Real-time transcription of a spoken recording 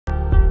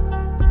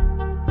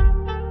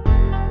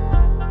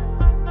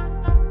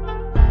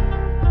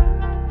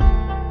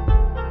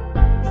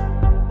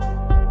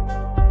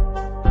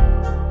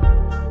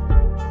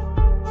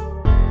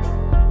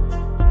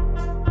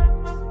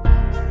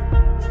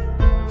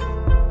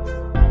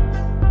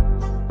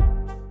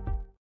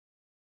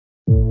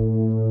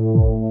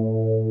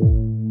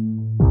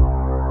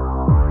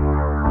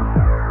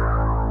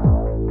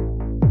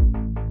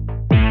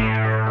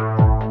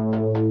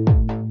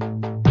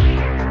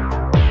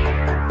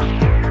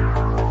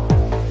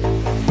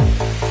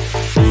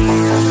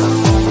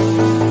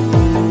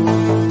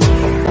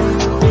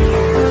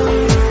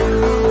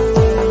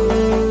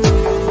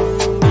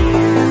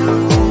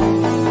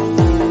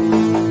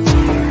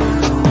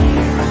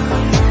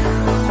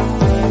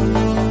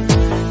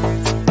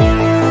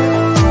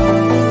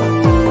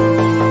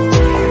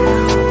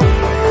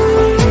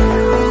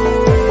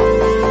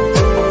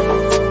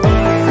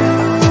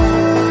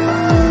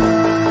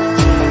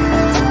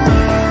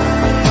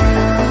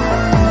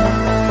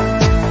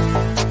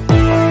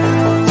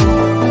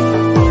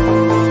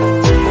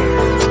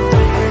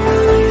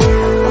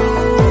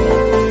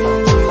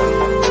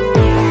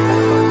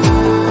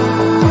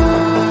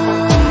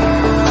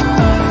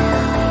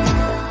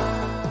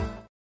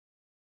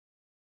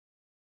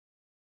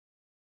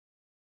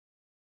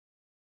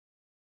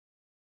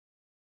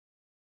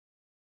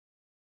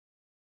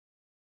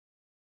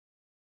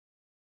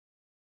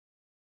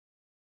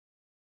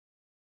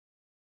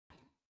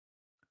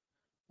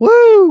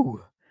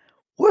Woo!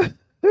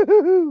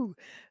 Woo!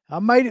 I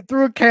made it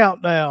through a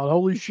countdown.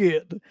 Holy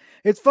shit.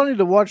 It's funny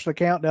to watch the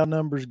countdown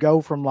numbers go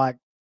from like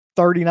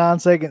 39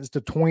 seconds to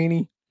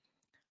 20.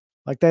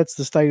 Like that's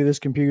the state of this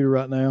computer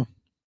right now.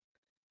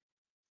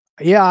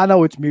 Yeah, I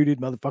know it's muted,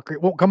 motherfucker.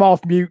 It won't come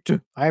off mute.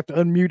 I have to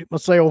unmute it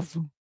myself.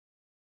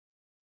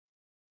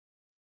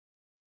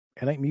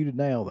 It ain't muted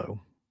now,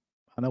 though.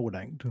 I know it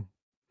ain't.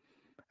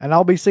 And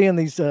I'll be seeing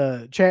these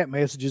chat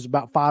messages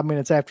about 5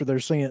 minutes after they're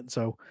sent.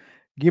 So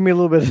give me a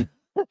little bit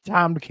of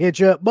time to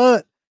catch up.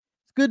 But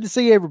it's good to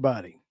see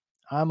everybody.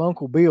 I'm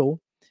Uncle Bill.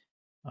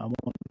 I'm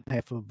on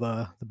behalf of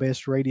the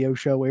best radio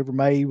show ever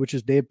made, which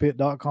is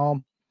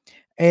DEADPIT.com.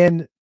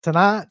 And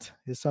tonight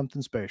is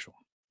something special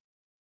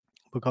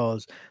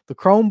because the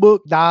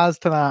Chromebook dies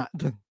tonight.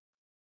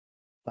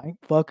 Thank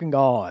fucking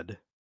God.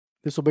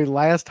 This will be the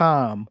last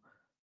time,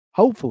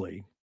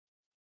 hopefully,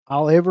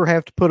 I'll ever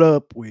have to put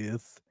up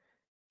with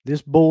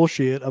this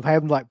bullshit of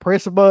having to like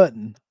press a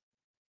button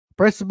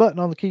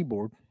on the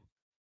keyboard,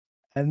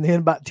 and then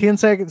about 10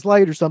 seconds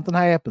later, something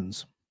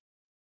happens.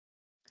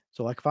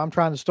 So like if I'm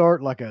trying to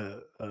start like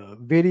a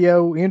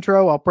video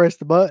intro, I'll press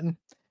the button.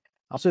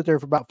 I'll sit there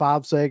for about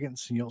 5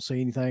 seconds and you don't see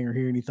anything or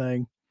hear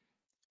anything.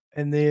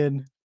 And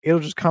then it'll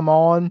just come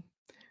on.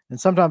 And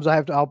sometimes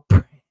I'll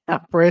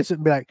press it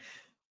and be like,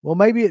 well,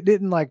 maybe it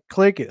didn't like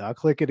click it. I'll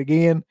click it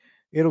again.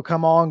 It'll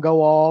come on,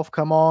 go off,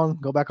 come on,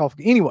 go back off.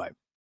 Anyway,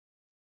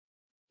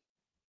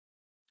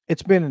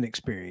 it's been an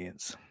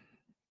experience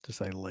to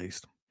say the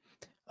least.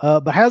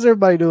 But how's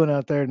everybody doing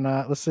out there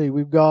tonight? Let's see.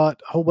 We've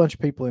got a whole bunch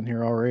of people in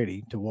here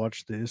already to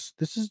watch this.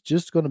 This is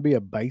just going to be a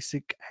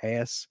basic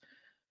ass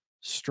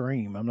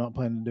stream. I'm not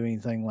planning to do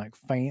anything like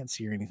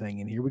fancy or anything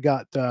in here. We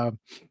got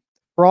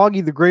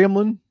Froggy the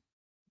Gremlin,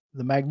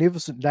 the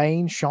Magnificent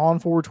Dane, Sean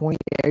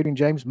 428, and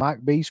James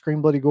Mike B,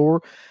 Scream Bloody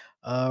Gore,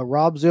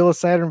 Rob Zilla,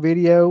 Saturn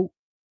Video,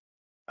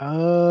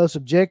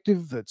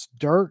 Subjective, that's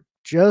Dirk,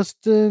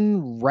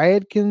 Justin,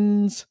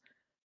 Radkins,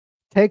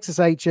 Texas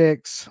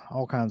HX,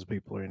 all kinds of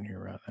people are in here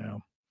right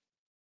now.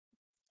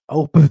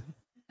 Open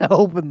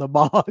the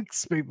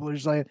box, people are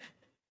saying.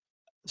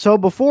 So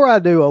before I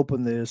do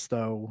open this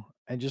though,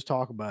 and just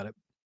talk about it,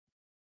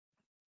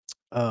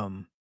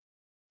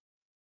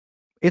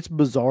 it's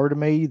bizarre to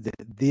me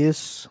that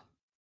this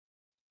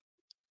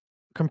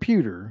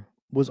computer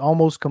was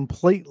almost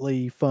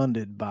completely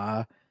funded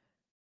by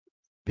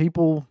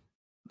people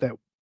that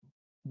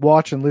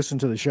watch and listen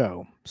to the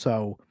show.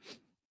 So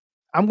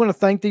I'm going to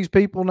thank these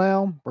people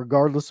now,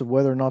 regardless of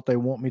whether or not they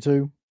want me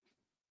to,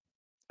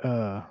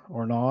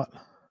 or not.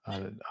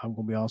 I'm going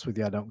to be honest with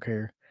you. I don't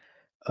care,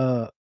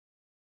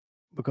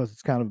 because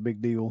it's kind of a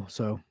big deal.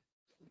 So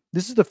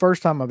this is the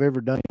first time I've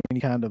ever done any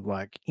kind of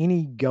like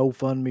any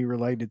GoFundMe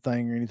related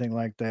thing or anything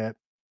like that.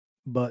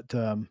 But,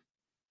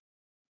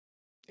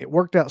 it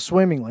worked out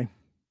swimmingly.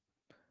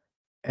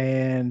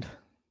 And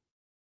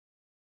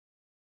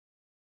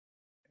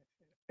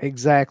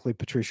exactly,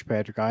 Patricia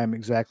Patrick. I am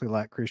exactly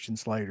like Christian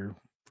Slater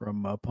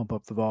from Pump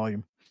Up the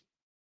Volume.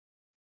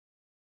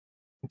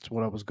 That's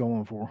what I was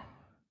going for. I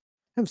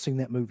haven't seen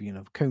that movie in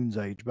a coon's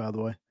age, by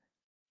the way.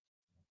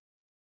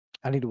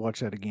 I need to watch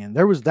that again.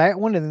 There was that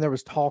one, and then there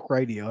was Talk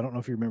Radio. I don't know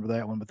if you remember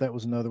that one, but that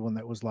was another one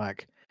that was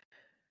like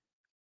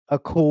a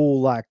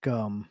cool, like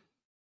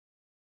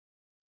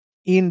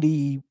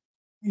indie,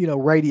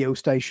 radio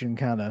station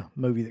kind of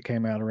movie that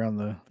came out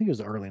around I think it was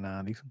the early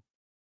 90s.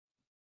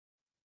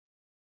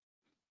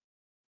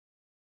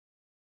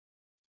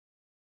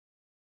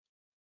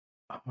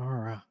 All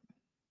right.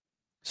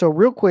 So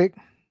real quick,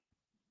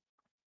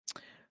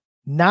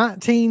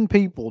 19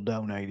 people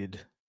donated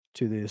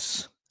to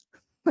this,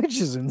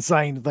 which is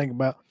insane to think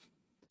about.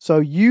 So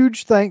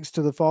huge thanks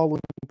to the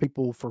following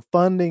people for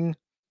funding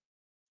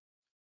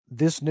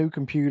this new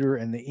computer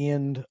and the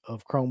end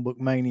of Chromebook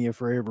mania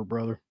forever,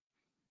 brother.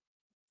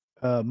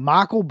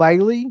 Michael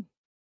Bailey,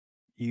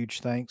 huge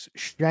thanks.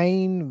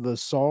 Shane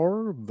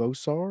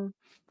Vosar.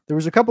 There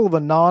was a couple of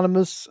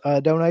anonymous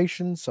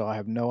donations, so I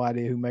have no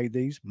idea who made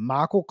these.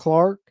 Michael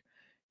Clark,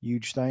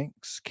 huge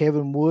thanks.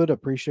 Kevin Wood, I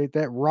appreciate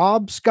that.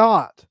 Rob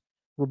Scott,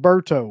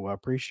 Roberto, I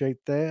appreciate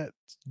that.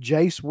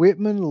 Jace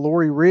Whitman,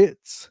 Lori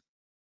Ritz,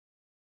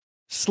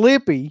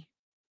 Slippy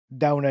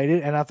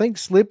donated, and I think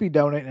Slippy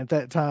donating at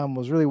that time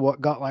was really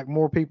what got like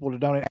more people to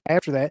donate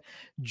after that.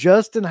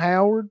 Justin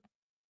Howard,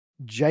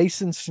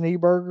 Jason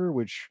Schneeberger,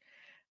 which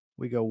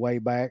we go way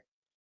back.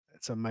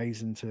 It's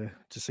amazing to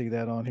see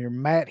that on here.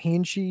 Matt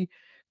Hinchy,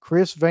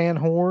 Chris Van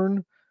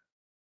Horn.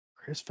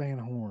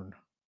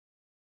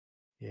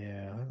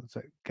 Yeah, that's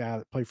that guy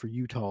that played for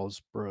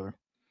Utah's brother.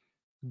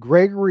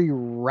 Gregory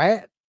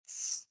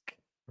Ratsk.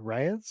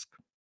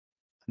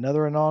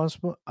 Another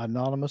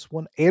anonymous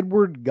one.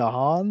 Edward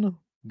Gahan.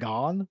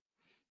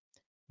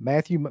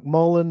 Matthew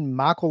McMullen,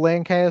 Michael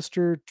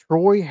Lancaster,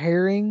 Troy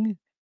Herring,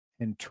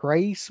 and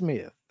Trey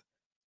Smith.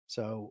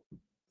 So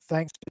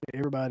thanks to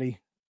everybody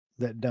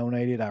that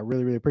donated. I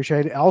really, really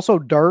appreciate it. Also,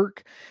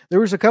 Dirk. There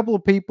was a couple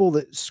of people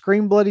that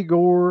Scream Bloody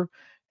Gore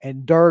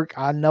and Dirk,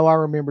 I know I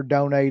remember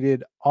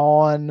donated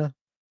on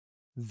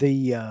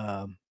the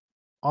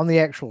on the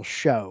actual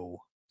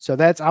show. So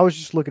that's I was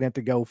just looking at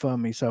the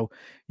GoFundMe. So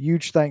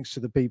huge thanks to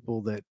the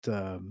people that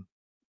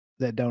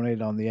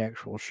donated on the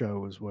actual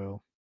show as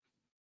well.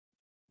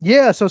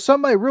 Yeah, so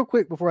somebody real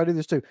quick before I do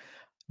this too.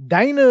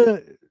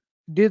 Dana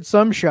did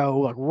some show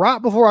like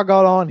right before I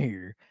got on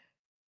here,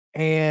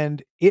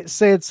 and it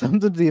said something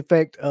to the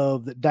effect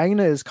of that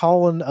Dana is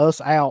calling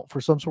us out for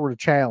some sort of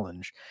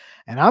challenge.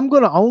 And I'm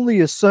going to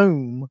only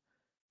assume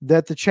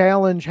that the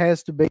challenge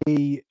has to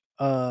be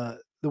that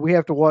we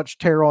have to watch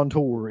Terror on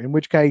Tour, in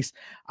which case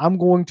I'm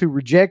going to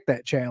reject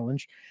that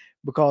challenge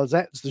because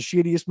that's the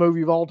shittiest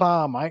movie of all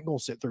time. I ain't going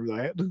to sit through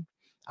that.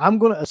 I'm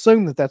going to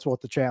assume that that's what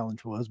the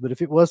challenge was. But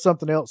if it was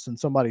something else, then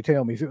somebody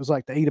tell me. If it was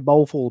like to eat a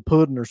bowl full of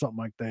pudding or something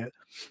like that,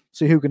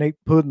 see who can eat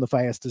pudding the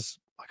fastest.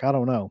 Like, I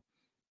don't know.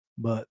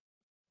 But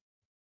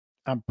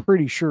I'm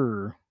pretty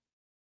sure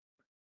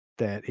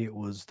that it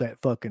was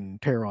that fucking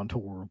Terror on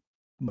Tour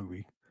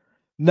movie.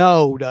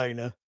 No,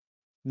 Dana.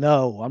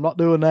 No, I'm not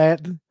doing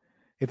that.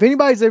 If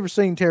anybody's ever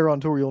seen Terror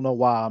on Tour, you'll know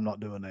why I'm not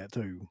doing that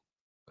too.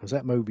 Because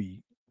that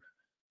movie,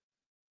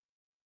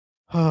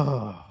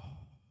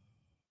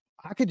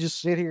 I could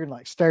just sit here and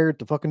like stare at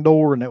the fucking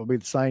door and that would be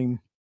the same.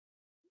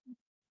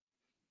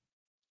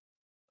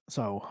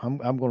 So I'm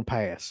going to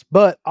pass.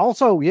 But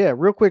also, yeah,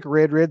 real quick,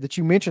 Red, that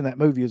you mentioned that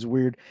movie is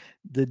weird.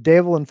 The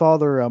Devil and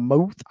Father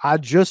Moth. I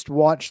just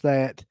watched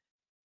that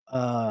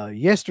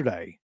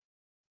yesterday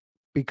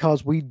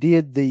because we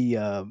did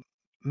the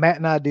Matt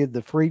and I did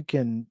the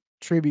Friedkin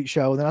tribute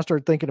show. And then I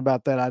started thinking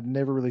about that. I'd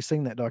never really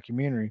seen that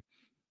documentary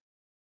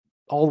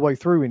all the way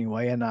through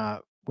anyway, and I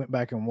went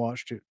back and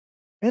watched it.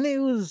 And it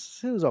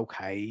was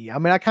okay. I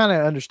mean, I kind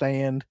of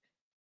understand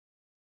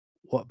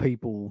what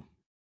people,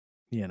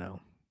 you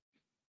know,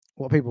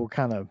 what people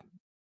kind of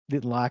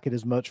didn't like it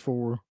as much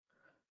for,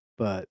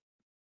 but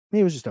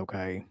it was just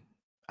okay.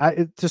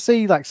 To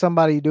see like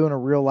somebody doing a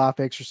real life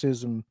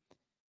exorcism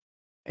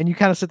and you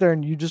kind of sit there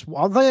and you just,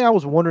 the thing I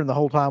was wondering the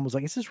whole time was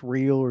like, is this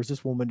real or is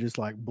this woman just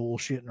like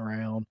bullshitting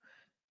around?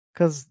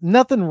 Because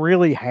nothing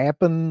really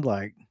happened.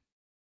 Like,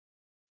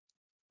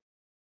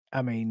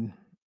 I mean,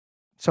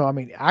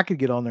 I could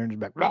get on there and just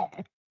be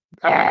like,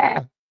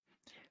 "Ah,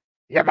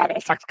 your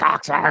money sucks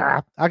cocks."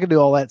 I could do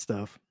all that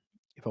stuff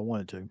if I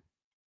wanted to.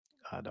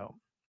 I don't.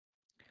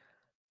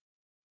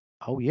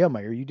 Oh yeah,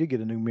 Mayor, you did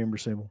get a new member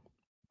symbol.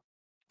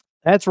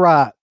 That's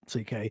right,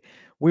 CK.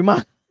 We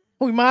might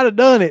we might have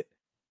done it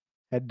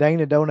had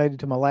Dana donated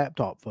to my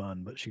laptop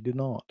fund, but she did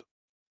not.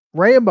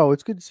 Rambo,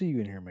 it's good to see you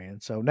in here, man.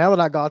 So now that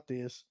I got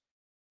this,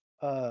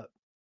 uh,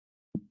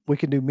 we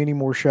can do many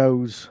more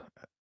shows,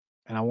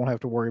 and I won't have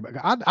to worry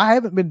about. I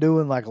haven't been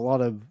doing like a lot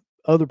of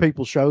other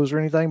people's shows or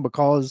anything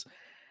because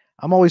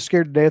I'm always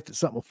scared to death that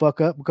something will fuck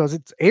up because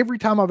it's every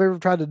time I've ever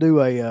tried to do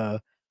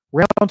a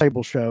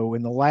roundtable show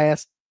in the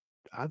last,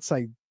 I'd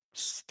say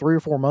 3 or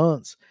 4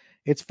 months,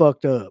 it's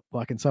fucked up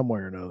like in some way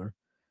or another.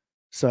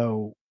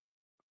 So,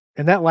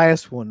 and that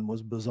last one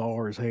was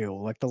bizarre as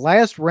hell. Like the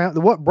last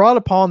round, what brought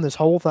upon this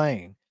whole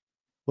thing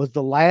was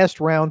the last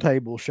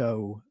roundtable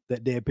show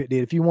that DeadPit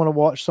did. If you want to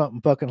watch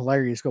something fucking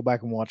hilarious, go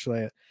back and watch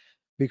that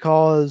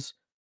because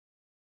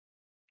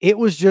it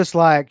was just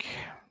like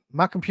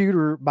my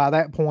computer by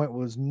that point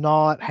was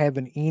not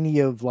having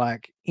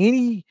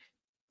any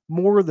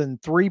more than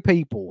 3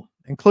 people,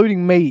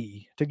 including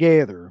me,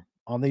 together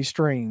on these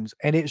streams,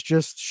 and it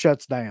just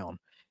shuts down.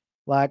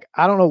 Like,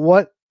 I don't know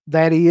what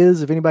that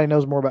is. If anybody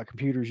knows more about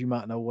computers, you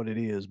might know what it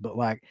is. But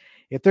like,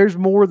 if there's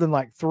more than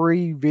like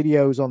 3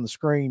 videos on the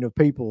screen of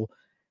people,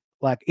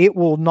 like it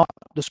will not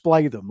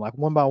display them like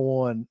one by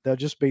one. They'll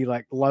just be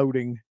like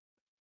loading.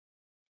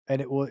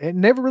 And it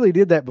never really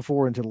did that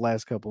before until the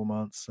last couple of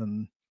months.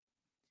 And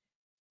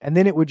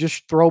then it would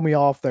just throw me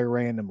off there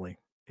randomly.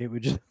 It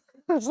would just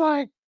it's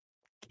like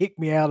kick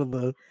me out of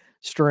the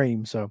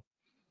stream. So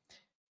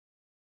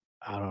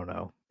I don't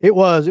know. It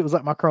was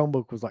like my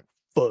Chromebook was like,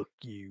 fuck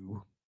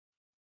you,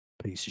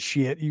 piece of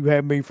shit. You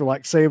had me for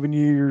like 7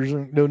 years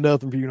and do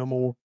nothing for you no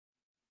more.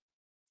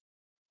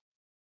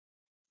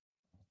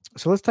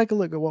 So let's take a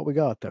look at what we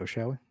got though,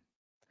 shall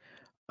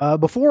we?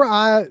 Before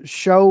I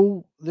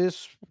show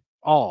this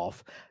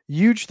off,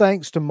 huge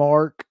thanks to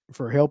Mark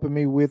for helping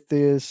me with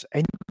this.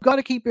 And you've got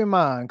to keep in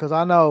mind, because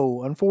I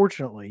know,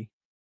 unfortunately,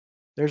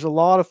 there's a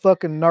lot of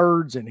fucking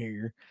nerds in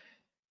here.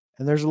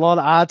 And there's a lot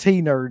of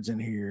IT nerds in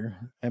here.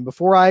 And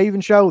before I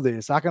even show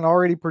this, I can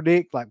already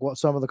predict like what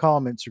some of the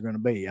comments are going to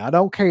be. I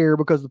don't care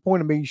because the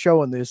point of me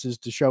showing this is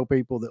to show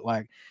people that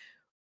like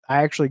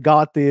I actually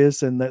got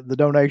this and that the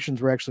donations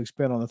were actually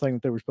spent on the thing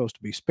that they were supposed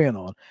to be spent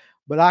on.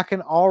 But I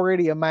can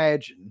already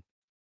imagine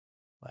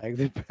like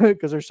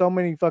because there's so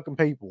many fucking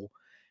people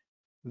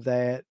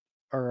that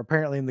are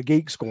apparently in the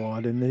geek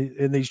squad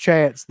in these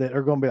chats that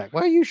are going to be like,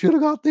 well, you should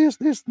have got this,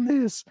 this, and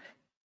this.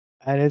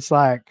 And it's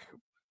like,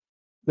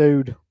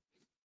 dude,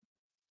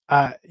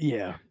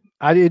 yeah,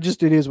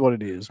 it is what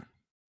it is.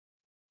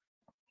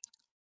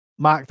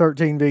 Mic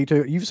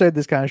 13V2. You've said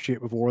this kind of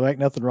shit before. There ain't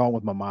nothing wrong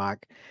with my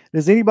mic.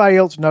 Does anybody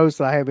else notice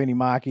that I have any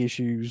mic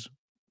issues?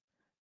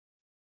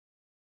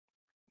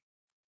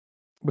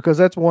 Because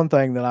that's one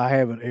thing that I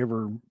haven't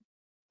ever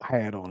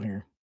had on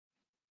here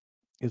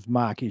is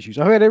mic issues.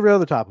 I've had every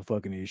other type of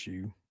fucking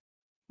issue,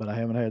 but I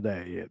haven't had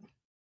that yet.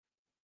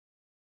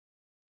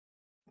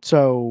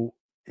 So,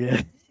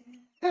 yeah.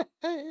 Yeah.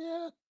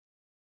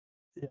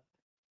 Yeah.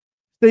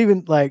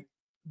 Steven, like,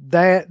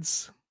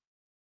 that's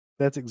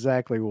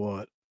exactly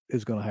what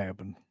is gonna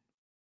happen.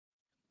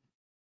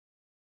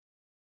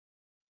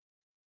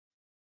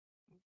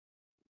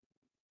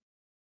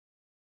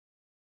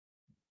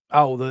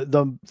 Oh,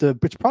 the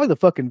it's probably the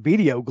fucking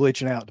video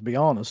glitching out, to be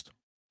honest.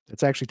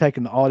 It's actually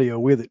taking the audio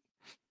with it.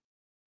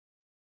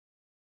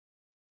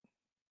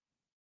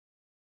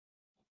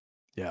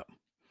 Yeah.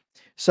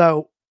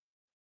 So,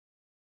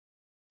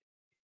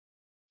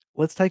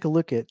 let's take a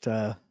look at,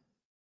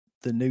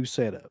 the new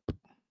setup.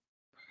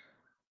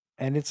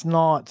 And it's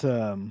not,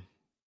 yeah,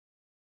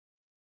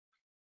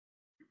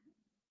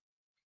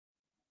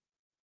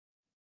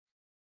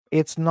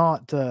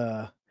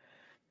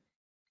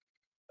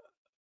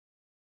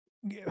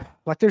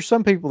 like, there's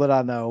some people that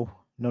I know,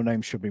 no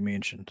names should be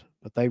mentioned,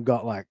 but they've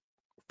got, like,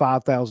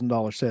 $5,000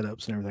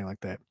 setups and everything like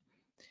that.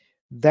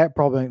 That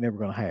probably ain't never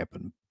gonna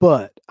happen,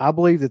 but I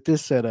believe that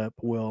this setup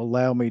will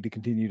allow me to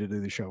continue to do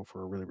the show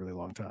for a really, really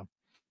long time.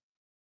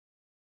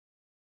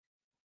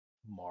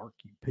 Mark,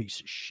 you piece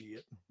of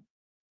shit.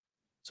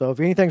 So if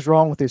anything's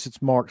wrong with this,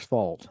 it's Mark's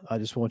fault. I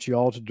just want you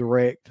all to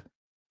direct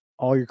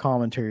all your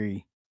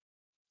commentary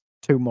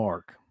to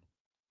Mark.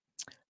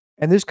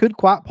 And this could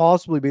quite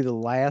possibly be the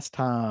last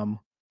time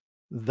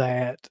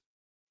that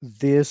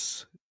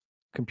this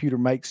computer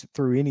makes it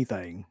through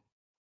anything.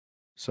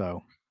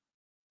 So,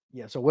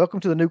 yeah. So, welcome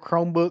to the new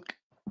Chromebook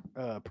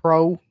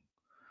Pro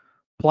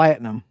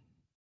Platinum.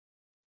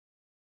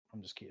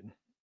 I'm just kidding.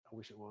 I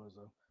wish it was,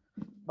 though.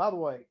 By the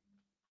way,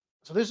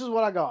 so this is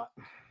what I got.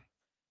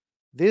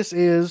 This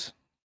is,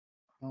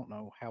 I don't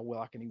know how well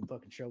I can even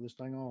fucking show this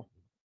thing off.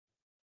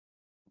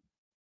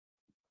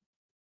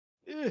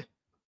 Ugh.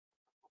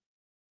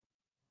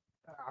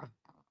 Ah,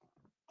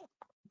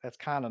 that's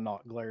kind of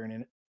not glaring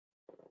in it.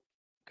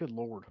 Good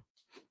Lord.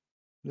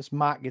 This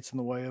mic gets in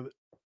the way of it.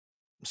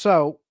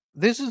 So,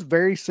 this is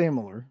very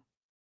similar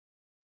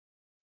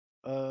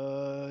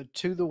to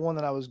the one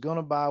that I was going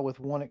to buy, with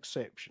one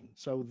exception.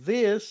 So,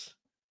 this,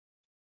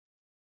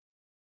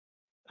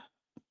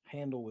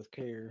 handle with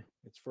care,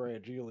 it's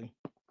fragile.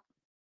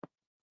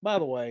 By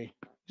the way,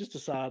 just a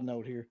side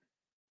note here,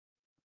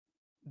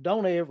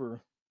 don't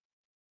ever,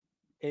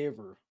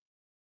 ever,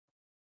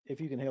 if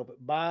you can help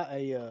it, buy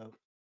a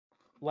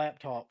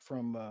laptop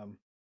from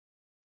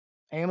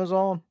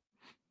Amazon,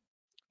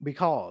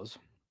 because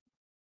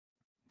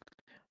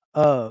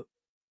uh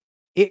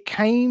it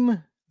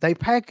came, they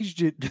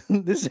packaged it.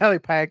 This is how they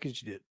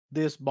packaged it.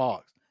 This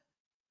box,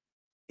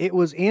 it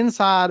was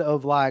inside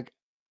of like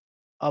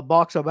a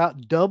box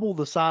about double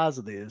the size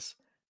of this,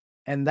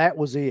 and that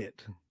was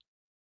it.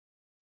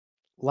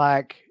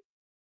 Like,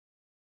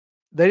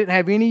 they didn't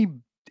have any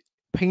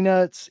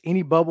peanuts,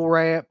 any bubble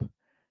wrap,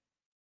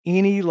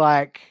 any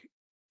like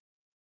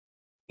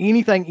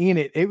anything in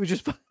it. It was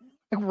just like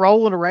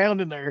rolling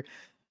around in there.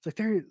 It's like,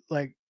 they're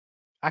like,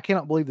 I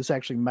cannot believe this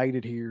actually made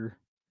it here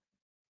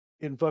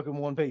in fucking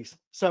one piece.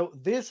 So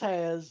this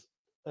has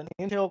an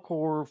Intel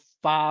Core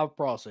 5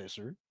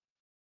 processor,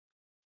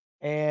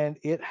 and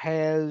it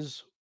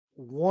has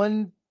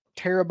 1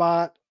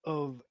 terabyte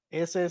of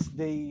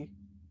SSD,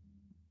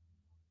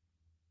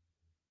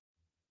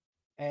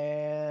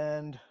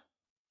 and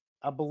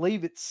I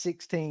believe it's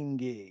 16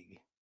 gig,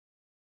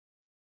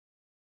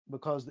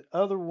 because the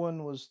other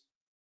one was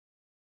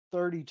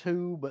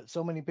 32, but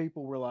so many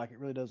people were like, it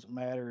really doesn't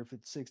matter if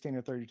it's 16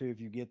 or 32 if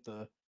you get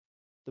the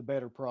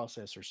better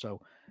processor.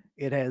 So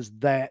it has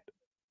that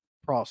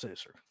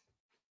processor.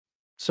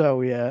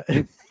 So yeah,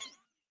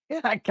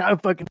 yeah, I kind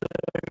of fucking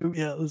knew,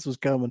 yeah, this was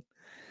coming.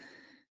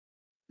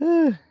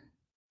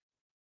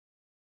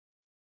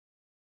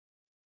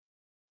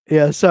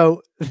 Yeah,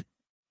 so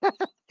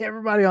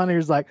everybody on here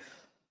is like,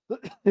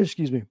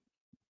 excuse me.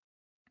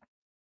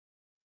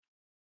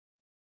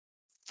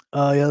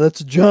 Yeah,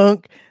 that's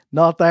junk.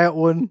 Not that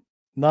one.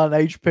 Not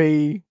an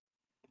HP.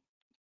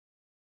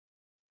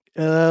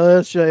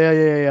 Let's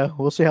yeah.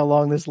 We'll see how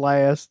long this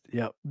lasts.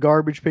 Yep.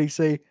 Garbage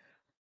PC.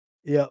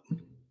 Yep.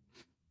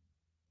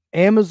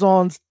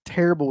 Amazon's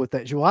terrible with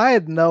that. So I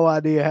had no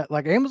idea how,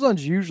 like,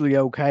 Amazon's usually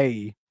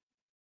okay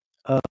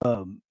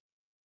um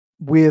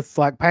with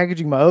like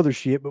packaging my other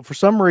shit, but for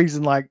some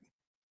reason, like,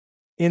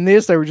 in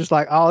this, they were just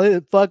like,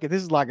 oh, fuck it.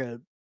 This is like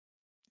a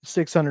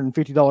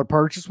 $650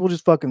 purchase. We'll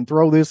just fucking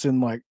throw this in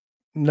like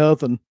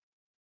nothing.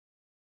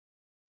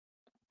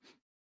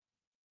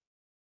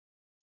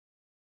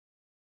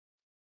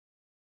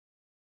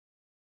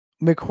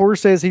 McHorse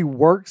says he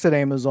works at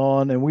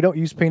Amazon and we don't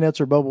use peanuts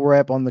or bubble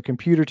wrap. On the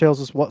computer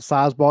tells us what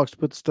size box to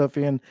put the stuff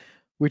in,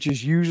 which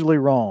is usually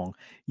wrong.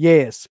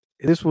 Yes,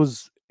 this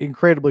was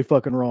incredibly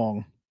fucking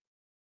wrong.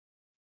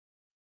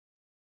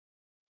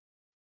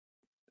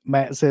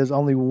 Matt says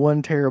only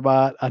 1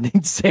 terabyte. I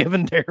need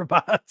 7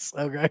 terabytes.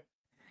 Okay.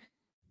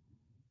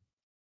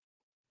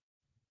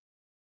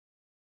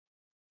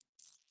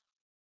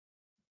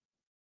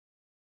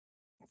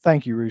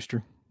 Thank you,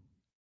 Rooster.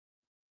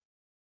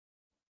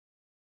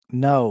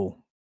 No.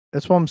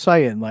 That's what I'm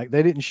saying. Like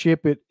they didn't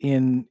ship it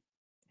in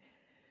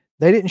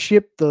they didn't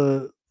ship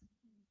the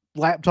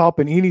laptop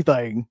in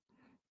anything.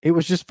 It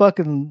was just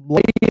fucking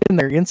laying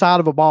there inside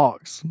of a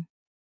box.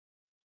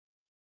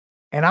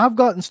 And I've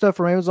gotten stuff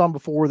from Amazon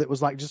before that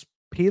was like just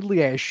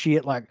piddly ass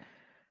shit, like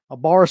a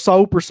bar of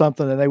soap or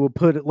something, and they would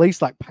put at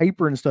least like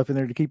paper and stuff in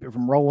there to keep it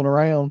from rolling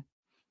around.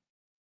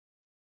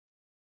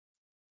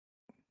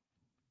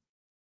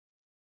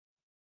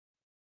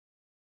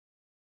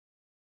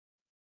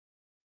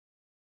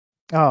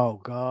 Oh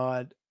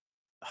God.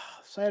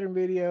 Saturn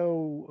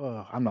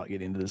video. I'm not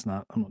getting into this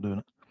night. I'm not doing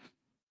it.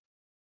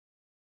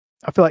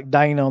 I feel like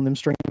Dana on them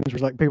streams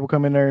was like people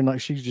come in there and like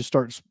she just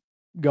starts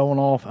going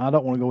off. I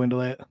don't want to go into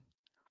that.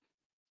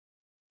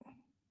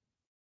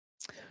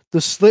 The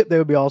slip, that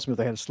would be awesome if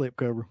they had a slip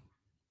cover.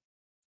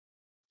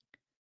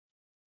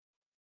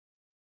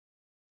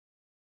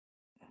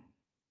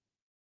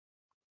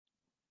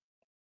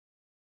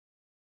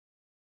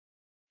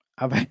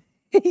 I've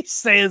he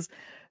says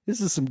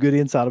this is some good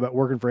insight about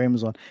working for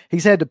Amazon.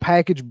 He's had to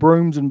package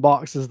brooms and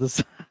boxes the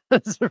size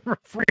of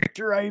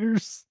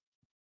refrigerators.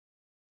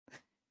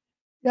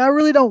 Yeah, I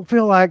really don't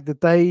feel like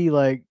that they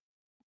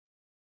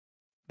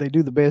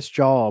do the best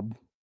job.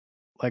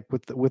 Like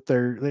with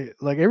their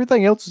like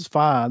everything else is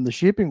fine. The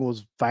shipping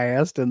was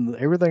fast and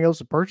everything else,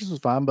 the purchase was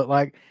fine. But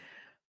like,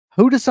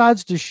 who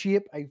decides to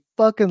ship a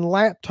fucking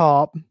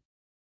laptop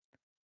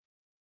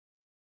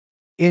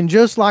in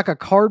just like a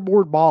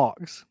cardboard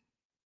box?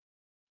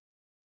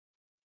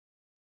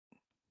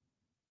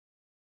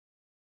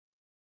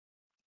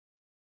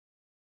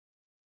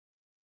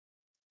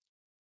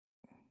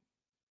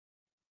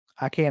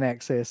 I can't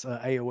access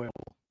AOL.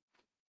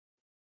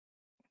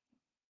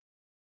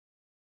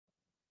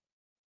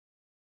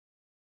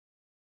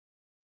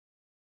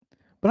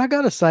 But I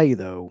gotta say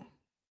though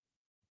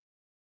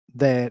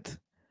that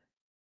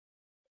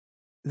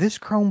this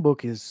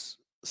Chromebook is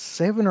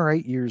 7 or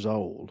 8 years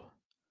old.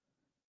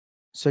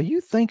 So you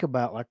think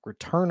about like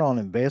return on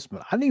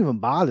investment. I didn't even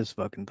buy this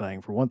fucking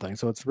thing for one thing,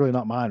 so it's really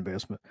not my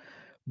investment.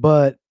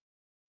 But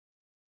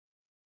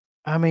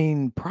I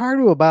mean, prior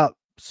to about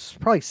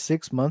probably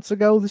 6 months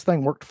ago, this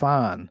thing worked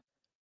fine.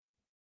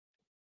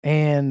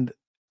 And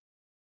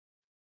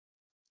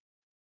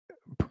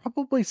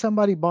probably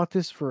somebody bought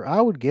this for,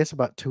 I would guess,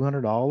 about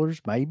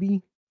 $200,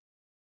 maybe.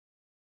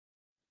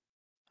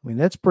 I mean,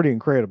 that's pretty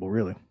incredible,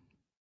 really.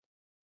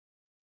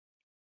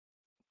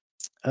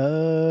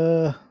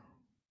 Uh,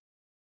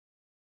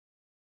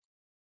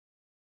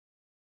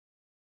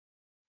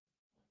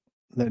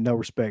 no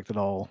respect at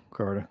all,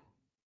 Carter.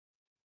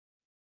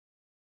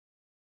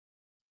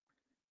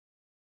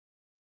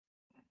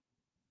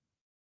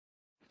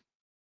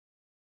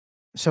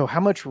 So, how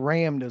much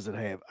RAM does it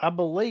have? I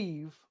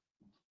believe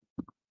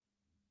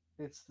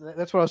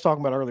that's what I was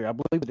talking about earlier. I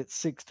believe that it's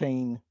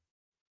 16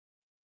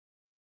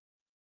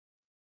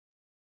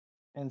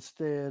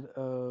 instead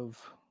of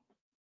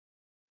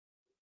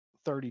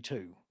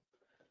 32.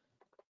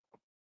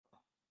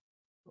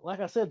 Like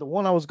I said, the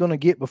one I was going to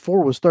get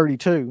before was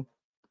 32,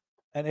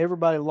 and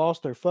everybody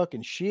lost their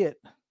fucking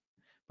shit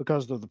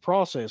because of the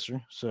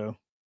processor. So,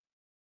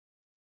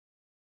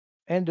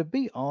 and to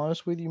be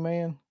honest with you,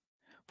 man,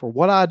 for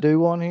what I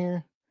do on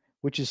here,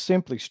 which is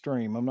simply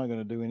stream, I'm not going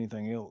to do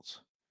anything else.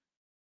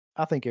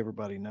 I think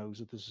everybody knows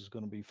that this is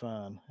going to be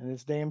fine, and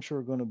it's damn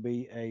sure going to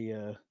be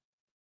a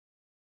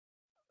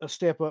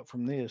step up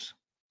from this.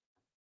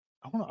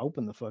 I want to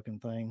open the fucking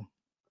thing.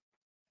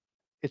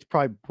 It's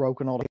probably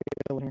broken all the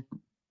hell in here.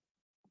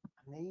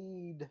 I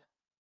need.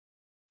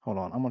 Hold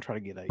on, I'm gonna try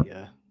to get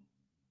a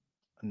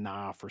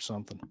knife or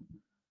something.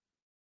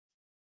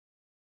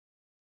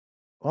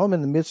 While I'm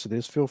in the midst of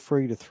this, feel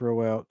free to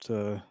throw out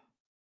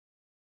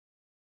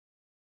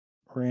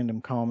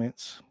random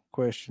comments,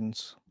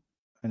 questions,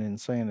 and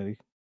insanity.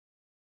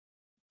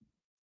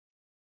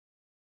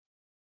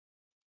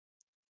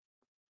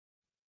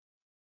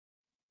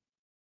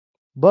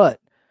 But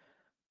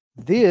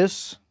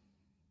this,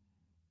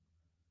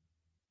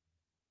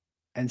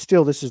 and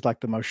still, this is like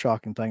the most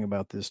shocking thing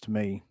about this to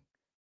me,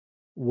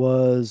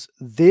 was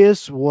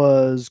this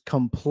was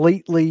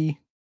completely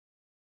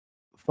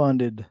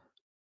funded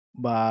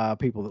by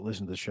people that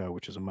listen to the show,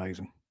 which is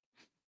amazing.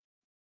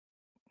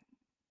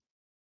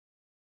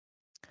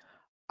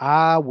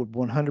 I would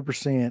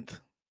 100%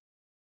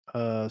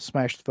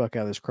 smash the fuck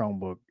out of this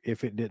Chromebook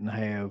if it didn't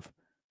have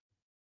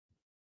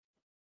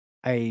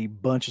a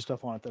bunch of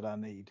stuff on it that I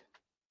need.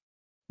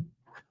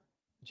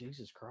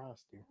 Jesus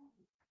Christ, dude.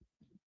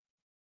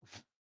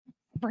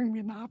 Bring me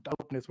a knife to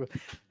open this with.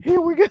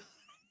 Here we go.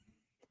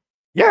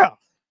 Yeah.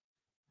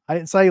 I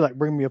didn't say like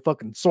bring me a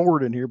fucking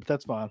sword in here, but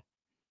that's fine.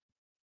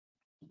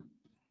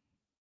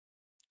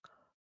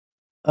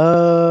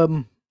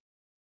 Um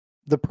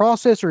the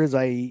processor is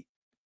a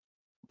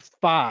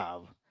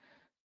 5.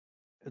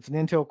 It's an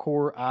Intel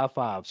Core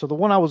i5. So the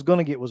one I was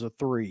gonna get was a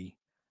 3.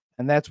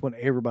 And that's when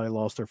everybody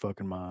lost their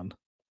fucking mind.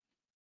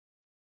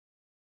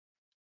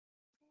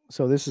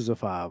 So this is a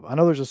 5. I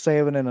know there's a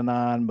 7 and a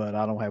 9, but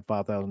I don't have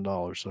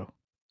 $5,000, so.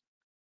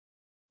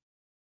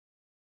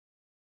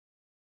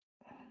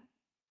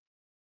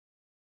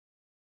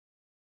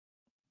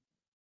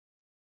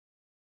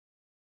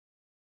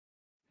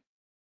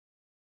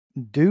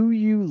 Do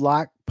you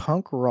like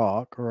punk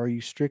rock or are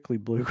you strictly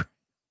blue?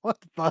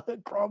 What the fuck,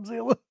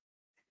 Cromzilla?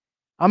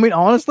 I mean,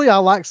 honestly, I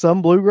like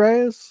some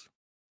bluegrass,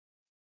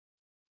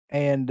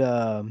 and,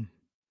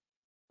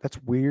 that's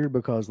weird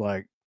because,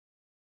 like,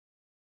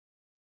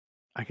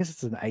 I guess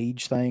it's an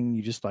age thing.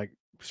 You just, like,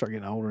 start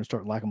getting older and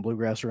start liking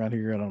bluegrass around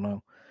here. I don't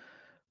know.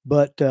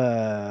 But,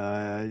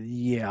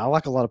 yeah, I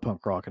like a lot of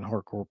punk rock and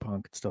hardcore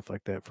punk and stuff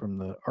like that from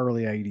the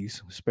early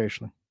 '80s,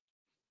 especially.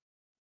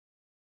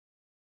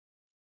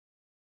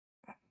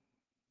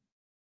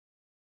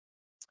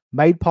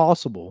 Made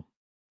possible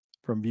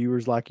from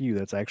viewers like you.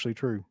 That's actually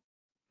true.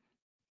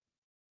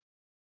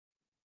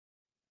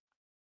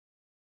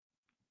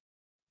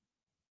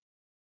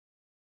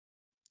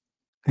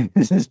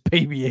 This is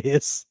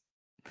PBS.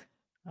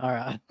 All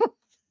right.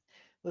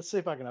 Let's see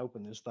if I can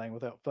open this thing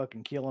without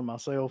fucking killing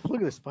myself.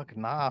 Look at this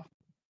fucking knife.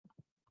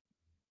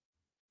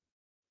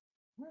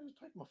 Let me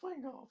just take my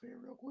finger off here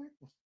real quick.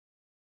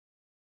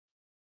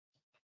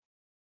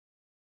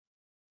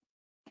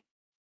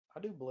 I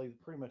do believe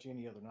that pretty much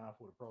any other knife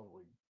would have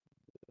probably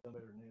done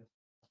better than this.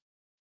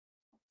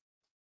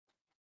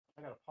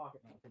 I got a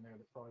pocket knife in there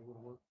that probably would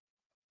have worked.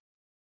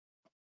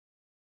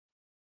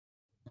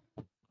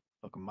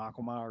 Fucking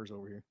Michael Myers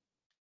over here.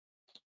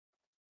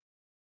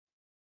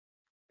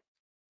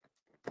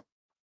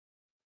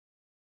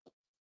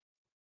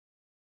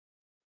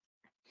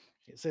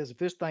 It says if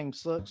this thing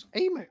sucks,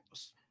 email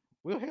us.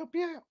 We'll help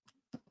you out.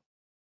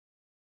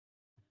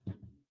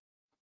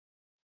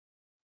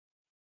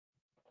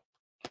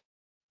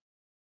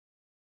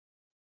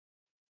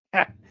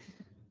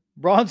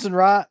 Bronson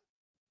Wright,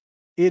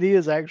 it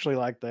is actually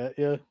like that.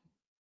 Yeah.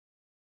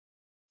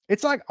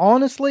 It's like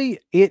honestly,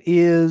 it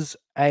is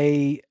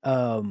a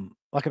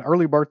like an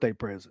early birthday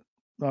present.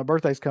 My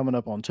birthday's coming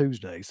up on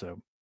Tuesday,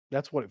 so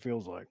that's what it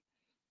feels like.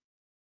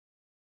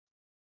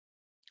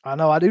 I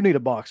know I do need a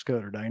box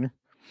cutter, Dana.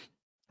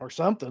 Or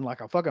something,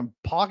 like a fucking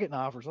pocket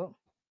knife or something.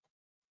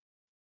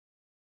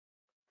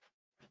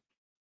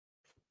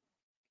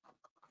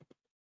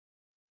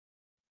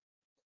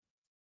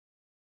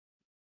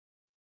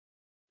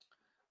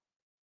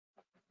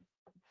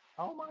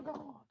 Oh my god.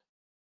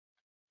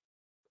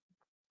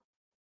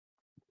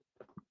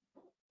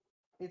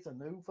 It's a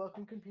new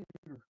fucking computer.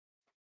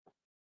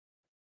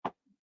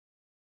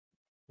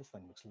 This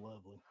thing looks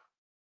lovely.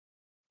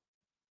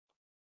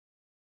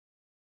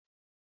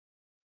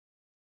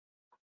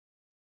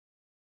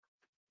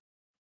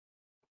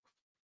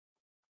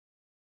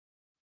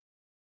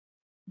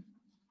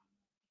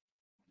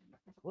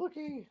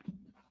 Looky.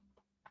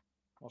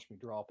 Watch me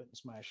drop it and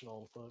smash it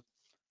all the fuck.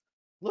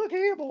 Look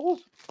here, boys.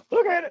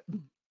 Look at it.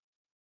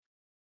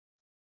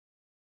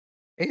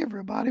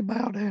 Everybody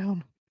bow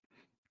down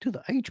to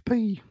the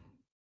HP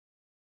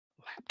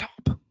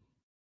laptop. Look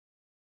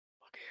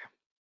here.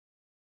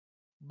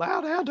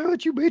 Bow down to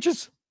it, you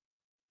bitches.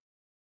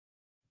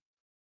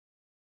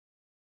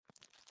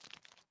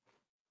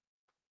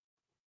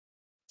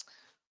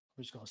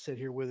 I'm just gonna sit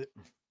here with it.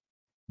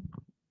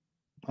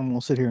 I'm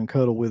gonna sit here and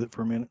cuddle with it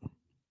for a minute.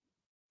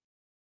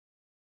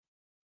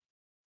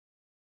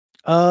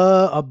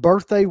 A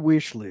birthday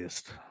wish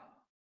list.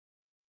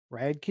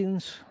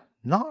 Radkins?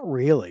 Not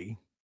really.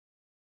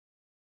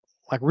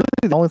 Like really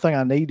the only thing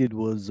I needed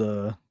was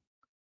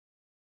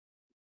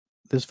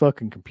this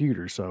fucking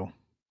computer, so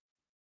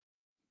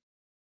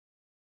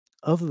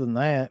other than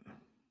that,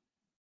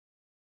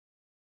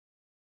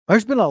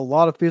 there's been a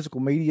lot of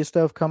physical media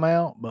stuff come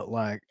out, but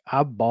like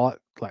I bought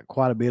like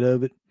quite a bit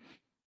of it.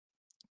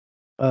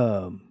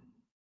 Um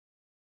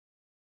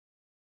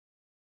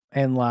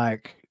and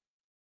like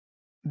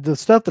the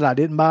stuff that I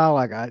didn't buy,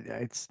 like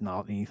it's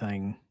not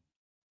anything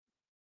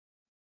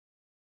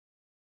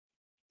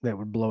that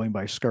would blow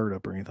anybody's skirt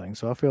up or anything.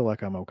 So I feel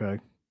like I'm okay.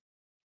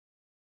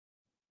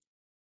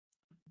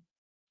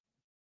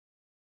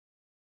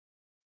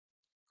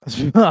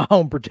 My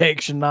home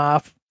protection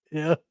knife.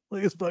 Yeah, look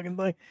at this fucking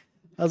thing.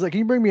 I was like, can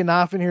you bring me a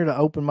knife in here to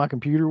open my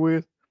computer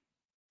with?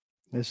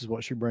 This is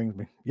what she brings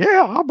me.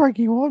 Yeah, I'll break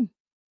you one.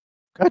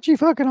 Cut your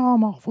fucking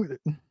arm off with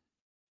it.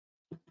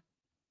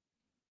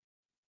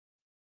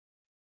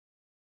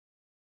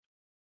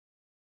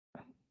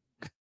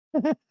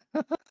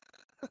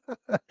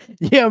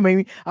 Yeah, I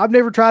mean, I've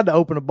never tried to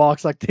open a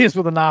box like this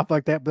with a knife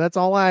like that, but that's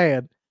all I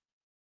had.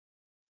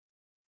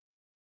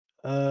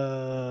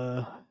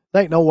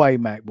 There ain't no way,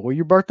 Mac boy.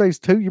 Your birthday's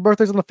your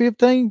birthday's on the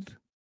 15th.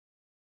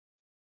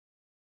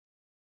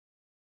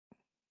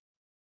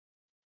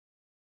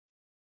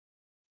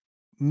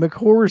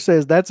 McCord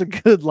says that's a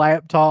good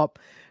laptop.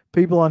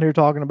 People on here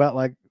talking about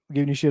like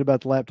giving you shit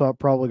about the laptop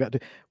probably got to.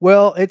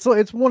 Well, it's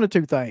one of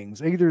two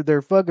things. Either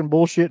they're fucking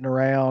bullshitting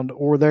around,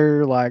 or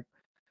they're like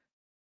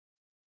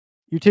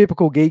your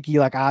typical geeky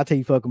like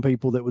IT fucking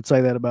people that would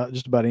say that about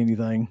just about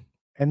anything.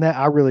 And that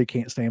I really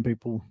can't stand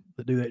people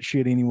that do that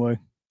shit anyway.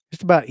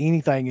 just about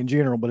anything in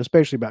general, but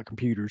especially about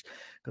computers,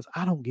 because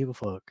I don't give a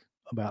fuck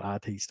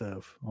about IT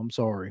stuff. I'm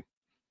sorry.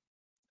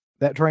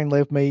 That train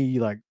left me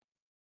like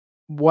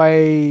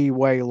way,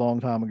 way long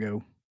time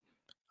ago.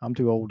 I'm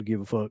too old to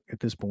give a fuck at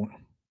this point.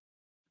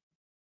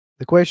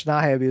 The question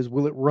I have is,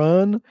 will it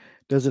run?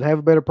 Does it have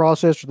a better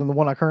processor than the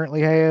one I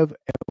currently have?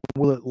 And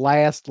will it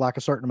last like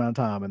a certain amount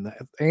of time? And the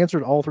answer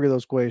to all three of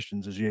those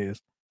questions is yes.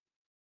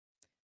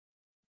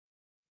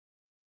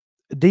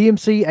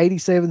 DMC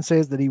 87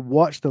 says that he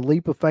watched the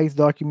Leap of Faith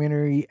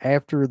documentary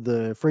after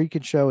the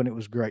Freakin' show and it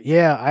was great.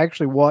 Yeah, I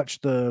actually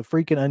watched the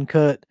Freakin'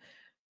 Uncut.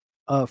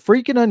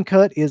 Freakin'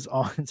 Uncut is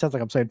on. It sounds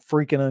like I'm saying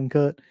Freakin'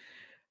 Uncut.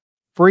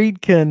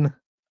 Friedkin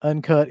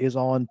Uncut is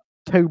on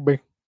Tubi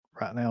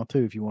right now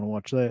too. If you want to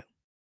watch that.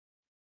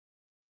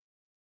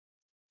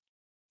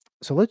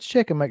 So let's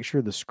check and make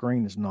sure the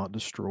screen is not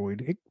destroyed.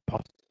 It could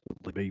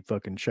possibly be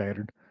fucking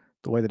shattered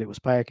the way that it was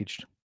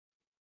packaged.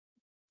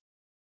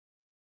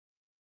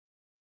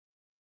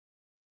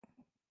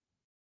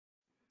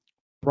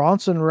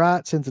 Bronson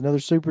Wright sends another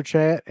super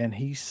chat and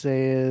he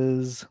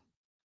says,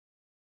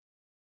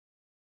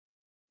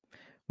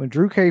 when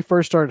Drew Carey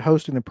first started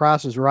hosting The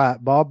Price is Right,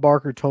 Bob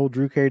Barker told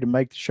Drew Carey to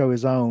make the show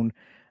his own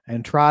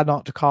and try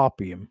not to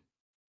copy him.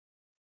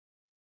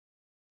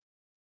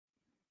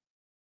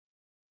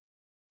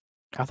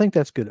 I think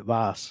that's good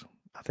advice.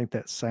 I think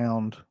that's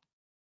sound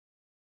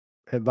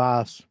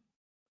advice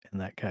in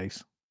that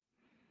case.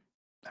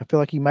 I feel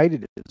like he made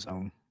it his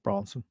own,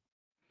 Bronson.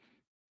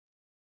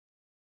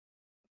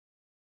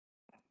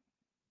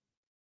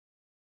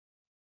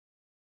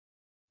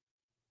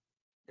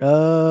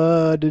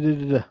 Uh,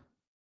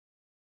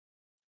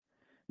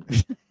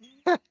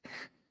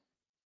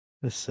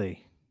 let's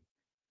see.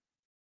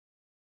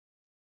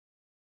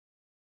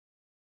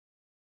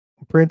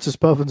 Princess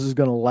Puffins is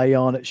going to lay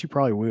on it. She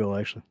probably will,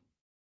 actually.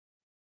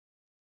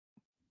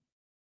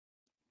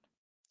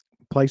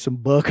 Play some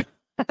Buck.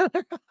 I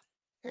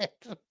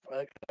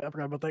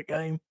forgot about that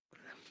game.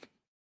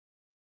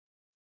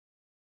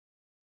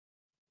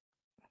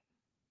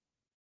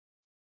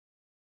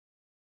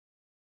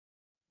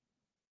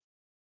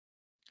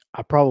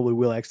 I probably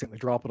will accidentally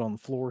drop it on the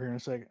floor here in a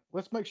second.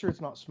 Let's make sure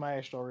it's not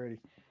smashed already.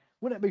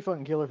 Wouldn't that be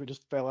fucking killer if it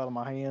just fell out of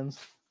my hands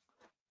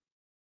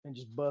and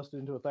just busted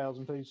into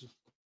 1,000 pieces?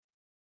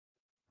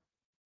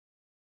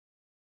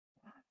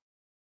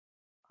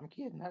 I'm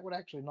kidding. That would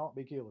actually not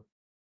be killer.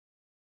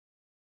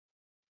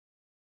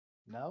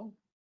 No.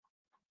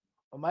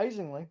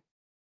 Amazingly,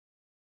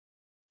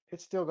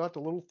 it's still got the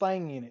little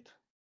thing in it.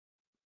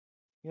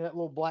 You know that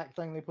little black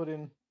thing they put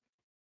in?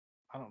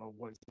 I don't know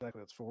what exactly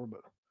that's for,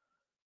 but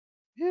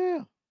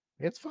yeah,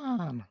 it's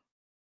fine.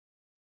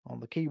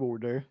 On the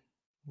keyboard there,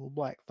 little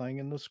black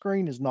thing, and the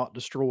screen is not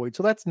destroyed.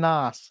 So that's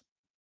nice.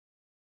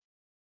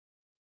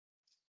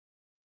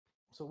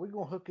 So we're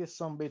gonna hook this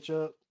some bitch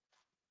up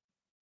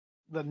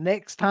the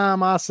next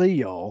time I see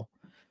y'all,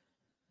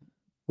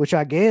 which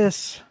I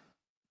guess,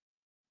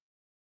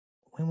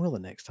 when will the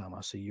next time I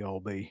see y'all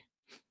be?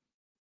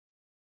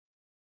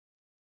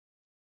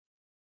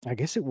 I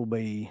guess it will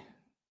be,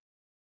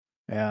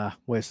 yeah,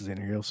 Wes is in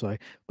here, he'll say.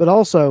 But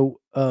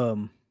also,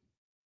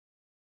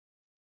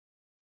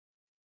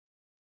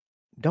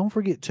 don't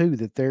forget too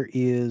that there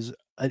is,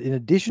 in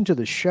addition to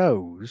the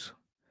shows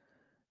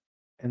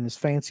and this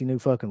fancy new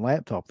fucking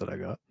laptop that I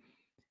got,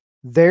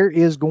 there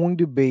is going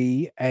to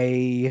be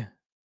a,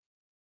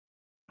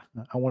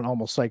 I want to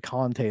almost say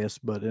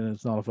contest, but then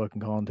it's not a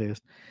fucking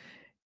contest.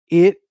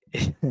 It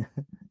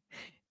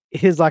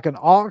is like an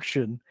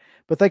auction,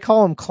 but they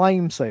call them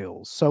claim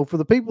sales. So for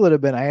the people that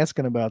have been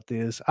asking about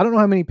this, I don't know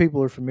how many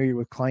people are familiar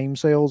with claim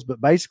sales,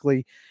 but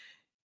basically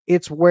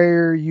it's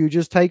where you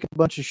just take a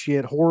bunch of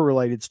shit, horror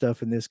related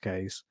stuff in this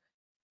case,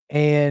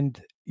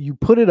 and you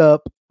put it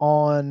up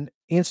on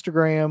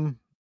Instagram.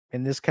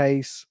 In this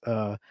case,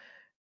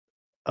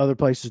 other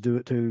places do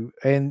it too.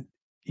 And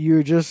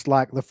you're just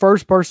like the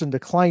first person to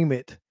claim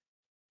it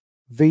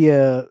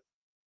via,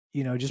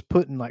 just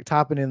putting like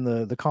typing in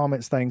the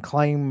comments thing,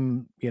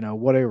 claim,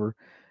 whatever,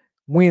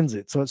 wins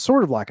it. So it's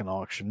sort of like an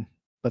auction,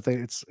 but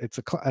it's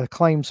a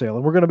claim sale,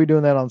 and we're going to be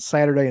doing that on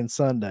Saturday and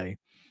Sunday.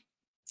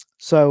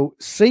 So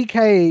CK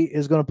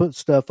is going to put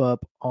stuff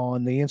up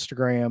on the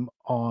Instagram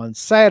on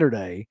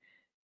Saturday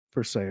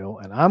for sale,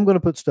 and I'm going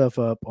to put stuff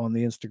up on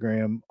the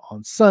Instagram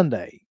on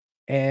Sunday,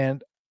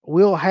 and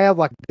we'll have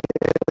like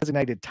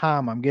designated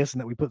time. I'm guessing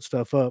that we put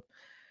stuff up,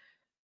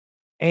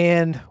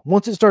 and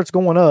once it starts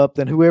going up,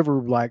 then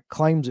whoever like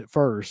claims it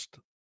first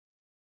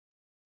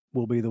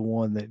will be the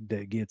one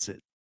that gets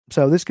it.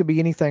 So this could be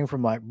anything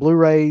from like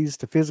Blu-rays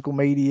to physical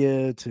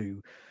media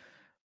to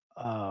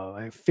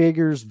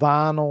figures,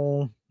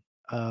 vinyl,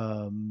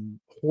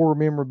 horror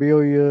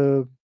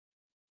memorabilia,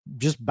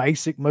 just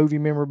basic movie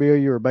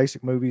memorabilia or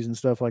basic movies and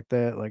stuff like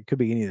that. Like could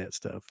be any of that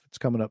stuff. It's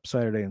coming up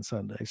Saturday and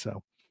Sunday.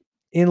 So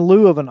in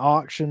lieu of an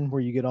auction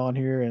where you get on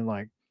here and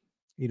like,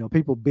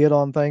 people bid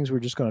on things, we're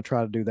just going to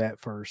try to do that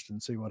first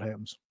and see what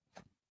happens.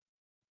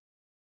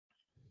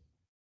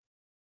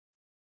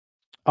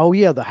 Oh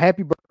yeah, the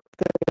happy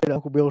birthday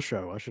Uncle Bill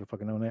show. I should have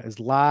fucking known that. Is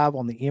live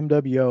on the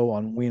MWO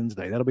on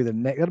Wednesday. That'll be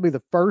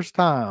the first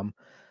time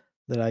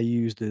that I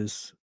use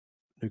this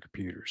new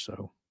computer.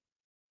 So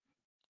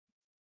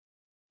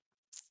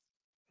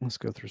let's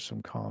go through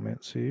some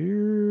comments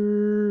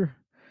here.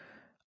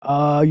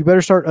 You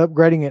better start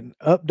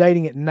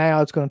updating it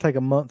now. It's going to take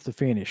a month to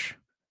finish.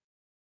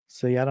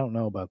 See, I don't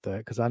know about that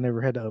because I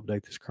never had to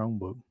update this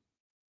Chromebook.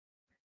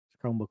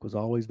 This Chromebook was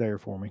always there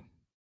for me.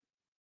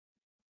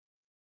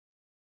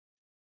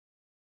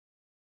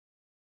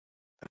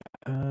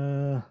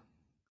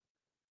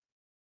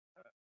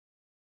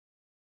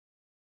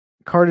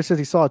 Carter says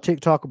he saw a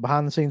TikTok of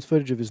behind the scenes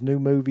footage of his new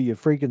movie,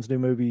 of Freakin's new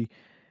movie,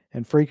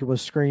 and Freakin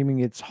was screaming,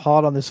 "It's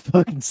hot on this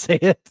fucking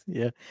set."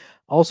 Yeah.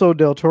 Also,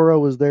 Del Toro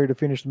was there to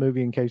finish the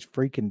movie in case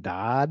Freakin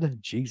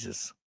died.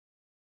 Jesus.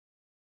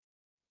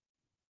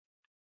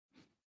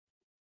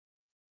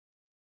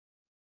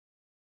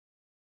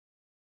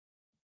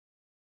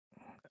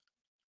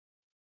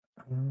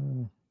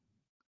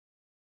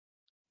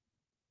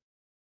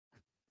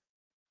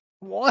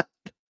 What?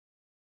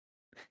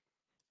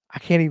 I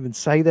can't even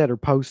say that or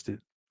post it.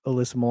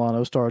 Alyssa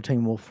Milano, star of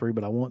Team Wolf 3,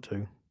 but I want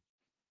to.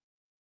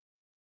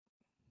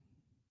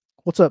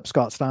 What's up,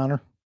 Scott Steiner?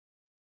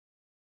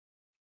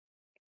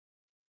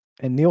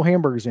 And Neil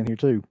Hamburger's in here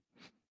too.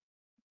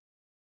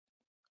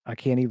 I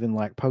can't even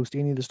like post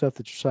any of the stuff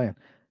that you're saying.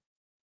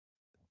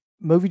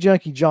 Movie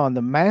Junkie John,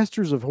 the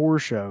Masters of Horror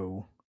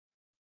show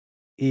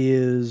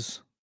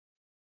is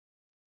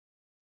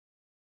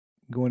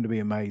going to be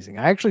amazing.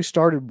 I actually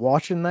started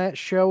watching that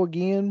show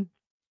again,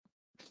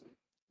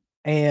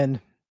 and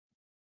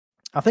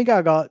I think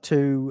I'm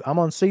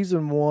on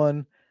season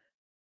 1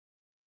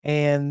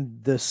 and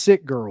the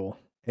Sick Girl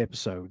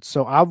episode.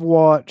 So I've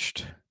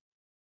watched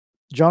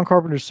John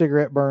Carpenter's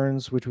Cigarette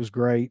Burns, which was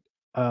great.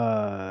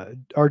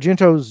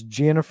 Argento's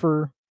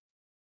Jennifer,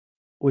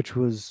 which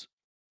was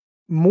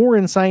more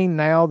insane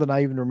now than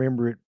I even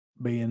remember it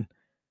being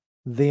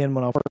then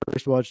when I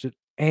first watched it.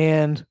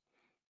 And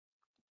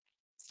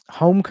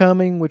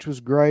Homecoming, which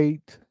was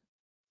great.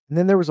 And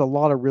then there was a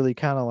lot of really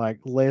kind of like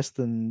less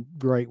than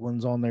great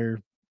ones on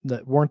there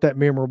that weren't that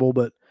memorable,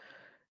 but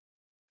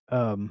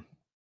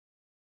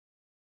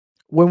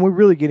when we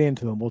really get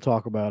into them, we'll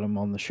talk about them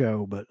on the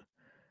show. But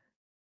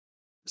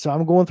so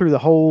I'm going through the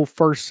whole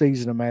first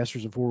season of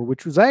Masters of Horror,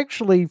 which was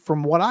actually,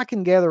 from what I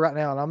can gather right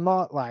now, and I'm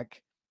not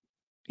like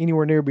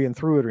anywhere near being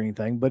through it or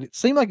anything, but it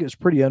seemed like it was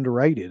pretty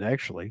underrated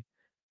actually,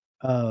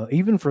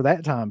 even for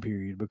that time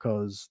period,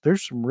 because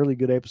there's some really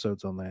good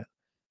episodes on that.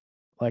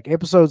 Like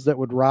episodes that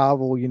would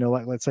rival,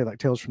 like let's say like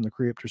Tales from the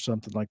Crypt or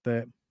something like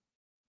that.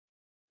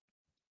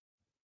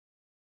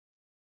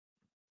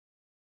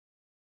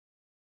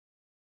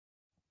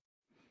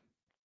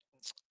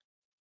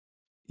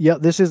 Yeah,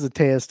 this is a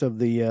test of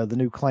the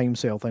new claim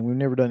sale thing. We've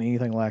never done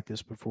anything like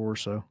this before,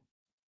 so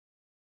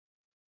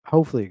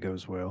hopefully it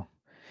goes well.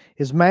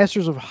 Is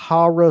Masters of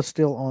Horror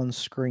still on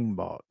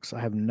Screenbox?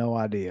 I have no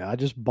idea. I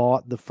just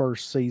bought the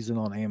first season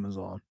on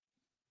Amazon.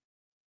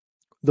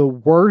 The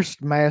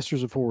worst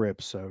Masters of Horror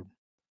episode.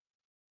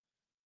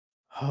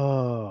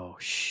 Oh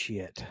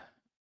shit.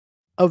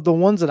 Of the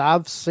ones that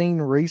I've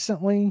seen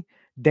recently,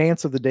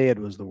 Dance of the Dead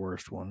was the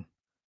worst one.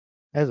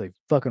 That's a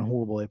fucking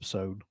horrible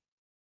episode.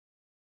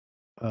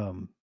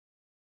 And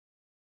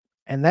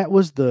I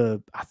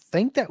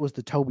think that was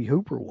the Toby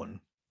Hooper one.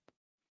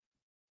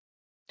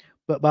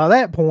 But by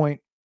that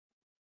point,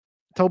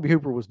 Toby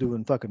Hooper was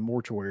doing fucking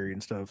mortuary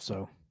and stuff,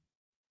 so.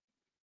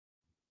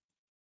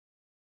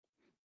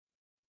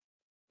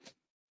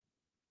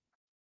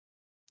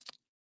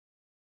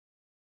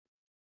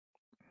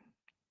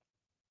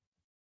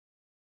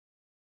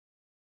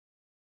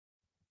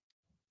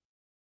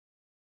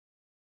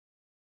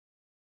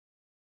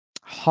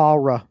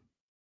 Horror.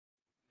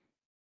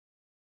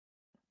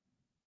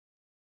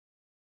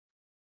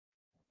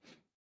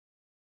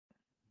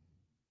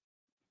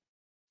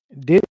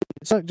 Did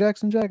it suck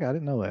Jackson Jack? I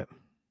didn't know that.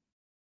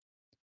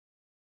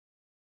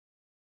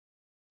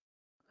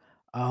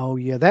 Oh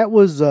yeah, that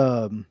was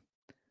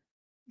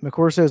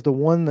McCord says the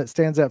one that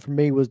stands out for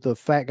me was the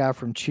fat guy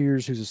from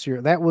Cheers who's a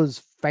serial. That was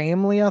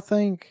Family, I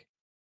think.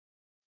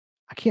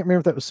 I can't remember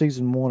if that was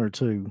season 1 or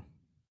 2.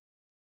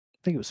 I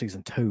think it was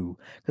season 2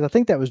 because I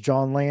think that was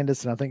John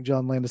Landis, and I think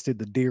John Landis did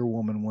the Deer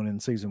Woman one in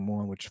season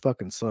 1, which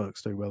fucking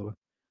sucks too, by the way,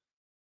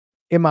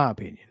 in my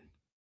opinion.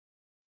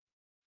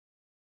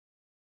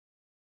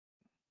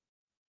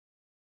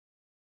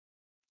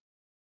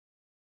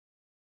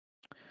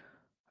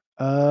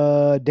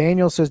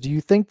 Daniel says, "Do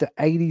you think the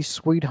 '80s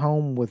Sweet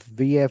Home with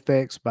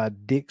VFX by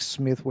Dick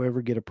Smith will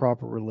ever get a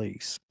proper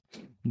release?"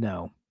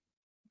 No,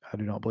 I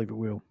do not believe it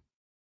will.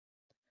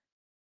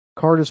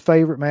 Carter's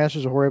favorite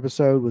Masters of Horror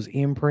episode was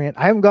Imprint.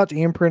 I haven't got to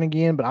Imprint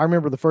again, but I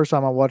remember the first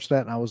time I watched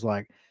that and I was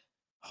like,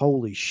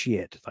 holy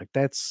shit. Like,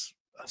 that's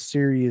a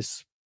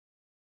serious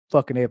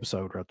fucking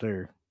episode right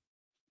there.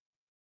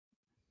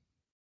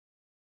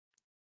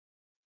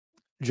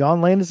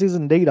 John Landis is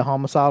indeed a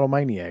homicidal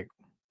maniac.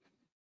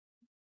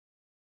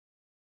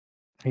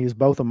 He is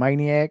both a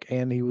maniac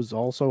and he was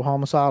also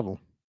homicidal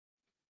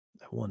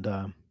at one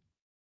time.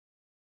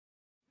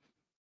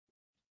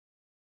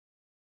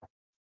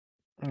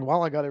 And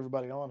while I got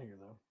everybody on here,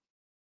 though,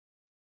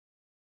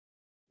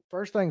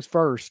 first things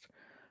first,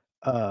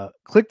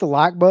 click the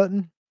like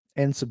button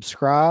and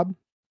subscribe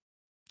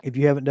if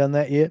you haven't done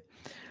that yet.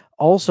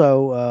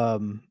 Also,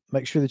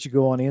 make sure that you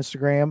go on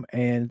Instagram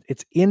and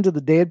it's Into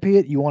the Dead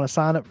Pit. You want to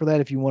sign up for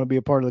that if you want to be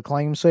a part of the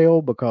claim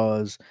sale,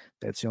 because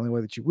that's the only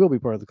way that you will be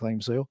part of the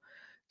claim sale.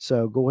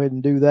 So go ahead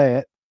and do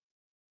that.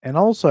 And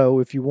also,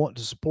 if you want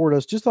to support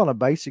us just on a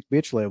basic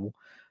bitch level,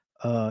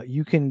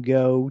 you can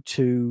go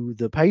to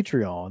the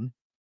Patreon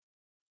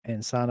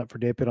and sign up for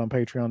DeadPit on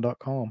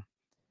patreon.com.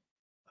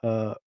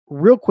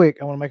 Real quick,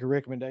 I want to make a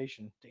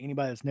recommendation to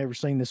anybody that's never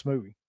seen this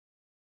movie,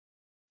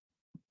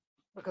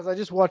 because I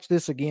just watched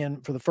this again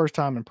for the first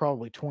time in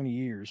probably 20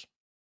 years.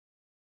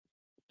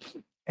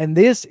 And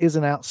this is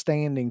an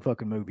outstanding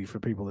fucking movie for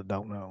people that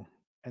don't know.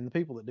 And the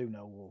people that do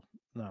know will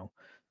know.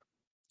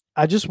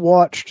 I just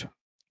watched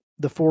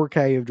the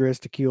 4K of Dress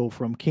to Kill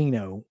from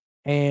Kino.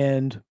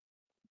 And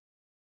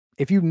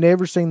if you've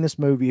never seen this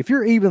movie, if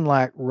you're even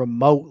like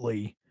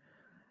remotely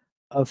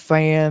a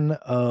fan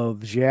of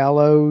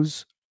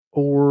Giallos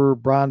or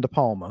Brian De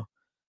Palma,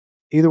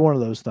 either one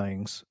of those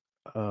things,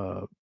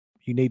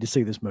 you need to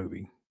see this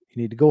movie.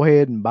 You need to go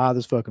ahead and buy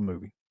this fucking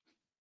movie.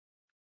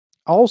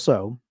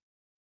 Also,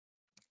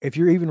 if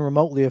you're even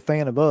remotely a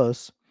fan of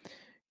us,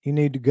 you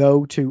need to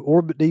go to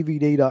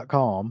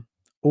orbitdvd.com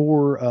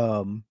or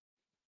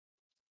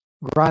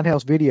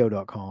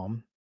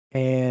grindhousevideo.com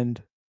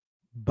and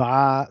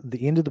buy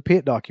the End of the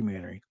Pit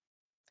documentary.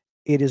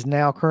 It is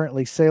now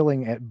currently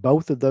selling at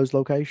both of those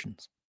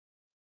locations.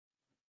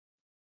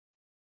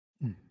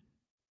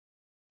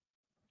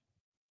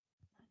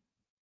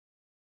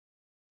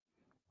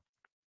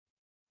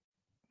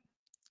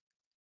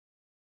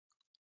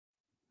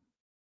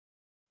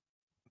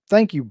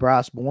 Thank you,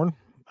 Bryce Bourne.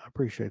 I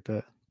appreciate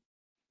that.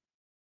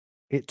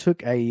 It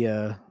took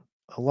a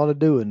lot of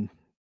doing,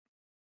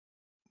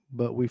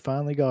 but we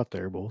finally got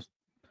there, boys.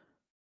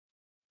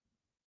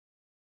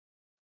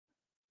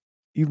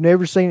 You've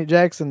never seen it,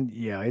 Jackson?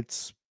 Yeah,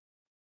 it's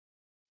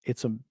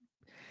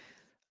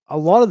a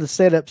lot of the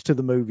setups to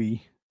the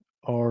movie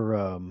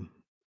are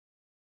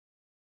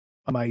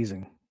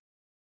amazing.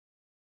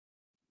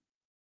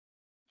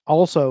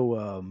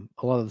 Also,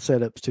 a lot of the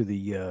setups to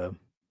the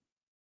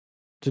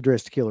to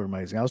Dress to Kill are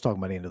amazing. I was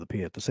talking about End of the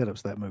Pit. The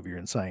setups to that movie are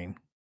insane.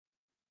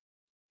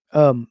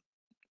 Are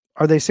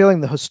they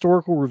selling the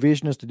historical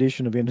revisionist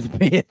edition of End of the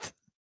Pit?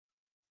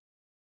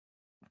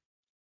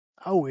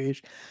 I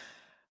wish.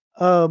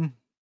 I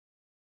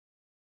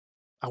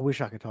wish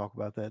I could talk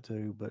about that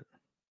too, but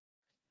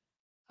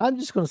I'm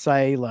just gonna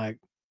say, like,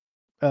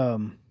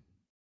 I'm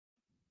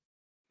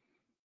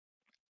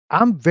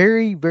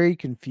very, very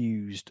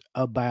confused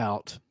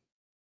about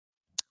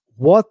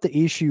what the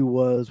issue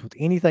was with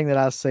anything that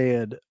I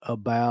said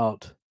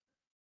about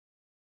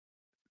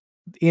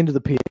End of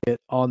the Pit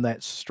on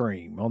that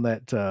stream. On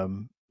that,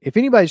 if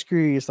anybody's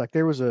curious, like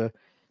there was a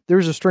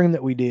stream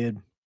that we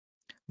did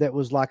that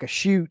was like a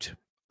shoot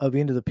of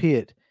End of the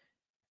Pit.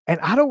 And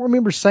I don't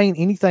remember saying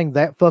anything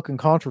that fucking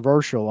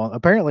controversial on,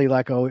 apparently,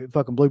 like, oh, it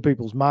fucking blew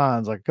people's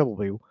minds, like a couple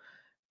people.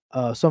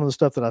 Some of the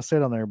stuff that I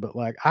said on there, but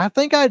like I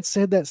think I'd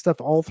said that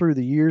stuff all through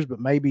the years, but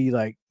maybe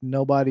like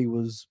nobody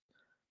was,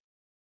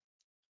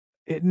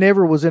 it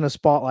never was in a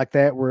spot like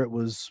that where it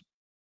was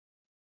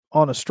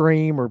on a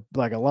stream or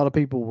like a lot of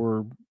people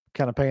were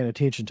kind of paying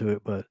attention to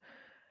it. But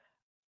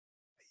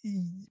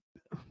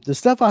the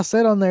stuff I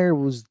said on there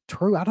was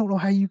true. I don't know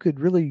how you could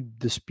really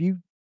dispute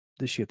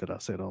the shit that I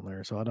said on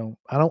there. So I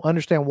don't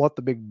understand what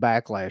the big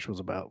backlash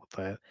was about with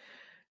that.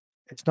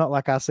 It's not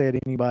like I said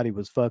anybody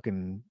was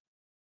fucking,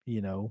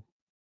 you know,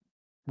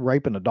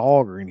 raping a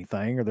dog or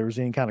anything, or there was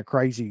any kind of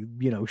crazy,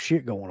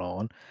 shit going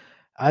on.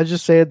 I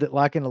just said that,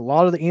 like, in a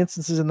lot of the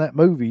instances in that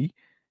movie,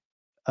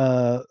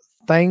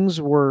 things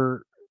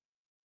were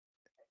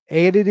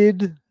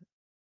edited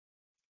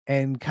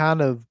and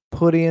kind of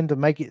put in to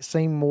make it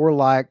seem more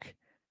like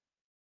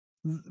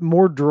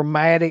more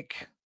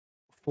dramatic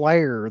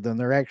flair than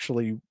there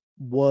actually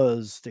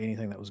was to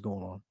anything that was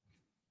going on.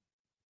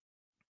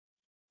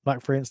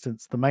 Like, for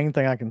instance, the main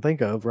thing I can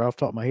think of right off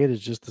the top of my head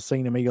is just the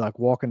scene of me like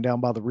walking down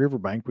by the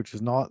riverbank, which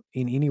is not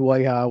in any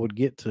way how I would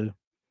get to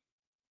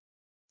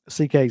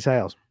CK's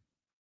house.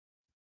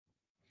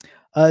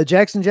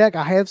 Jackson Jack,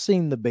 I have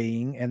seen The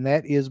Being, and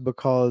that is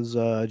because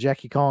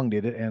Jackie Kong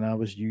did it, and I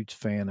was a huge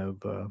fan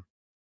of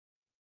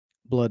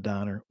Blood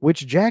Diner,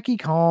 which Jackie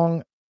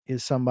Kong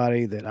is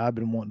somebody that I've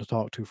been wanting to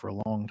talk to for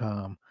a long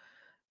time,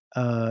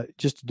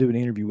 just to do an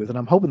interview with, and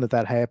I'm hoping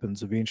that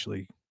happens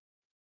eventually.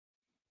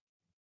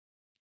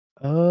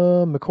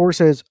 McCord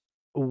says,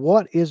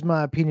 "What is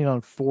my opinion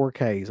on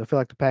 4Ks? I feel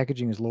like the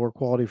packaging is lower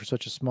quality for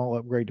such a small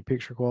upgrade to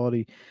picture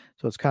quality,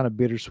 so it's kind of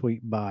bittersweet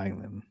buying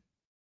them."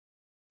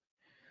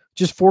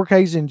 Just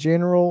 4Ks in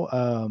general.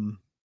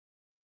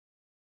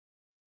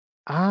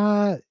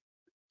 I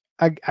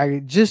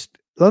just,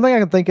 the only thing I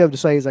can think of to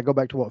say is I go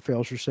back to what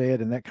Felser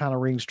said, and that kind of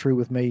rings true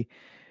with me,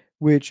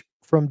 which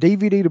from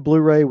DVD to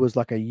Blu-ray was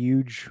like a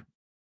huge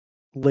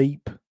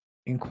leap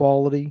in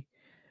quality.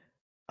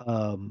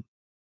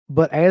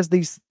 but as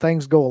these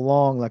things go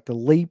along, like, the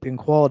leap in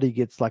quality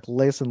gets, like,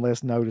 less and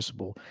less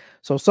noticeable.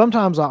 So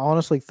sometimes I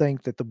honestly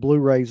think that the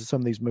Blu-rays of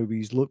some of these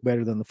movies look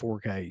better than the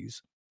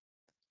 4Ks.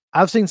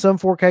 I've seen some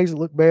 4Ks that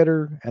look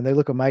better and they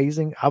look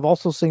amazing. I've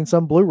also seen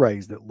some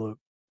Blu-rays that look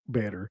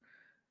better.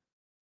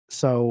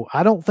 So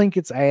I don't think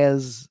it's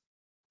as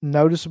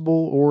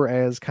noticeable or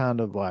as kind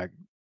of, like,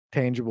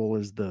 tangible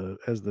as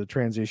the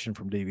transition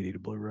from DVD to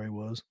Blu-ray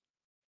was.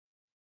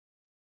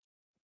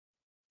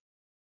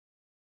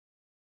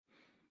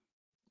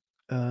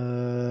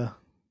 Uh,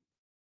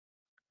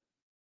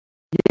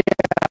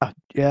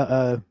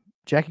 yeah,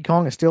 Jackie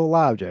Kong is still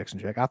alive, Jackson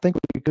Jack. I think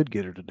we could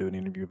get her to do an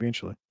interview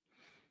eventually.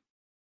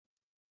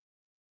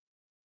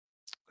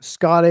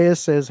 Scott S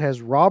says,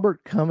 "Has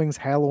Robert Cummings'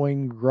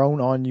 Halloween grown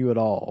on you at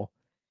all?"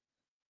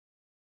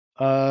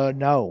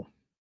 No.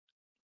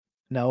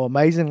 No,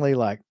 amazingly,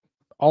 like,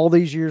 all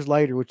these years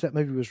later, which that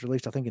movie was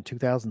released, I think, in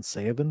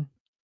 2007,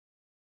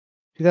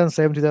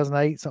 2007,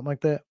 2008, something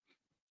like that.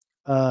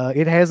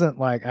 It hasn't,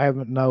 like, I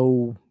haven't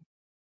no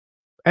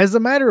as a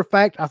matter of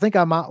fact, I think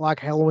I might like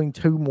Halloween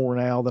 2 more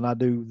now than I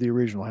do the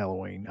original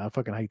Halloween. I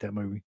fucking hate that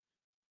movie,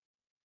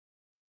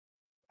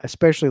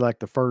 especially, like,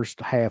 the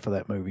first half of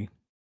that movie.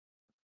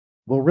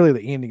 Well, really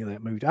the ending of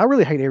that movie. I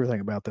really hate everything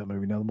about that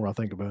movie now the more I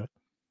think about it.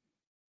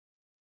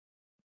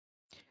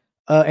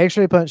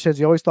 X-Ray Punch says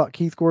he always thought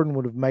Keith Gordon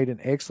would have made an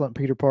excellent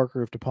Peter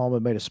Parker if De Palma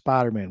made a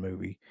Spider-Man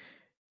movie.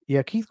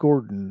 Yeah, Keith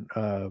Gordon,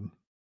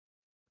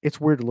 it's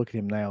weird to look at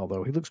him now,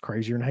 though. He looks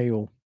crazier than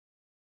hell.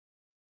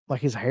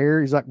 Like, his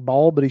hair, he's, like,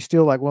 bald, but he's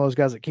still, like, one of those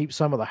guys that keeps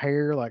some of the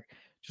hair, like,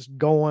 just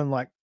going,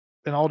 like,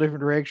 in all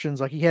different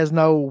directions. Like, he has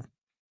no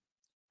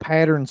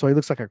pattern, so he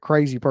looks like a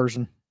crazy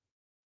person.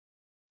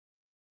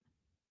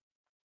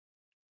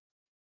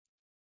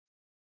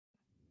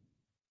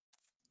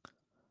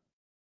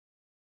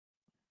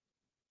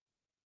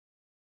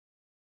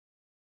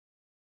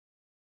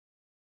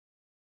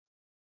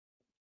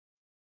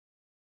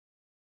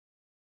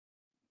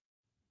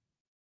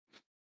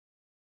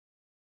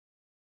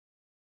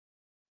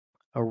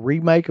 A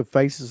remake of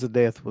Faces of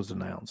Death was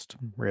announced.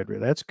 Red.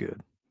 That's good.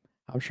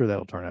 I'm sure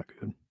that'll turn out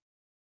good.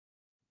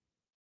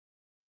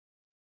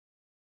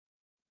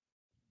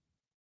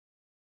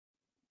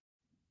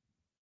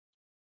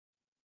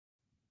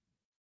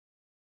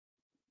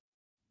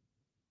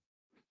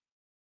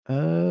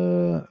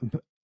 B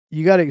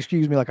you gotta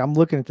excuse me, like, I'm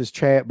looking at this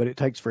chat, but it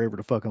takes forever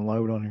to fucking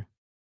load on here.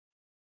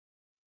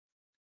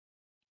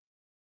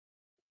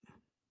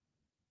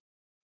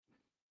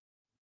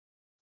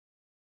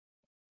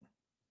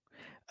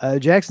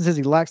 Jackson says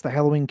he likes the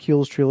Halloween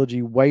Kills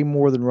trilogy way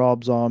more than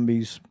Rob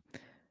Zombie's.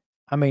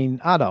 I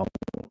mean, I don't.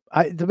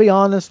 To be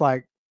honest,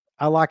 like,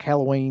 I like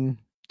Halloween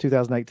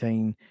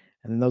 2018,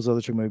 and then those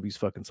other 2 movies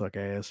fucking suck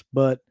ass,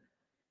 but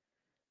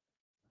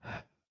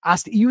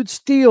you would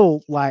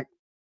still, like,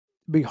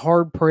 be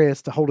hard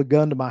pressed to hold a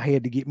gun to my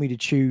head to get me to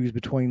choose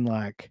between,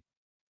 like,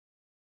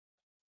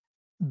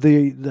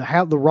 the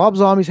Rob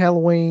Zombie's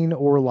Halloween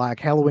or, like,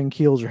 Halloween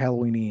Kills or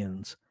Halloween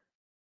Ends.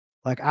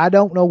 Like, I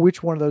don't know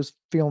which one of those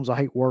films I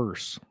hate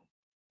worse.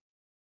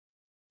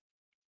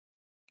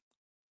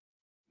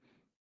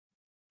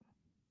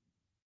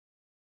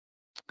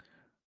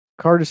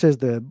 Carter says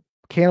the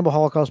Cannibal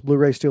Holocaust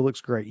Blu-ray still looks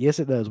great. Yes,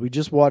 it does. We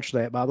just watched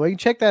that, by the way. You can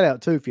check that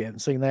out too if you haven't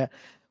seen that,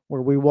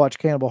 where we watched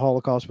Cannibal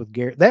Holocaust with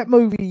Garrett. That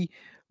movie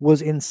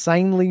was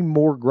insanely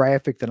more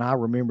graphic than I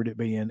remembered it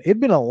being. It'd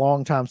been a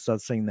long time since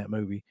I'd seen that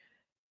movie.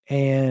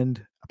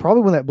 And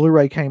probably when that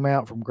Blu-ray came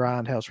out from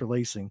Grindhouse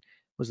Releasing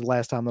was the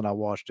last time that I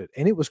watched it.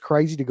 And it was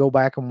crazy to go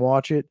back and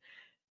watch it.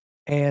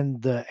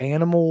 And the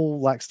animal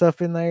like stuff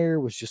in there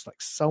was just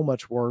like so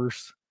much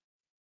worse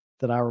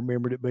than I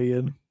remembered it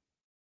being.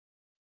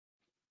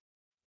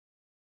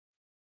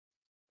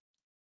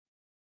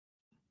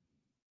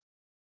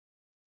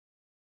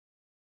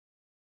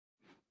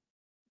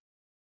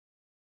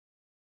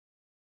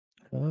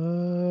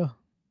 Uh,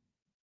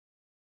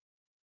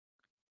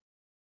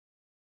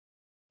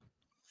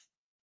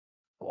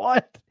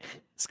 what?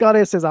 Scott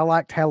S says I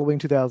liked Halloween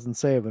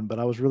 2007, but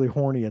I was really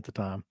horny at the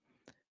time.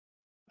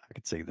 I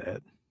could see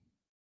that.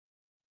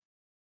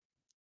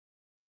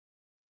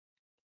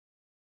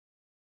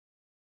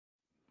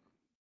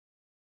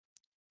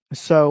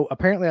 So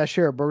apparently, I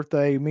share a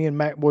birthday. Me and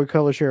Mac Boy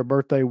Color share a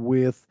birthday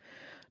with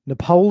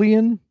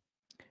Napoleon,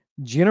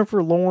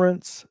 Jennifer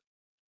Lawrence,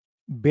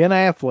 Ben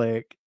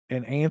Affleck,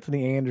 and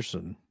Anthony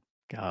Anderson.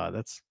 God,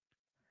 that's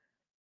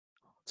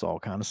it's all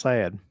kind of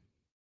sad.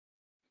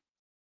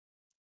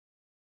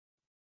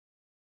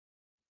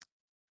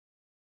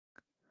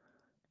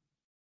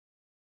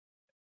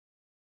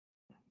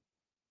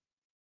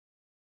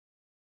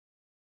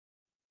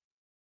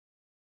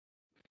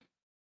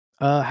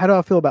 How do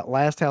I feel about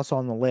Last House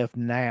on the Left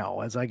now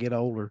as I get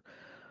older?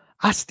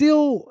 I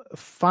still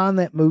find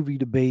that movie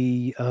to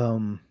be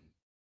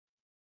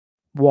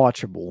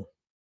watchable.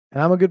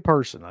 And I'm a good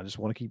person. I just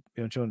want to keep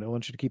I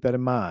want you to keep that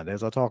in mind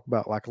as I talk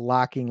about like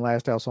liking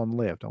Last House on the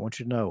Left. I want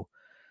you to know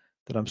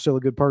that I'm still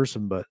a good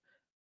person, but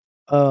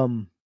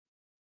um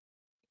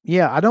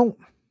yeah,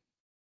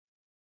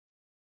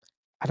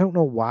 I don't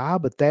know why,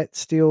 but that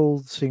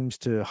still seems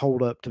to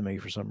hold up to me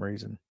for some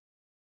reason.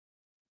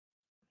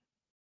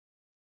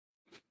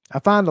 I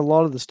find a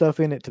lot of the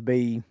stuff in it to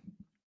be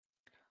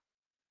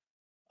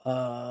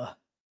uh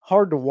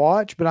hard to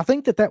watch, but I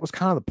think that that was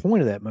kind of the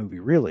point of that movie,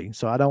 really.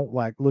 So I don't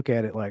like look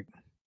at it like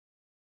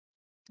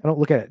I don't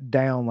look at it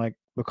down like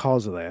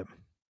because of that.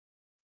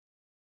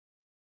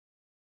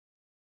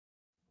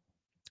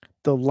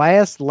 The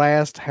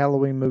last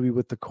Halloween movie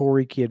with the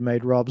Corey kid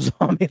made Rob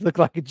Zombie look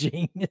like a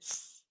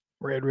genius.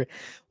 Red Red.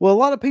 Well, a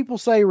lot of people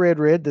say Red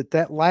Red that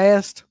that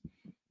last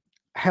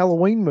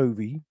Halloween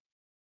movie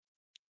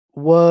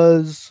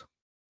was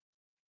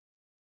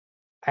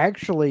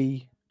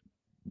actually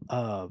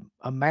a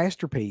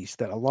masterpiece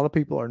that a lot of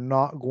people are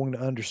not going to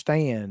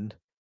understand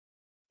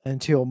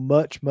until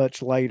much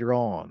later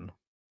on.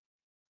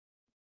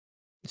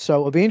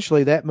 So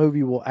eventually that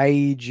movie will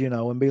age, you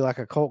know, and be like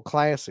a cult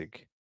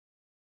classic,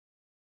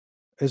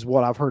 is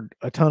what I've heard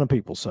a ton of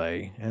people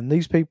say. And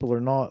these people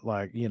are not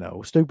like, you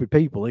know, stupid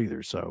people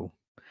either. So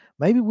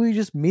maybe we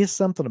just missed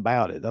something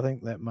about it. I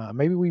think that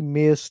maybe we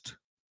missed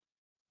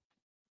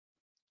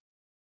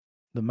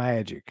the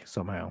magic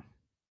somehow.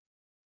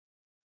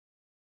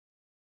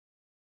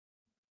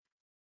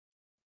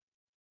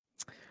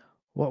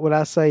 What would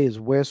I say is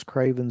Wes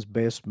Craven's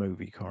best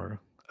movie, Carter?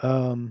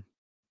 Um,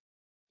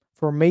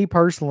 for me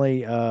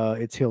personally,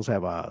 it's Hills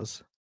Have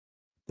Eyes.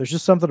 There's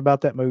just something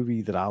about that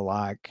movie that I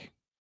like.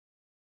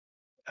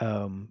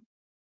 Um,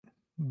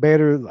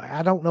 better.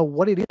 I don't know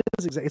what it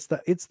is. It's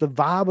the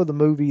vibe of the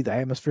movie, the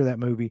atmosphere of that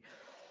movie.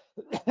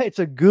 It's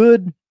a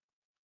good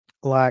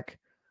like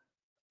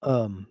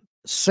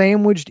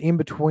sandwiched in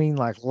between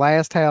like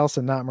Last House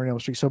and Nightmare on Elm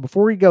Street. So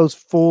before he goes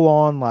full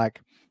on like,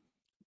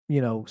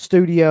 you know,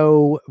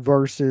 studio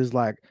versus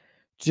like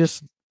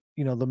just,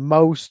 you know, the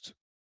most,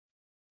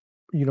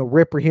 you know,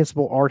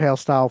 reprehensible art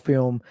house style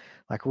film,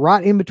 like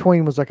right in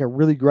between was like a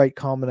really great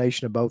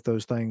combination of both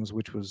those things,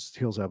 which was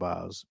Hills Have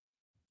Eyes.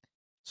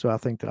 So I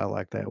think that I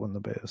like that one the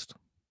best.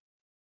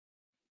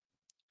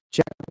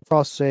 Jack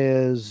Frost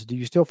says, "Do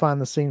you still find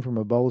the scene from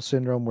Ebola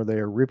Syndrome where they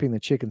are ripping the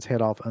chicken's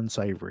head off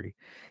unsavory?"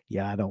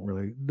 Yeah, I don't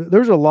really.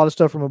 There's a lot of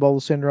stuff from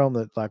Ebola Syndrome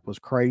that like was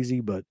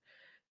crazy, but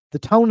the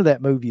tone of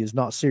that movie is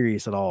not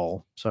serious at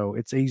all, so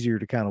it's easier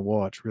to kind of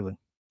watch. Really,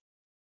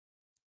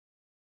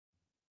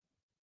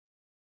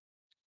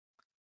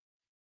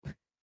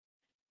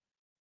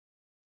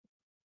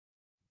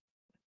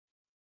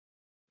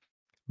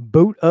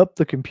 boot up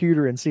the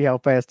computer and see how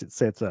fast it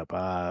sets up.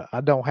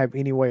 I don't have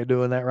any way of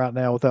doing that right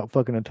now without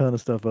fucking a ton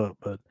of stuff up,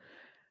 but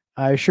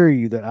I assure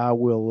you that I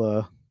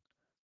will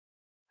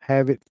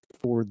have it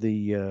for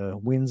the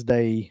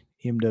Wednesday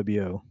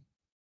MWO.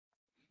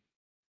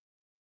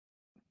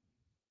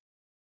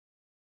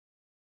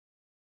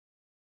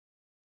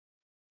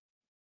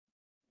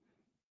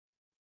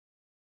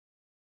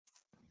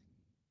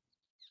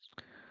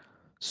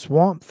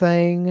 Swamp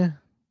Thing,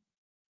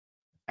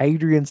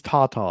 Adrian's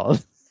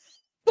Tatas.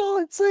 All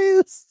it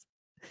says.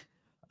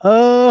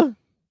 Uh,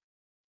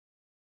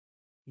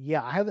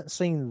 yeah, I haven't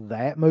seen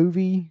that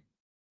movie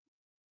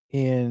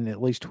in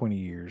at least 20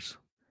 years.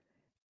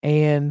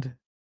 And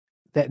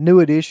that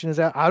new edition is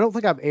out. I don't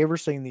think I've ever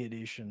seen the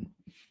edition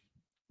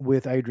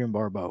with Adrian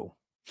Barbeau.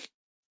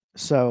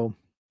 So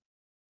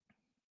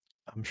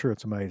I'm sure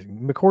it's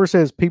amazing. McCord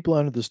says People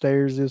Under the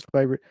Stairs is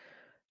favorite.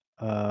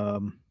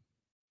 Um,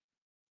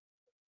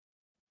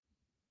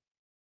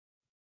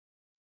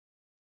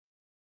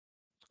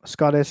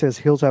 Scott S says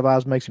Hills Have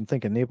Eyes makes him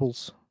think of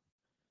nipples.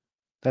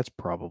 That's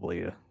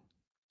probably a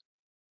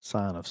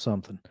sign of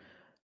something.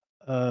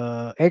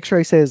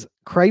 X-Ray says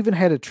Craven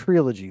had a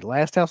trilogy: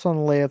 Last House on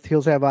the Left,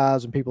 Hills Have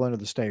Eyes, and People Under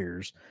the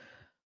Stairs.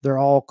 They're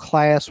all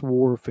class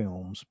war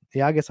films.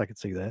 Yeah, I guess I could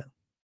see that.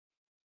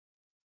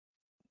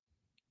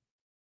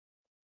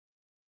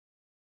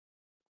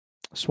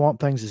 Swamp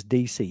Things is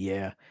DC.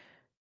 Yeah,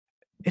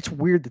 it's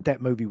weird that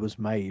that movie was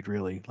made.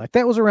 Really, like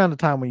that was around the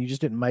time when you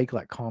just didn't make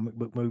like comic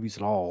book movies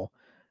at all,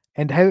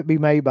 and to have it be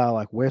made by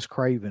like Wes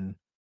Craven,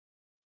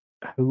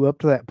 who up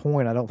to that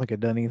point I don't think had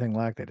done anything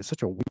like that. It's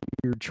such a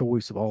weird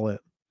choice of all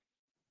that.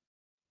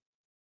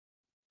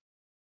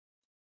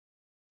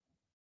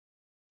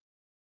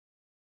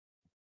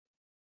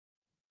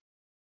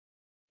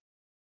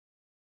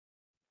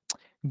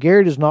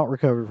 Garrett is not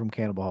recovered from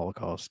cannibal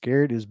holocaust.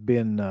 Garrett has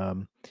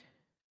been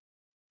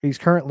he's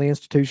currently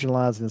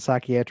institutionalized in a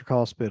psychiatric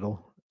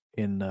hospital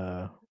in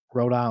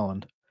Rhode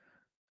Island.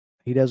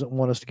 He doesn't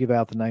want us to give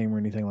out the name or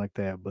anything like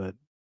that, but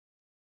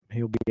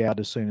he'll be out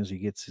as soon as he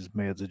gets his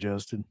meds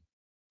adjusted.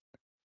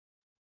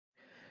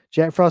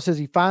 Jack Frost says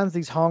he finds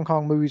these Hong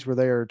Kong movies where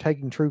they are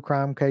taking true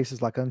crime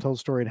cases like Untold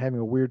Story and having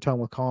a weird tone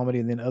with comedy,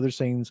 and then other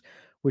scenes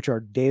which are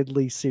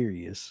deadly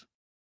serious.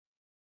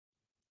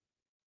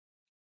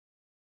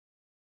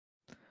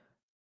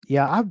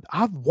 Yeah,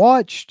 I've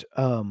watched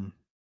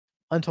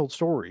Untold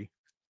Story,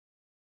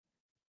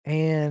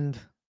 and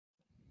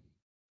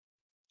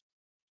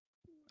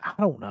I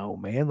don't know,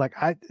 man. Like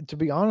I to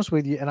be honest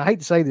with you, and I hate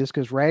to say this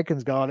because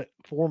Radkins got it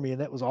for me,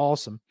 and that was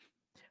awesome.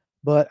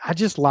 But I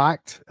just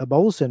liked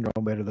Ebola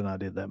Syndrome better than I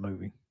did that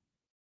movie.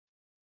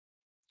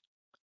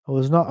 I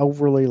was not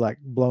overly, like,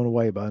 blown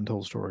away by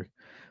Untold Story.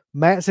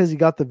 Matt says he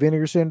got the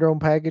Vinegar Syndrome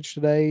package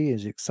today,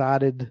 is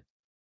excited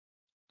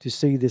to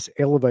see this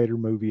elevator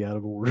movie out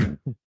of order.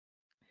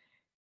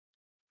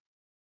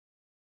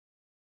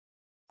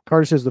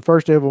 Carter says the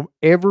first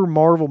ever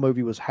Marvel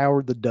movie was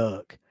Howard the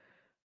Duck.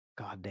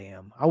 God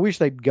damn. I wish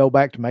they'd go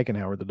back to making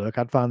Howard the Duck.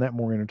 I'd find that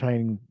more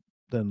entertaining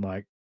than,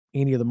 like,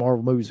 any of the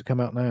Marvel movies that come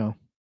out now.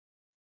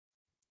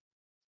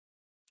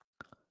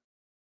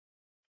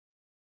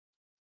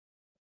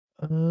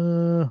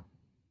 Uh,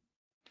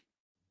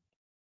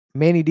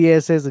 Manny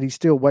Diaz says that he's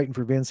still waiting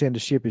for Vincent to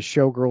ship his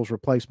Showgirls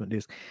replacement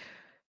disc.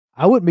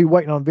 I wouldn't be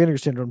waiting on Vinegar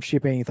Syndrome to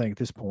ship anything at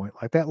this point.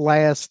 Like that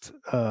last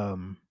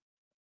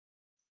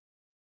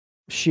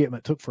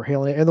shipment took for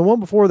hell, and the one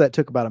before that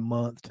took about a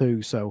month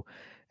too. So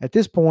at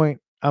this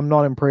point, I'm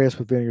not impressed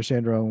with Vinegar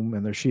Syndrome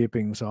and their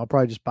shipping. So I'll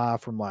probably just buy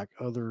from like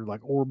other like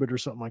Orbit or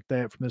something like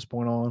that from this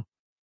point on.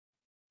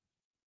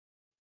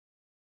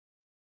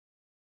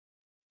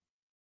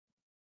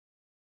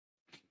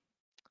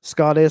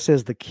 Scott S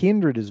says the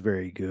Kindred is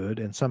very good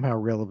and somehow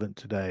relevant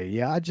today.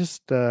 Yeah, I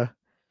just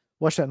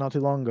watched that not too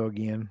long ago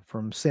again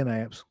from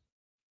Synapse.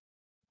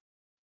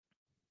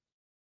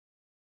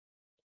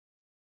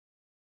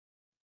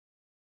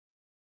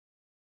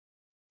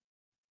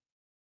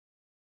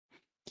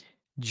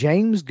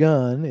 James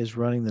Gunn is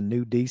running the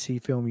new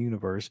DC film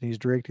universe and he's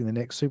directing the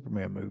next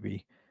Superman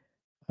movie.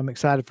 I'm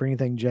excited for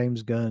anything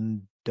James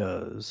Gunn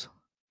does,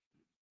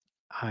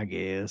 I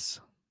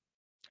guess.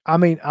 I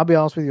mean, I'll be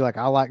honest with you, like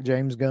I like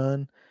James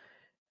Gunn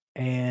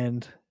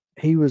and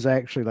he was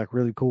actually like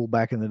really cool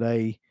back in the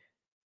day.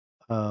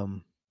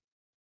 Um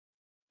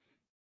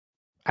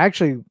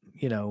actually,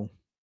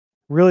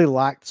 really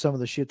liked some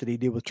of the shit that he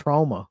did with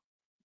Trauma,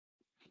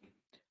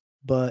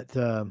 but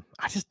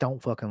I just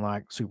don't fucking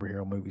like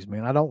superhero movies,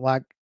 man. I don't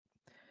like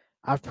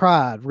I've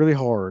tried really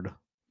hard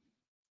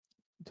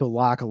to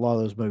like a lot of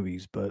those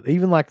movies, but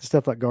even like the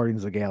stuff like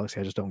Guardians of the Galaxy,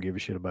 I just don't give a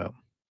shit about.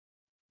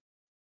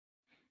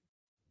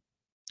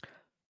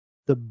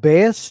 The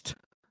best,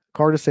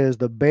 Carter says,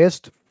 the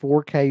best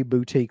 4K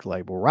boutique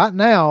label. Right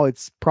now,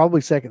 it's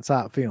probably Second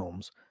Sight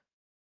Films,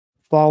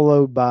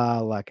 followed by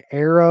like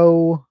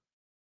Arrow.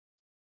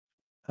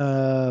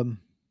 Um,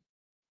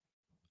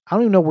 I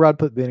don't even know where I'd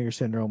put Vinegar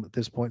Syndrome at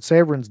this point.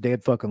 Severin's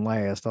dead fucking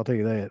last. I'll tell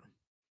you that.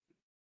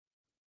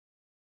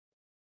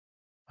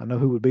 I know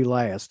who would be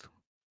last.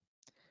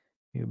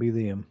 It would be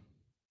them.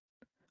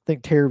 I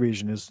think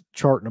Terrorvision is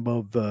charting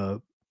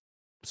above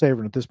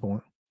Severin at this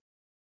point.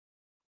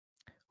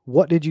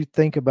 What did you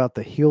think about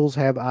the Hills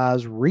Have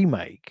Eyes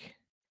remake?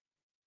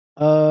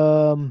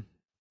 Um,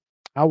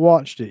 I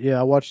watched it.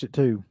 Yeah, I watched it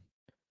too.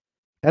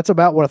 That's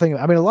about what I think.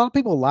 I mean, a lot of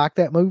people like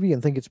that movie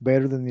and think it's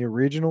better than the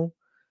original.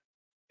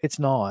 It's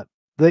not.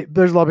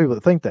 There's a lot of people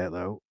that think that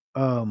though.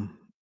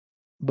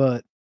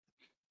 But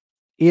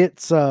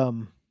it's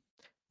one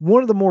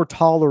of the more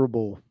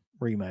tolerable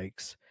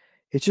remakes.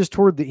 It's just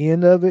toward the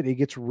end of it, it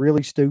gets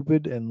really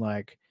stupid and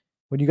like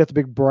when you got the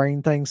big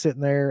brain thing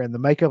sitting there and the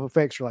makeup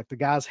effects are like the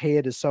guy's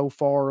head is so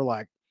far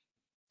like,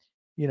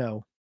 you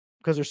know,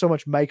 because there's so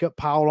much makeup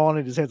piled on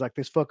it, his head's like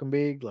this fucking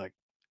big, like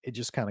it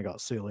just kind of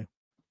got silly.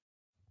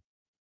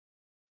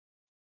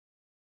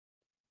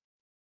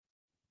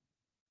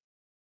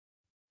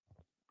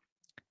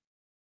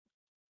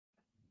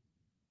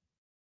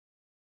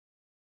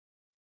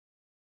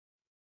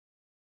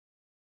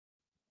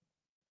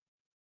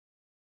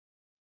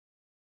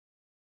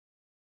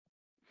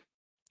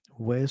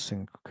 Wes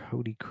and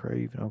Cody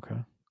Craven. Okay.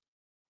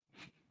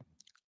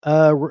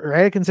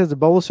 Radican says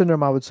Ebola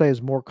Syndrome, I would say,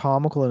 is more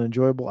comical and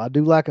enjoyable. I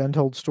do like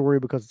Untold Story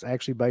because it's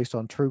actually based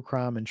on true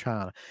crime in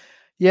China.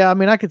 Yeah, I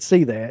mean, I could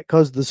see that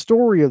because the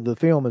story of the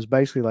film is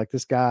basically like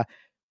this guy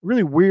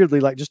really weirdly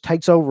like just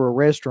takes over a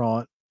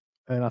restaurant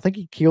and I think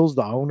he kills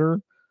the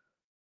owner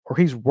or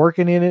he's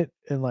working in it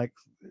and like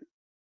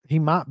he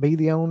might be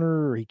the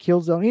owner or he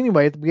kills the owner.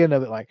 Anyway, at the beginning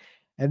of it, like,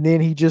 and then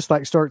he just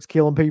like starts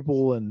killing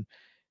people and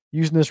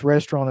using this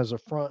restaurant as a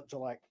front to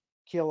like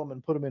kill them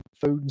and put them in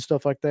food and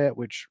stuff like that,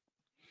 which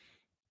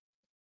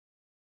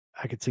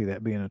I could see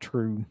that being a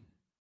true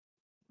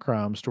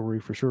crime story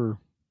for sure.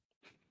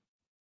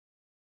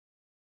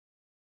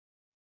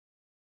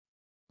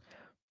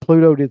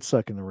 Pluto did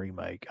suck in the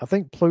remake. I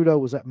think Pluto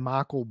was that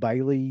Michael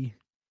Bailey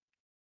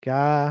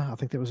guy. I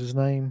think that was his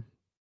name.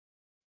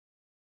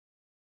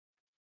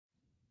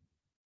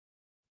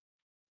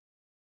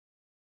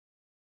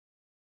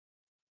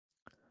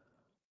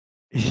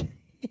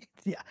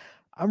 Yeah.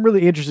 I'm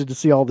really interested to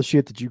see all the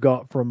shit that you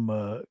got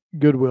from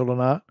Goodwill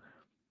tonight.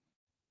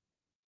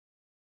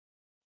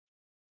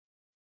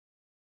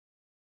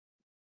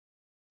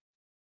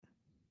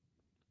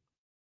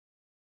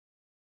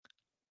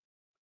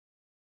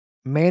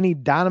 Manny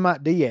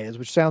Dynamite Diaz,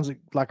 which sounds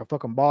like a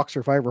fucking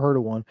boxer if I ever heard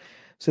of one,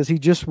 says he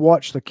just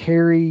watched the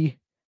Carrie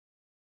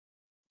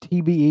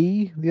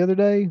TBE the other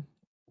day.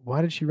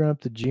 Why did she run up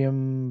the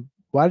gym?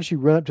 Why did she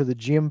run up to the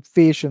gym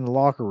fish in the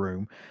locker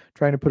room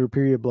trying to put her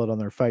period blood on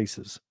their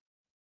faces?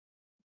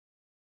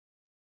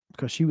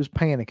 because she was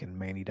panicking,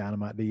 Manny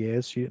Dynamite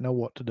Diaz. She didn't know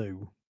what to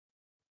do.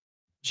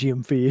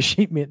 Gym fish.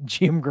 He meant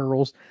gym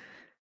girls.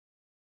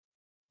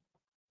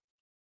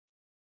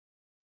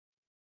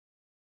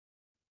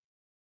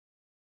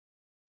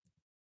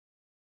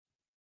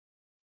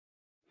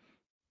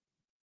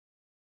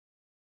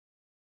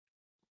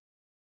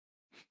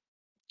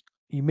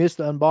 You missed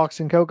the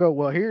unboxing, Coco?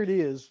 Well, here it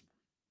is,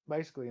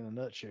 basically in a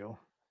nutshell.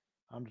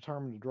 I'm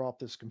determined to drop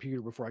this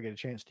computer before I get a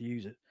chance to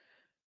use it.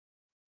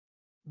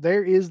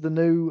 There is the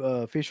new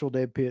official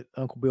DeadPit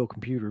Uncle Bill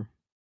computer.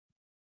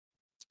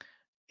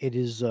 It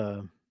is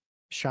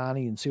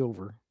shiny and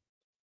silver.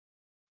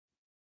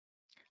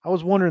 I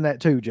was wondering that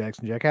too,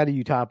 Jackson Jack. How do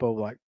you typo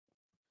like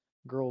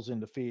girls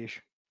into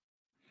fish?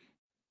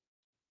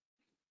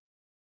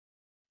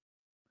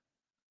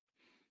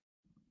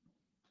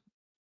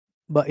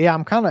 But yeah,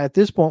 I'm kind of at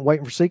this point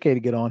waiting for CK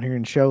to get on here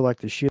and show like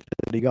the shit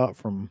that he got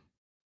from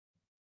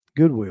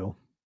Goodwill.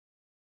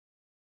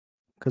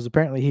 Because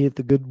apparently he hit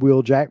the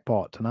Goodwill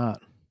jackpot tonight.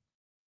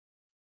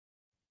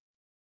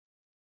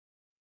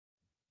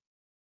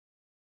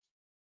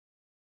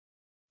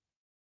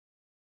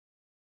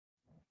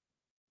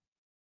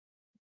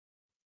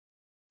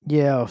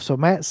 Yeah, so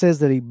Matt says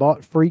that he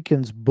bought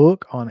Freakin's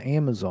book on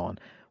Amazon.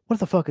 What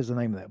the fuck is the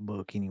name of that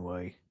book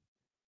anyway?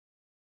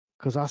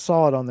 Because I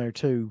saw it on there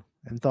too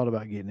and thought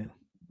about getting it.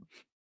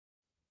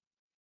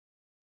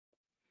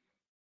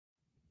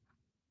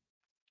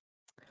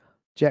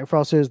 Jack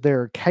Frost says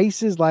there are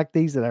cases like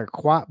these that are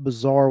quite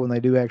bizarre when they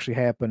do actually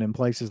happen in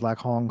places like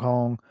Hong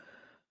Kong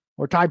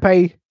or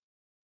Taipei.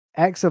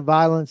 Acts of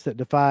violence that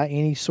defy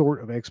any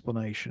sort of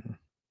explanation.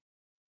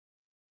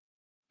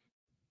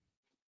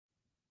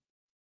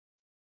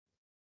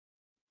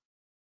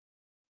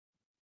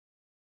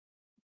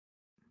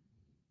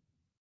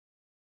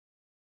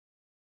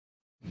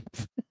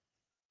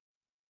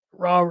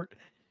 Robert,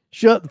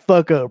 shut the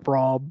fuck up,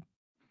 Rob.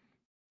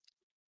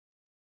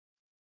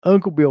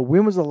 Uncle Bill,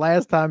 when was the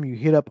last time you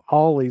hit up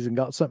Ollie's and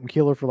got something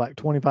killer for like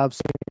 25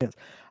 cents?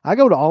 I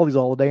go to Ollie's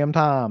all the damn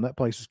time. That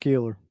place is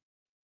killer.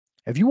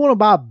 If you want to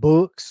buy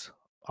books,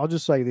 I'll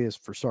just say this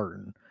for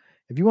certain.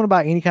 If you want to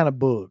buy any kind of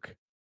book,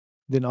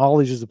 then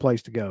Ollie's is the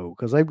place to go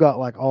because they've got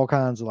like all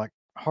kinds of like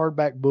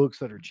hardback books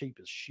that are cheap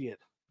as shit.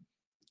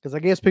 Because I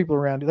guess people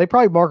around, they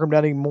probably mark them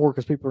down even more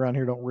because people around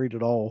here don't read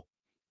at all.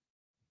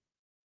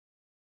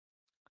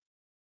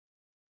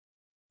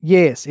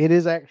 Yes, it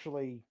is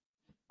actually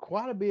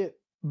quite a bit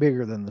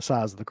bigger than the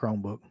size of the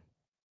Chromebook.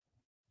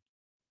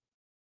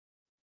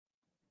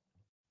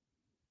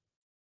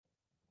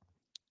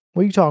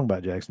 What are you talking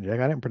about, Jackson Jack?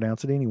 I didn't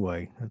pronounce it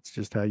anyway. That's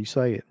just how you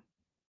say it.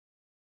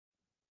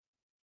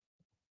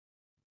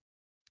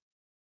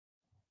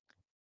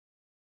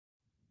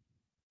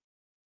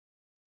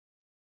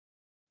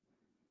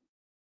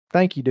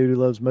 Thank you, dude who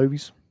loves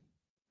movies.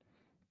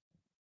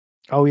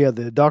 Oh, yeah,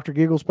 the Dr.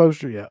 Giggles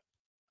poster. Yeah.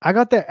 I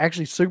got that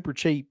actually super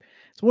cheap.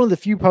 It's one of the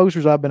few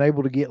posters I've been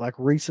able to get like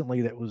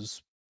recently that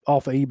was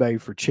off of eBay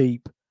for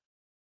cheap.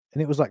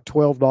 And it was like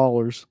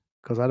 $12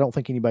 because I don't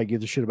think anybody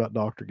gives a shit about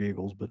Dr.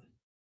 Giggles, but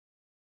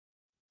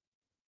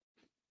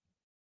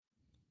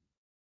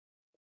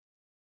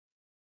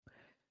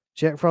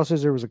Jack Frost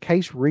says there was a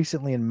case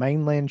recently in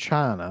mainland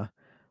China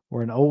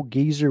where an old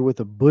geezer with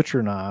a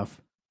butcher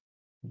knife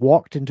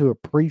walked into a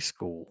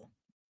preschool.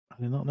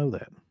 I did not know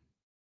that.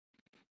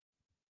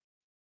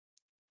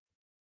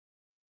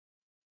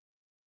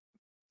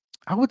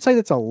 I would say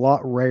that's a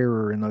lot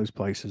rarer in those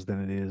places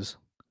than it is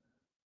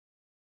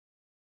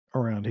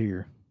around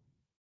here.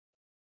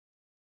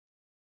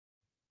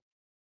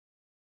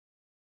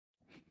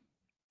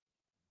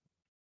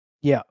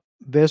 Yeah,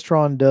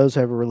 Vestron does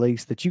have a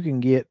release that you can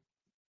get.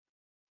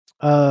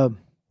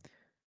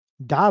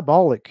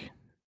 Diabolic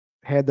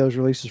had those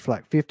releases for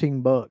like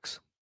 $15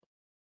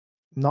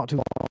 not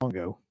too long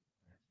ago,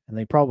 and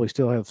they probably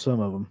still have some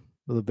of them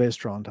with the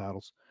Vestron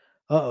titles.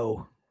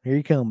 Uh-oh, here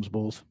he comes,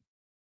 Bulls.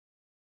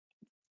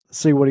 Let's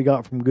see what he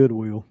got from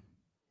Goodwill.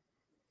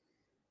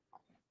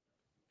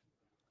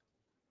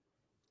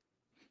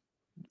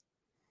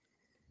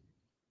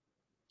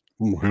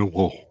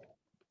 Hello.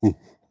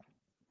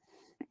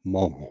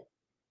 Mama.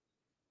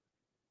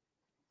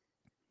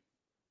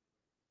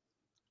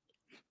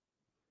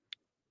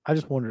 I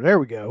just wondered, there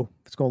we go,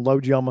 if it's going to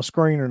load you on my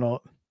screen or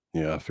not.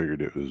 Yeah, I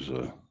figured it was,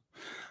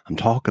 I'm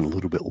talking a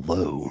little bit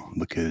low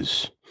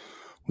because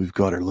we've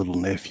got our little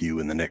nephew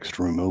in the next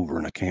room over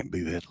and I can't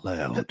be that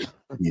loud.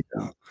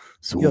 Yeah.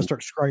 So You got to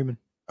start screaming.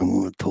 I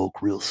want to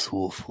talk real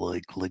soft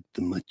like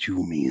the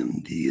Macho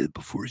Man did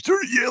before he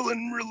started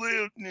yelling real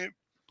loud. I'm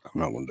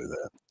not going to do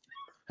that.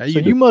 How so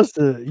you must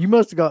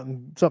have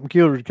gotten something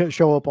killer to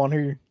show up on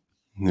here.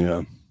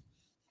 Yeah.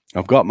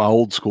 I've got my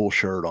old school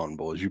shirt on,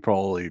 boys. You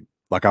probably,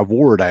 like, I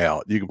wore it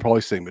out. You can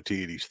probably see my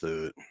titties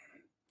through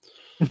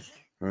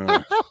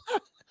it.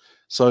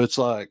 So it's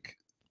like,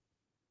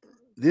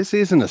 this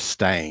isn't a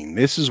stain.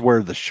 This is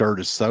where the shirt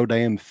is so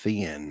damn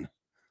thin.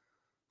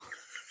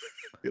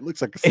 It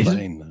looks like a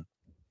stain.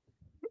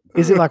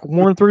 Is it like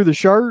worn through the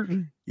shirt?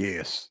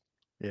 Yes.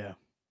 Yeah.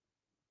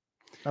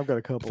 I've got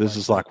a couple. This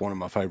is like one of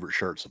my favorite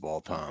shirts of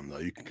all time, though.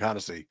 You can kind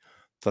of see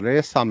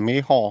Teresa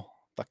mijo,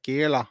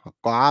 tequila,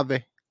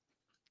 agave.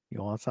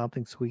 You want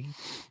something sweet?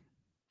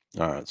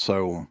 All right,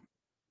 so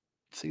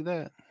see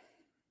that?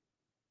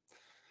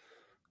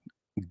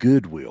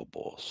 Goodwill,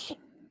 boss.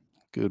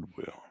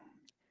 Goodwill.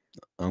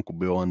 Uncle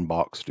Bill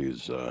unboxed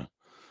his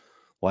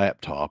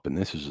laptop, and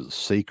this is a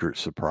secret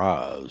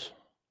surprise.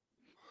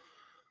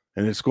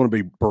 And it's going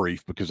to be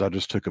brief because I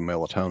just took a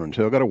melatonin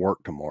too. I got to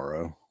work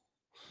tomorrow,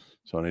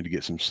 so I need to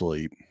get some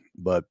sleep.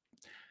 But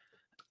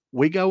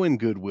we go in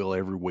Goodwill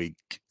every week,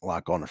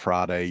 like on a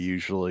Friday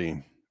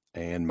usually,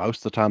 and most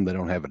of the time they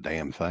don't have a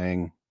damn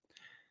thing.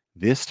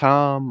 This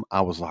time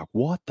I was like,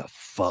 what the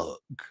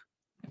fuck?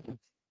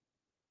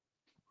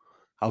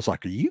 I was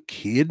like, are you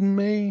kidding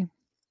me?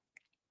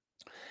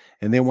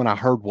 And then when I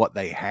heard what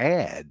they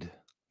had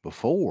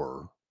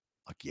before,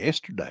 like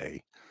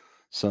yesterday,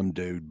 some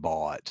dude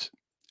bought,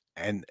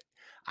 and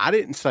I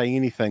didn't say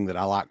anything that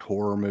I liked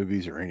horror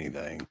movies or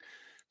anything.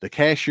 The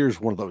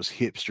cashier's one of those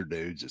hipster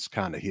dudes that's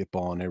kind of hip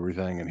on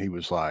everything. And he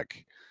was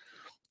like,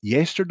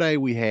 yesterday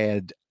we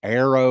had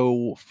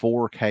Arrow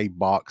 4K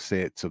box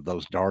sets of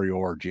those old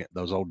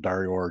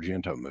Dario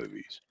Argento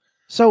movies.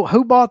 So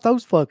who bought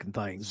those fucking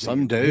things?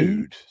 Some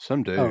dude.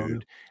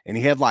 And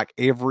he had like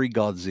every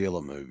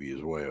Godzilla movie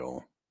as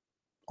well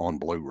on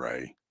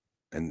Blu-ray.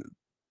 And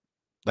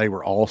they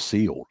were all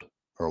sealed,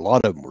 or a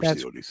lot of them were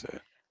sealed, he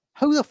said.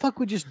 Who the fuck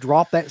would just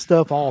drop that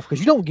stuff off? Because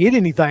you don't get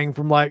anything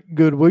from like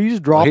Goodwill. You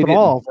just drop it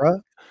off,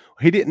 right?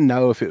 He didn't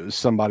know if it was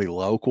somebody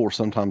local, or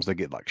sometimes they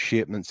get like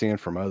shipments in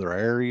from other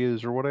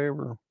areas or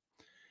whatever.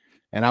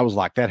 And I was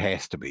like, that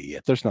has to be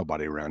it. There's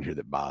nobody around here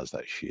that buys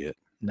that shit.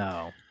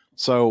 No.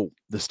 So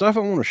the stuff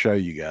I want to show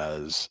you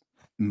guys,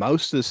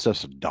 most of this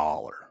stuff's $1.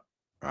 All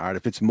right.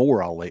 If it's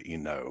more, I'll let you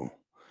know.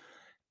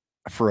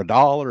 For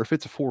 $1, if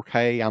it's a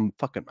 4K,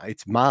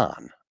 it's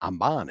mine. I'm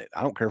buying it.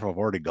 I don't care if I've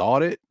already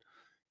got it.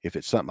 If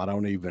it's something I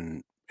don't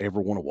even ever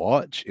want to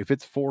watch, if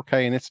it's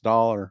 4K and it's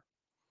 $1,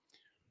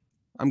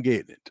 I'm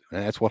getting it.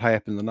 And that's what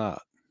happened tonight.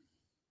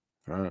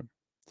 All right.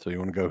 So you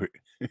want to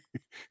go?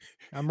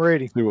 I'm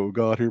ready. See what we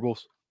got here,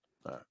 boss?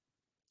 All right.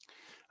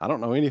 I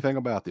don't know anything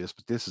about this,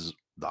 but this is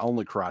the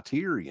only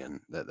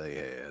Criterion that they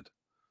had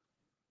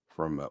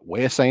from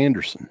Wes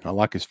Anderson. I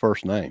like his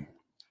first name.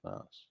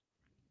 Nice.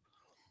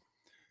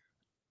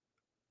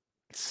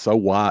 It's so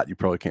white you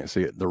probably can't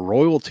see it. The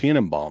Royal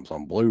Tenenbaums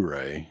on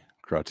Blu-ray,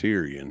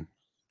 Criterion.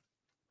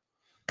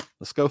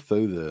 Let's go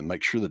through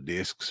make sure the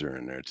discs are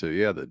in there too.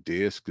 Yeah, the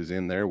disc is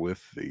in there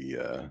with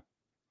the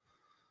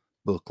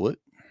booklet,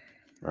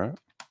 right?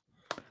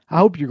 I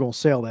hope you're gonna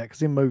sell that, because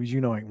them movies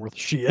ain't worth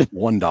shit.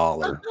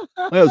 $1.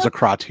 That was a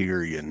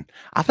Criterion.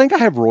 I think I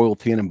have Royal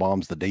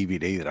Tenenbaums, the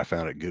DVD that I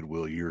found at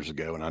Goodwill years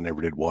ago, and I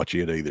never did watch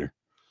it either.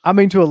 I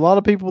mean, to a lot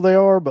of people they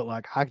are, but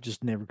like I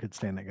just never could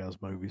stand that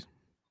guy's movies.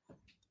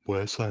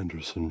 Wes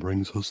Anderson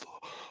brings us the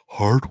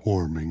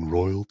heartwarming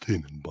Royal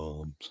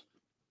Tenenbaums.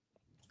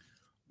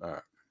 All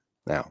right.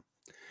 Now,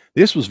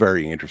 this was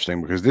very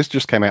interesting because this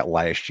just came out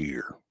last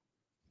year.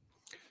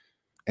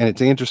 And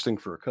it's interesting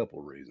for a couple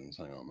of reasons.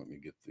 Hang on, let me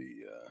get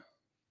the...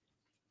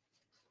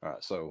 All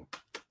right, so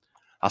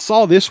I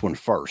saw this one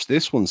first.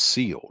 This one's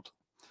sealed.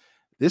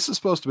 This is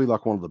supposed to be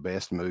like one of the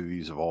best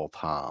movies of all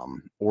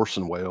time.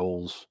 Orson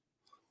Welles.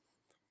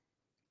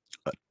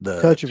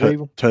 The Touch of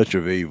Evil. Touch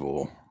of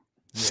Evil.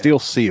 Yeah. Still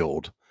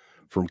sealed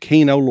from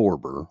Kino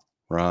Lorber,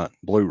 right?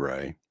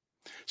 Blu-ray.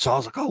 So I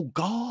was like, oh,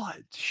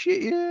 God.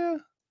 Shit, yeah.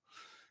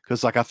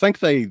 Because, like, I think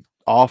they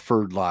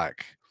offered,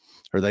 like,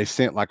 or they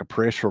sent, like, a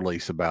press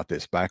release about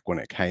this back when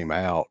it came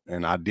out.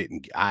 And I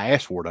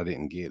asked for it. I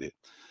didn't get it.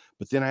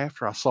 But then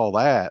after I saw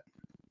that,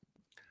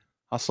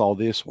 I saw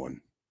this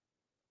one.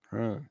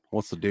 Right.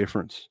 What's the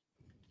difference?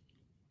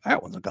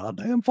 That one's a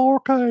goddamn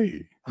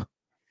 4K.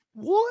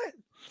 What?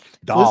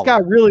 Well, this guy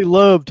really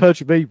loved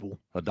Touch of Evil.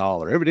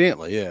 $1.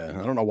 Evidently, yeah.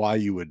 I don't know why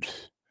you would.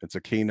 It's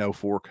a Kino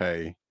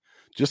 4K.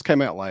 Just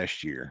came out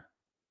last year.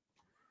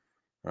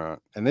 All right.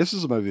 And this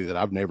is a movie that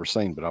I've never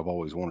seen, but I've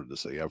always wanted to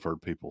see. I've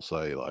heard people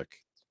say, like,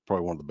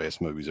 probably one of the best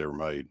movies ever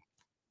made.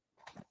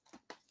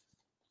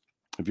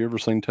 Have you ever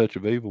seen Touch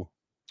of Evil?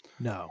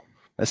 No.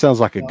 That sounds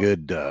like a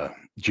good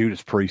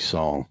Judas Priest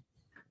song.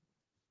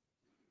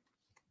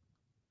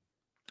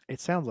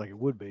 It sounds like it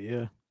would be,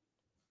 yeah.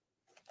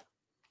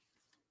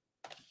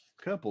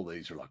 A couple of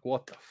these are like,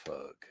 what the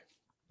fuck?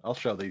 I'll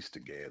show these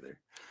together.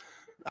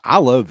 I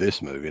love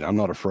this movie, and I'm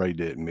not afraid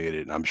to admit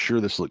it. And I'm sure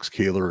this looks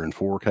killer in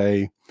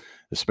 4K,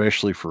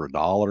 especially for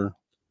 $1.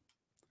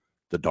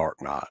 The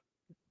Dark Knight.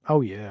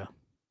 Oh, yeah.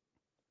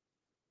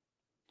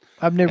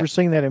 I've never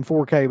seen that in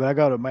 4K, but I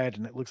got to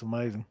imagine it looks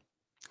amazing.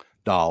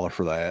 $1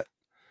 for that.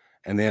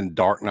 And then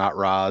Dark Knight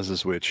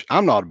Rises, which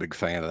I'm not a big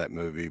fan of that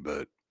movie,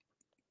 but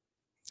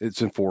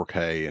it's in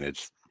 4K and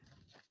it's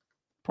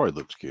probably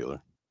looks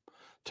killer.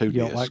 Two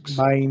discs. Like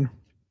Bane?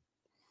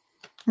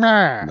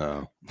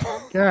 No.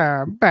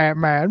 Yeah,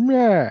 Batman.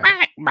 Yeah.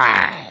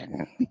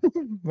 Batman.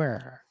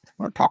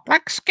 We'll talk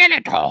like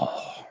Skeletor.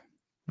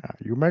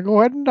 You may go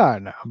ahead and die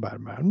now,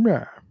 Batman.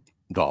 Yeah.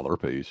 $1 a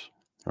piece.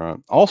 Right.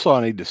 Also,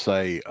 I need to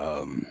say,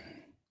 I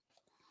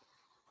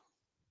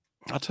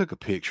took a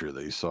picture of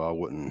these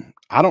so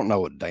I don't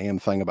know a damn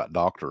thing about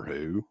Doctor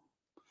Who,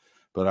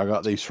 but I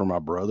got these from my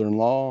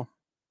brother-in-law.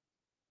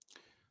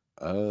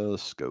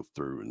 Let's go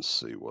through and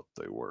see what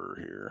they were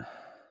here.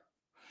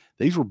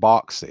 These were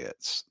box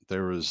sets. They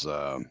were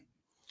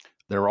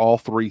all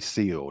 3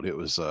 sealed. It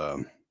was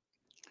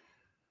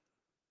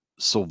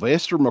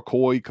Sylvester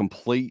McCoy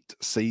Complete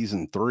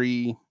Season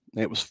 3.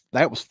 That was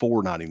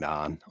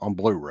 $4.99 on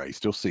Blu-ray,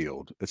 still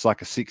sealed. It's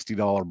like a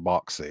 $60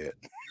 box set.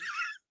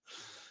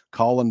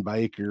 Colin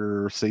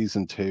Baker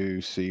Season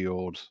 2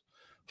 sealed,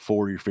 $40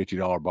 or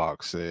 $50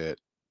 box set.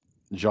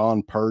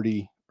 John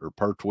Pertwee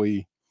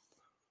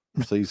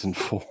Season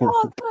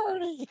 4.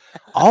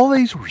 All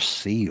these were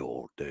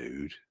sealed,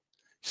 dude.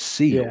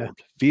 Sealed.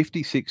 Yeah.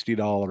 $50,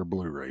 $60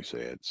 Blu-ray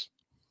sets.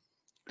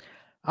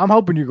 I'm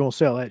hoping you're gonna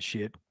sell that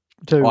shit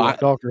too, like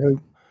Doctor Who.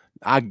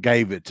 I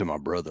gave it to my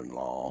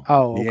brother-in-law.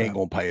 Oh, okay. He ain't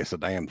gonna pay us a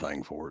damn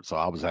thing for it. So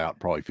I was out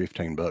probably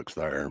 $15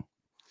 there.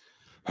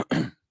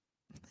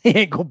 He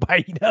ain't gonna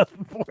pay you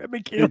nothing for it.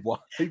 He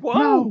won't.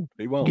 No,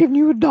 he won't. Giving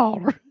you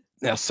 $1.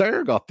 Now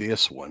Sarah got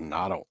this one.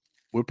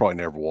 We'll probably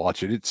never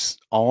watch it. It's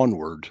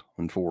Onward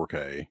in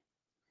 4K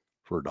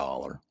for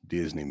 $1.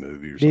 Disney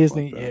movie or something.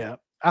 Disney, like yeah.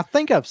 I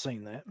think I've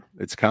seen that.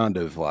 It's kind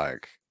of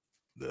like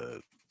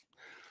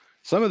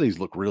some of these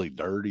look really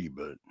dirty,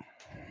 but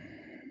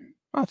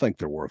I think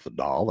they're worth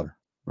 $1.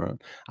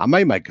 Right. I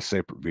may make a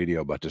separate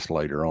video about this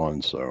later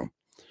on. So,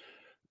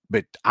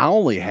 but I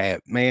only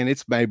have, man,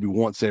 it's maybe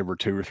once every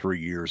 2 or 3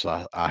 years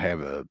I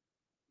have a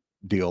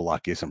deal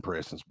like this in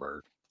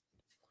Prestonsburg.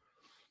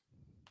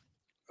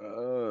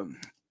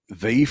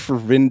 V for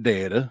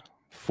Vendetta,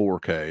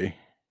 4K.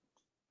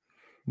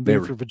 V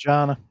for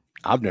Vagina.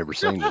 I've never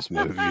seen this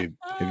movie.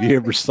 Have you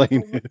ever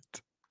seen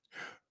it?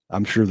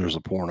 I'm sure there's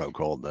a porno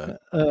called that.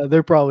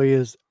 There probably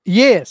is.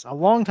 Yes, a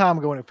long time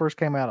ago when it first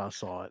came out, I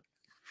saw it.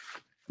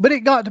 But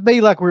it got to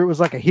be like where it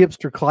was like a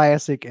hipster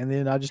classic, and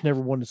then I just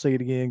never wanted to see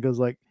it again because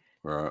like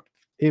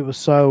it was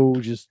so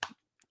just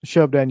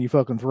shoved down your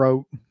fucking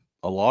throat.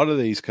 A lot of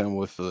these come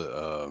with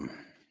the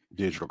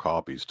digital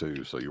copies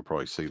too, so you'll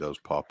probably see those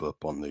pop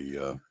up on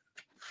the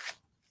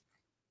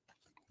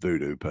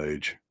Voodoo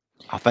page.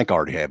 I think I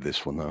already have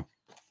this one though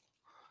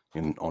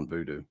on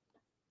Voodoo.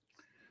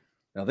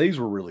 Now these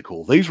were really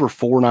cool. These were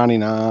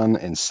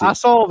 $4.99 and I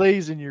saw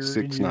these in your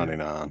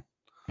 $6.99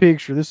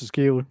 picture. This is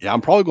killer. Yeah,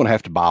 I'm probably going to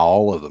have to buy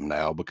all of them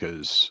now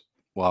because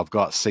I've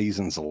got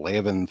seasons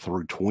 11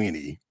 through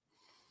 20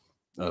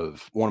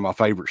 of one of my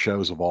favorite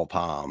shows of all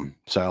time,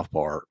 South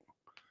Park.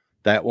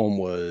 That one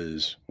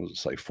was it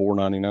say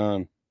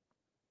 $4.99?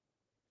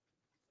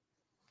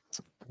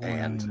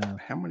 And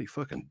how many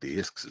fucking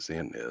discs is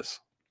in this?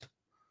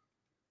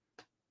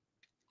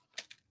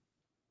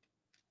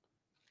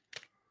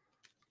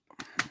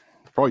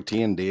 Probably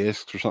 10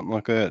 discs or something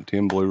like that.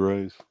 10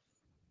 Blu-rays.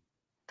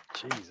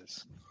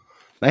 Jesus.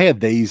 They had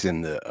these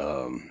in the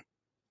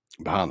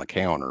behind the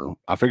counter.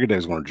 I figured they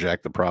was going to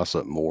jack the price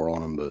up more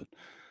on them, but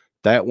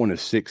that one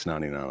is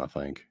 $6.99, I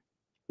think.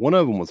 One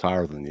of them was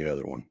higher than the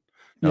other one.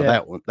 Now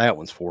that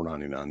one's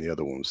 $4.99. The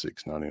other one was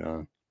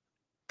 $6.99.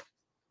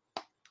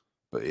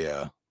 But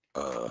yeah,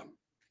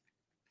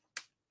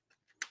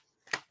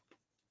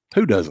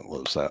 who doesn't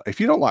love South?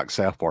 If you don't like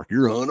South Park,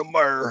 you're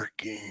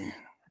un-American.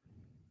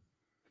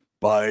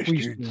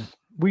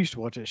 We used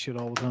to watch that shit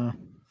all the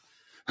time.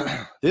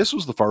 This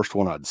was the first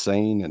one I'd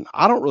seen, and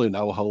I don't really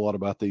know a whole lot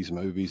about these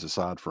movies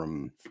aside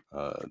from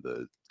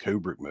the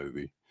Kubrick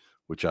movie,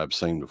 which I've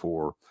seen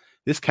before.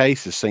 This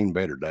case has seen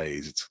better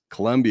days. It's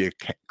Columbia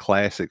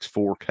Classics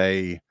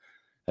 4K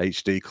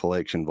HD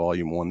Collection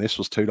Volume 1. This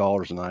was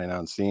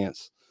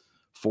 $2.99.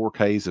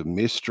 4Ks of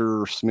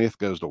Mr. Smith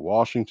Goes to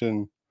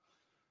Washington,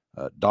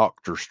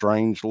 Dr.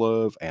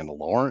 Strangelove, and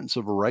Lawrence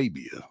of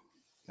Arabia.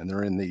 And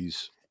they're in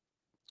these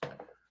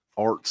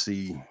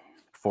artsy,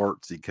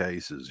 fartsy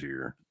cases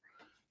here.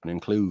 And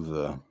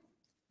include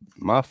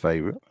my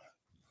favorite,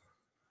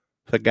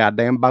 the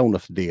goddamn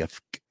bonus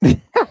disc.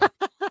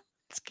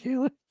 It's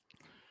killer.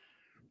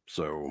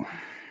 So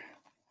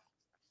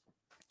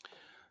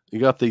you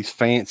got these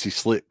fancy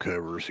slip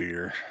covers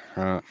here,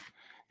 right?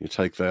 You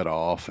take that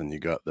off and you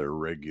got their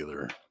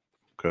regular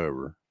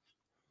cover.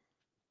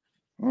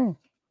 Let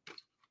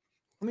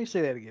me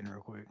say that again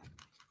real quick.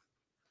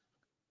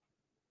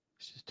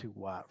 It's just too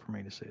white for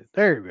me to see it.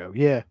 There you go.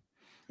 Yeah.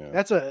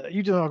 That's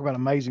you talk about an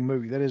amazing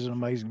movie. That is an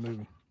amazing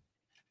movie.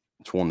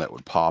 It's one that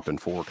would pop in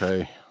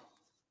 4K,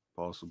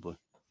 possibly.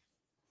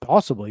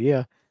 Possibly,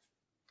 yeah.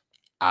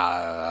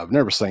 I've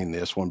never seen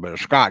this one, but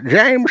it's got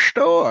James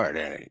Stewart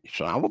in it.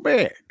 Son of a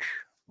bitch.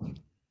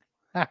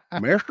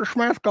 Mr.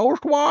 Smith Goes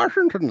to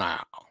Washington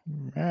now.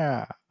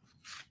 Yeah.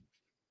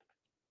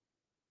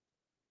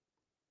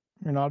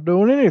 You're not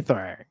doing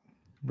anything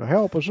to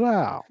help us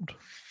out.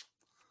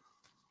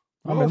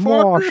 I'm in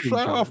Washington.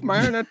 Yourself,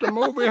 man, at the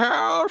movie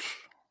house.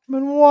 I'm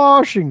in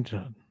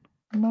Washington.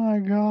 My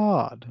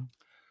God.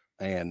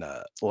 And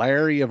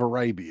Larry of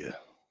Arabia.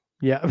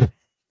 Yeah.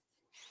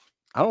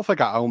 I don't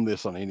think I own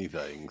this on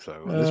anything,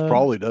 so this Uh,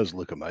 probably does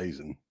look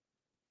amazing.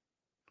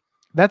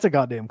 That's a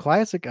goddamn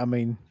classic. I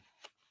mean,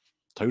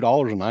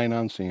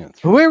 $2.99.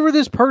 whoever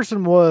this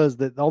person was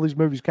that all these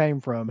movies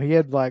came from, he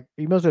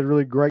must have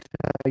really great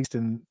taste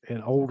in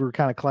older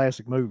kind of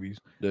classic movies.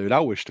 Dude, I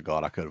wish to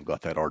God I could have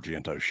got that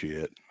Argento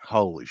shit.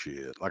 Holy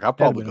shit. Like, I That'd have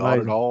probably been got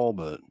it amazing. all,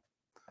 but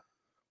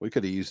we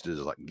could have used it as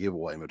like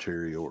giveaway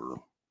material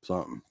or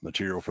something.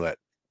 Material for that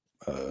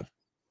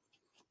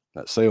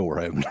sale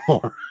we're having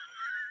tomorrow.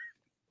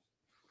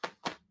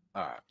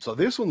 All right. So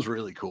this one's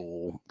really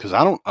cool because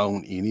I don't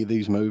own any of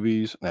these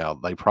movies. Now,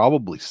 they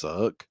probably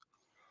suck,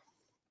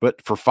 but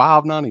for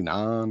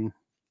 $5.99,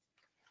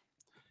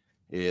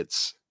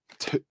 it's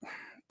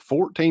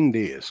 14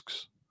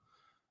 discs.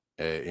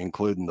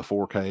 Including the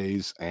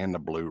 4Ks and the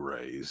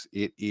Blu-rays.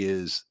 It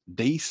is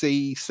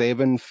DC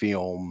 7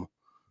 film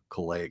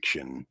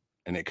collection,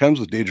 and it comes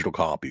with digital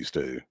copies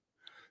too.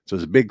 So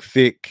it's a big,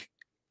 thick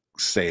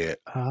set.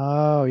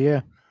 Oh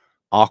yeah.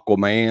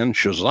 Aquaman,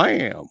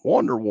 Shazam,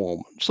 Wonder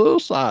Woman,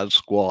 Suicide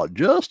Squad,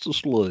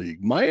 Justice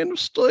League, Man of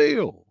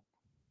Steel,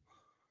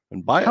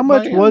 and How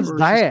much Batman was versus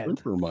that?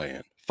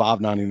 Superman.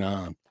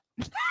 $5.99.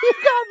 You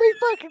gotta be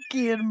fucking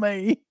kidding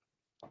me.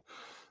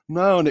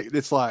 No, and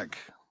it's like,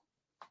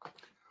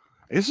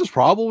 this is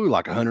probably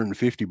like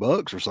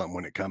 $150 or something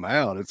when it come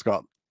out. It's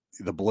got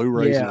the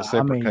Blu-rays in a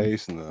separate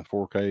case and the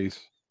 4Ks.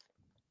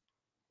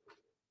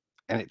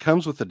 And it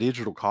comes with a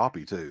digital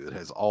copy too. It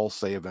has all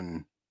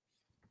 7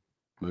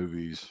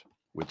 movies,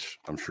 which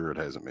I'm sure it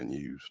hasn't been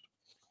used.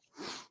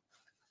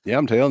 Yeah,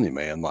 I'm telling you,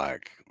 man,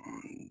 like,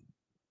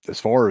 as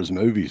far as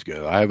movies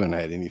go, I haven't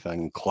had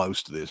anything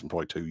close to this in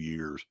probably 2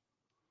 years.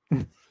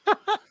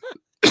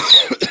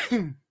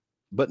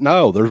 But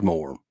no, there's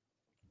more.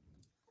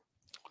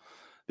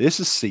 This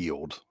is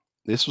sealed.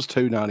 This was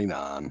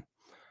 $2.99.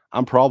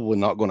 I'm probably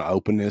not going to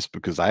open this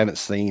because I haven't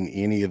seen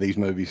any of these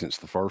movies since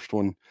the first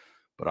one,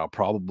 but I'll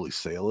probably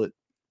sell it.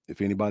 If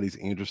anybody's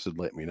interested,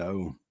 let me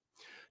know.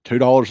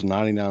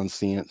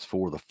 $2.99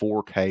 for the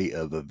 4K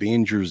of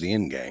Avengers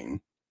Endgame,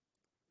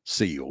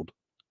 sealed.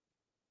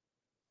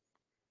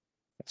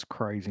 That's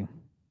crazy.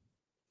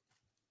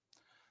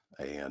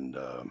 And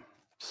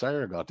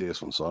Sarah got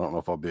this one, so I don't know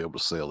if I'll be able to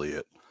sell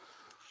it.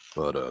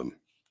 But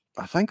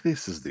I think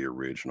this is the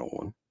original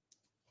one.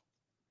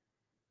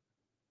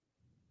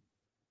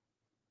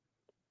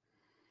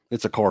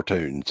 It's a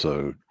cartoon,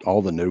 so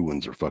all the new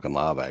ones are fucking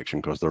live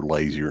action because they're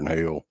lazier than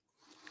hell.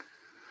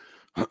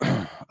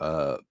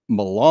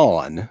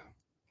 Milan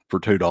for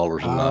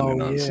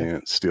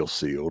 $2.99, still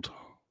sealed.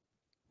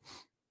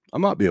 I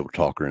might be able to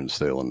talk her into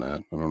selling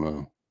that. I don't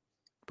know.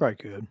 Probably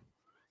could.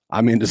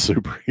 I'm into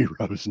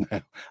superheroes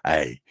now.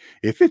 Hey,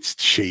 if it's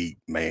cheap,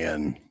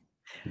 man,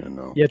 you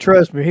know. Yeah,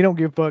 trust me, he don't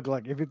give a fuck.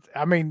 Like if it's,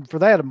 I mean, for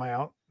that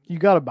amount, you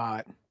got to buy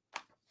it.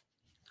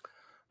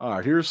 All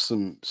right, here's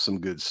some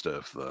good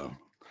stuff though.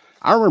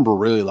 I remember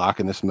really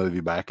liking this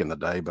movie back in the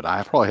day, but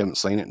I probably haven't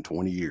seen it in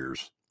 20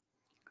 years.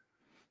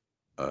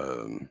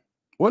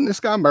 Wasn't this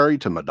guy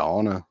married to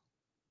Madonna?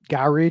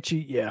 Guy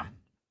Ritchie, yeah.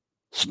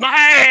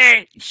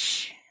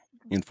 Smash!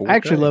 In 4K. I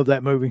actually love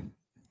that movie.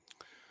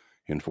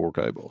 In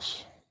 4K,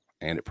 boss.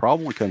 And it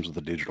probably comes with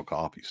a digital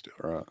copy still,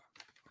 right?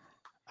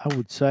 I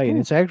would say, and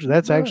it's actually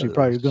actually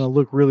probably going to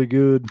look really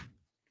good.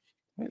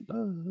 It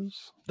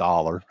does.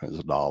 $1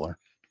 is $1.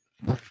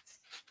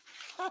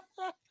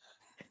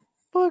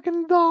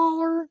 Fucking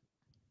 $1.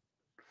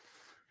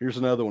 Here's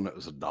another one that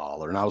was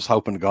 $1, and I was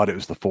hoping to God it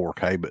was the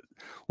 4K, but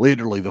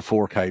literally the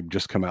 4K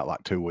just come out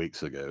like 2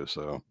 weeks ago,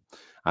 so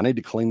I need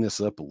to clean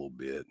this up a little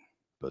bit.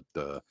 But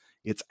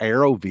it's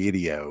Arrow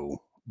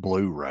Video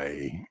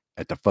Blu-ray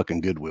at the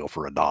fucking Goodwill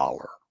for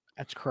 $1.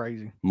 That's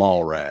crazy.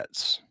 Mall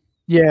rats.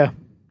 Yeah.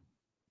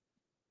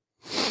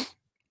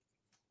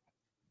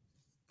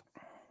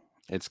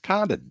 It's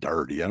kind of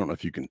dirty. I don't know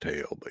if you can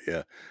tell, but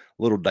yeah, a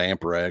little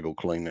damp rag will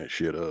clean that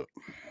shit up.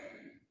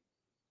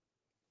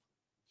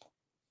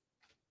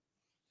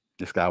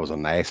 This guy was a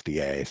nasty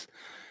ass.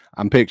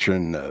 I'm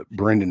picturing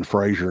Brendan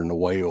Fraser in The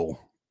Whale.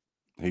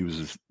 He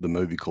was the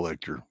movie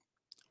collector.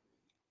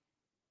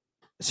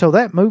 So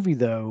that movie,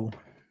 though,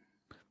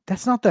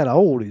 that's not that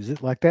old, is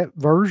it? Like that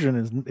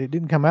version it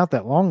didn't come out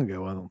that long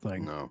ago, I don't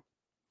think. No.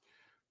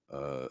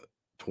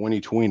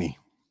 2020.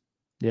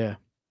 Yeah.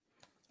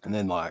 And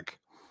then like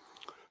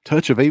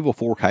Touch of Evil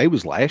 4K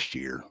was last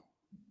year.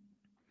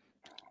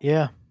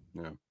 Yeah.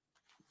 Yeah.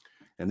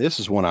 And this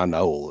is one I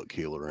know will look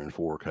killer in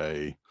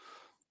 4K.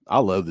 I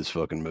love this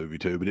fucking movie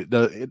too, but it's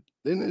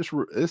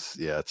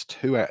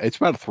 2 hours. It's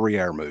about a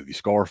 3-hour movie.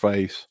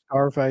 Scarface,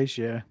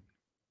 yeah.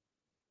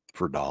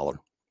 for $1,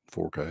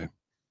 4K.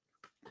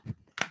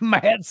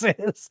 Matt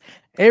says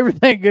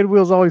everything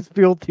Goodwill's always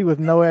filthy with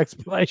no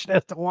explanation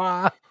as to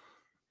why.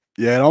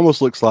 Yeah, it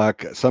almost looks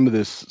like some of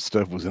this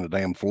stuff was in a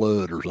damn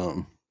flood or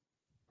something.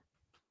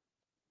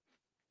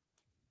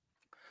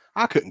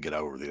 I couldn't get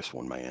over this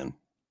one, man.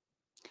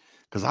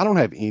 Because I don't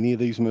have any of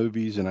these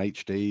movies in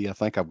HD. I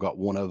think I've got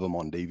one of them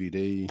on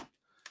DVD.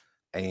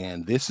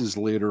 And this is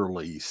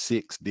literally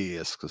 6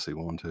 discs. Let's see,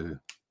 1, 2.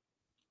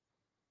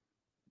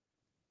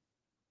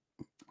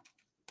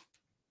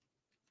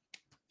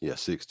 Yeah,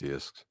 6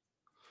 discs.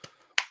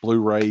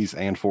 Blu-rays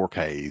and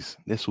 4Ks.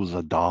 This was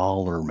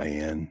 $1,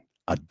 man.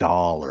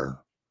 $1.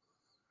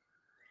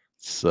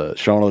 It's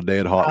Shaun of the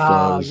Dead, Hot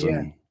Fuzz, yeah.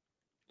 and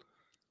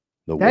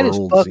The That is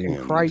World's fucking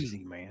End.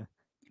 crazy, man.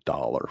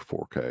 $1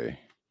 4K.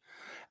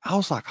 I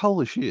was like,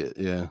 holy shit,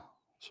 yeah.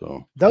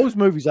 So those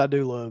movies I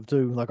do love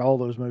too, like all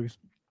those movies.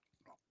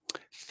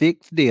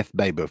 6 discs,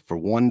 baby, for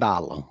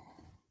 $1.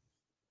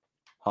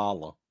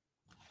 Holla.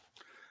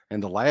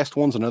 And the last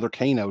one's another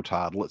Kano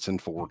title. It's in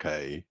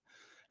 4K.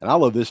 And I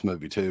love this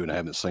movie too, and I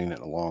haven't seen it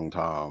in a long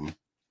time.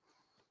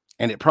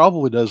 And it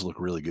probably does look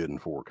really good in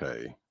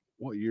 4K.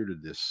 What year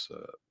did this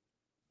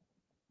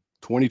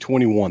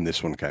 2021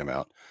 this one came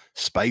out?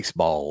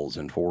 Spaceballs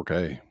in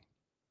 4K.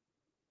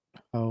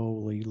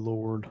 Holy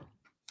Lord.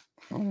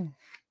 Oh,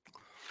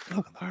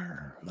 look at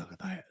there. Look at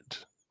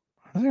that.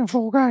 That's in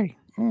 4K.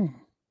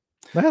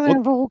 That's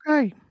in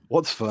 4K.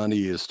 What's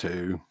funny is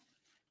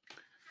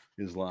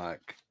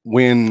like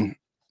when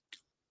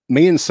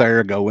me and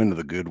Sarah go into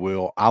the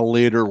Goodwill, I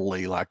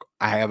literally I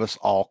have us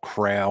all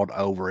crowd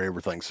over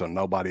everything so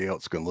nobody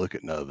else can look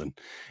at nothing.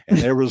 And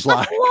there was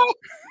like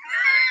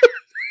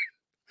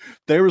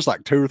there was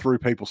like 2 or 3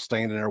 people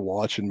standing there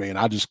watching me, and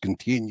I just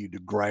continued to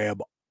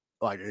grab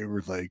like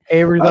everything.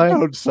 I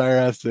told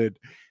Sarah, I said,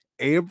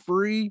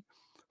 every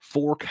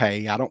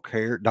 4K, I don't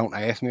care. Don't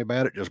ask me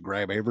about it. Just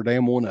grab every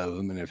damn one of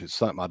them. And if it's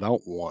something I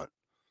don't want,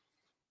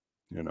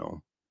 you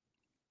know,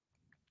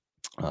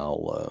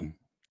 I'll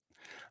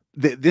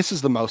this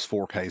is the most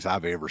 4Ks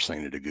I've ever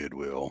seen at a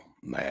Goodwill,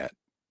 Matt.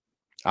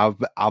 I've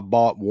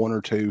bought 1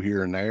 or 2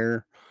 here and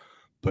there,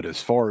 but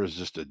as far as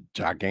just a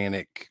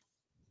gigantic,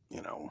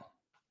 you know.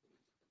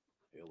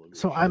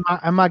 So are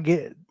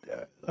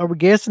we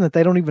guessing that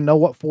they don't even know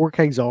what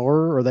 4Ks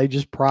are, or they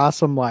just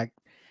price them like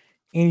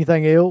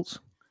anything else?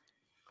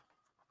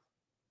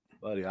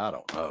 Buddy, I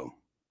don't know.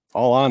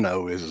 All I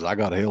know is I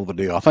got a hell of a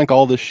deal. I think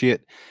all this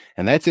shit,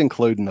 and that's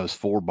including those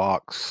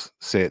 4-box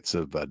sets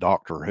of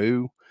Doctor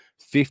Who,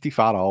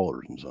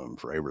 $55 and something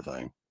for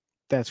everything.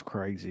 That's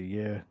crazy.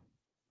 Yeah.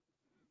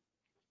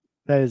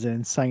 That is an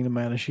insane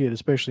amount of shit,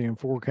 especially in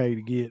 4K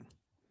to get.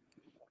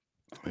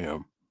 Yeah.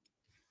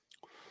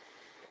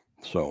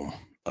 So,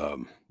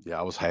 yeah,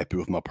 I was happy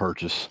with my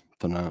purchase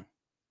tonight.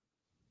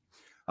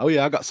 Oh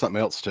yeah, I got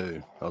something else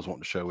too. I was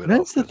wanting to show it.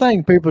 That's the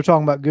thing. People are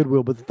talking about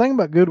Goodwill, but the thing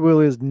about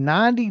Goodwill is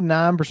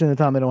 99% of the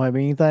time they don't have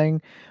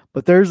anything,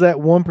 but there's that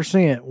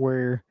 1%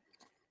 where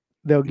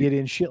they'll get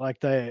in shit like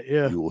that.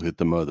 Yeah. You will hit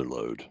the mother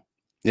load.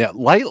 Yeah.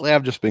 Lately,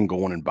 I've just been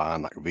going and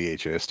buying like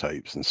VHS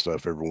tapes and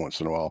stuff every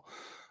once in a while.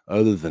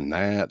 Other than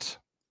that,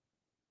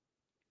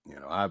 you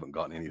know, I haven't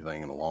gotten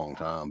anything in a long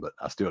time, but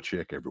I still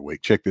check every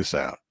week. Check this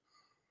out.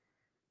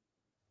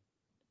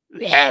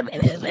 God damn.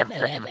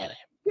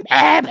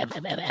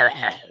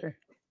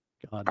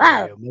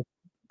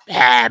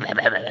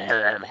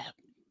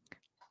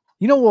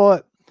 You know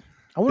what?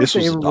 I wonder if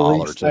they ever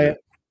released that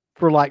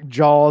for like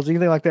Jaws,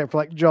 anything like that, for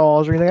like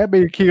Jaws or anything. That'd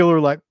be a killer.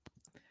 Like,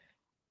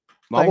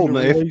 my little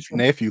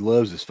nephew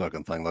loves this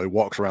fucking thing. Though he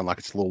walks around like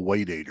it's a little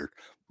weed eater.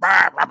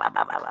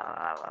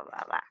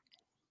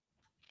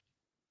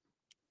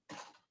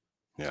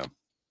 Yeah.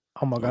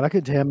 Oh my God, I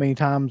couldn't tell how many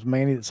times,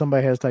 Manny, that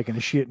somebody has taken a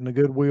shit in the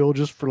Goodwill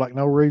just for like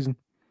no reason.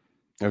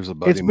 There's a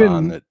buddy of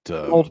mine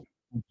that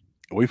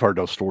we've heard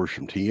those stories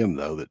from Tim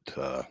though,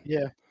 that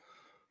yeah,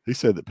 he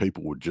said that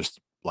people would just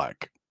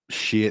like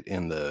shit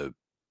in the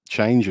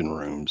changing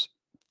rooms.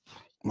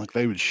 Like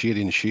they would shit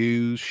in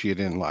shoes, shit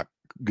in like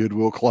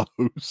Goodwill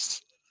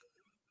clothes.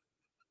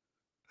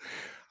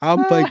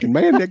 I'm thinking,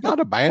 man, they got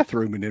a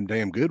bathroom in them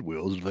damn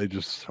Goodwills.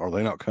 Are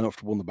they not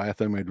comfortable in the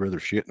bathroom? They'd rather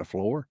shit in the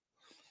floor.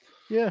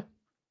 Yeah.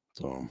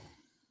 So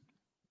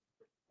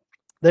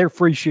they're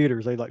free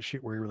shitters. They like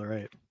shit wherever they're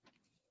at.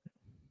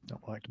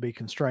 Don't like to be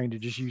constrained to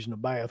just using a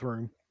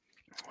bathroom.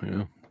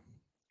 Yeah.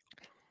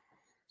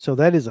 So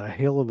that is a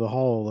hell of a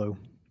haul, though.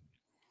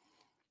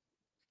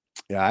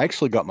 Yeah, I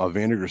actually got my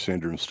Vinegar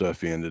Syndrome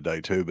stuff in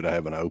today too, but I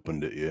haven't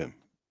opened it yet.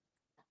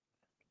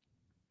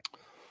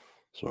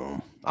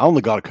 So I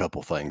only got a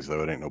couple things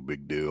though. It ain't no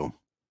big deal.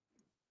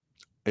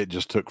 It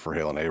just took for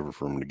hell and ever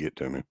for them to get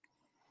to me.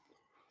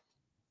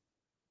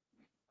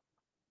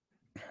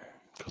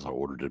 Because I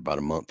ordered it about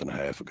a month and a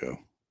half ago.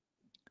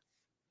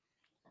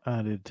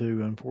 I did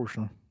too,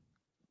 unfortunately.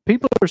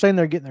 People are saying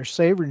they're getting their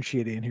Severin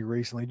shit in here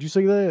recently. Did you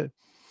see that?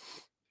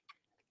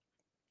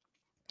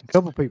 A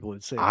couple people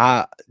had said.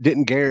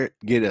 Didn't Garrett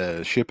get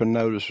a shipping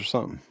notice or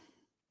something?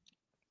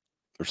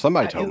 Or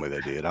somebody told me they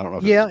did. I don't know.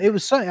 If it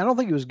was. I don't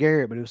think it was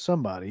Garrett, but it was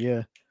somebody.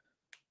 Yeah.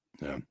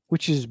 Yeah.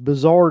 Which is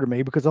bizarre to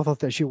me because I thought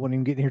that shit wasn't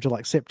even getting here till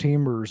like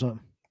September or something.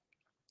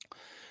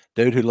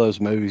 Dude who loves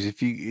movies,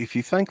 if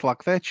you think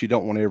like that, you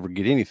don't want to ever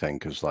get anything,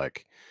 because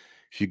like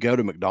if you go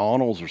to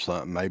McDonald's or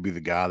something, maybe the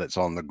guy that's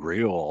on the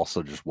grill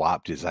also just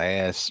wiped his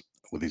ass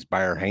with his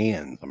bare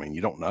hands. I mean,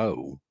 you don't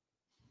know.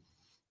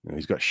 You know,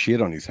 he's got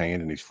shit on his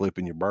hand and he's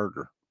flipping your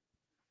burger.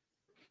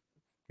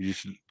 You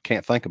just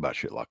can't think about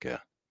shit like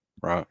that,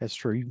 right? That's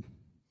true.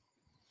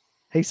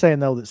 He's saying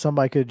though that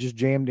somebody could have just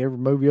jammed every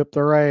movie up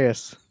their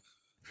ass.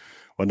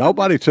 Well,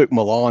 nobody took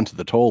Milan to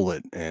the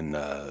toilet and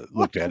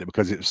looked at it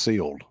because it was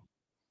sealed.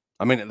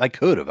 I mean, they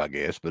could have, I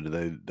guess, but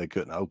they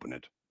couldn't open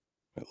it,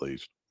 at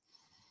least.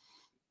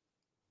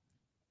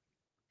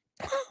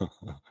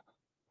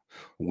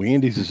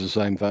 Wendy's is the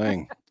same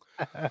thing.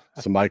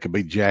 Somebody could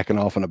be jacking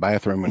off in the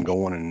bathroom and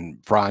going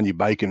and frying you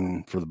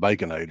bacon for the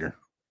Baconator.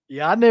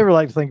 Yeah, I never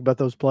like to think about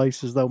those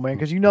places though, man,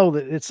 because you know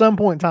that at some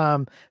point in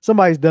time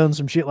somebody's done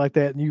some shit like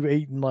that and you've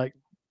eaten like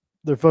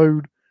their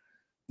food.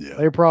 Yeah.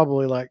 They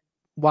probably like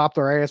wipe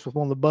their ass with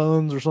one of the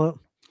buns or something.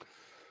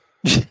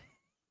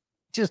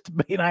 Just to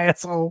be an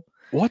asshole.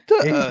 What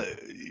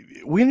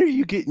the when are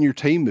you getting your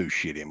Temu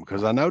shit in?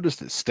 Because I noticed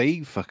that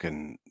Steve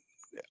fucking,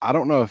 I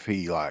don't know if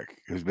he like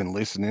has been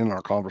listening in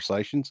our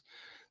conversations.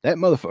 That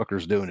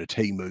motherfucker's doing a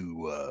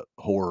Temu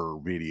horror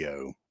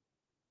video.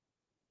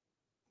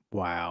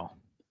 Wow.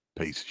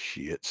 Piece of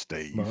shit,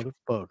 Steve.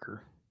 Motherfucker.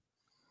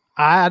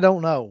 I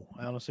don't know.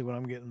 Honestly, when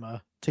I'm getting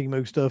my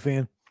Temu stuff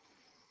in.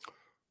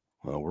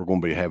 Well, we're going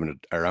to be having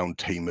our own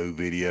Temu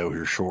video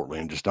here shortly,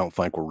 and just don't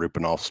think we're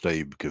ripping off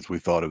Steve because we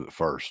thought of it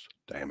first.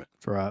 Damn it.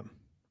 That's right.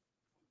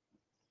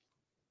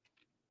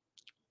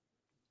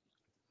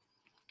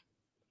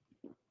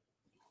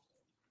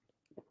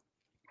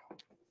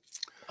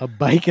 A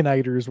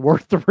Baconator is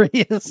worth the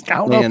risk. I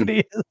don't know if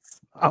it is.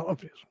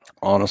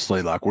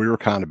 Honestly, like we were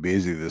kind of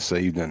busy this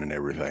evening and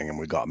everything, and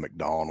we got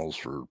McDonald's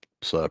for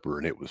supper,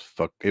 and it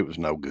was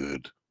no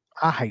good.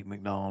 I hate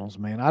McDonald's,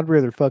 man. I'd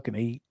rather fucking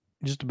eat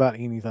just about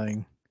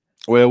anything.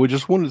 Well, we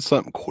just wanted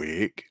something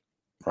quick,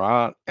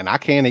 right? And I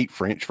can't eat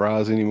French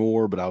fries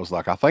anymore, but I was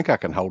like, I think I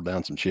can hold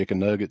down some chicken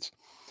nuggets.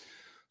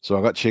 So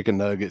I got chicken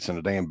nuggets and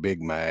a damn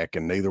Big Mac,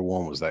 and neither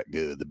one was that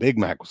good. The Big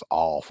Mac was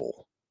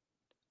awful.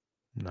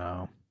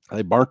 No.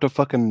 They burnt the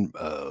fucking,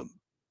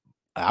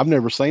 I've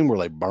never seen where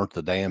they burnt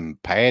the damn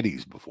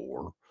patties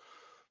before.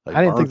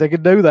 I didn't think they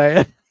could do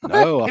that.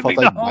 No, I thought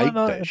they baked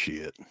that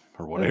shit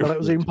or whatever. That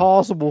was even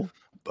possible.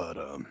 But,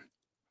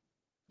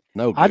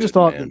 no, I just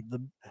thought that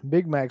the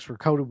Big Macs were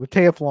coated with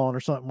Teflon or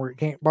something where it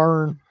can't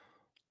burn.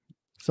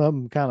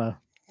 Some kind of,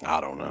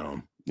 I don't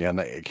know. Yeah, and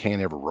it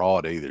can't ever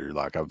rot either.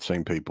 Like I've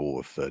seen people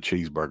with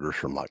cheeseburgers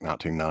from like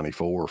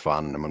 1994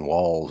 finding them in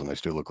walls and they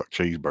still look like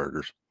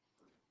cheeseburgers.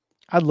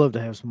 I'd love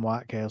to have some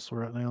White Castle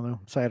right now, though.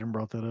 Saturn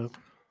brought that up.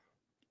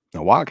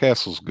 Now, White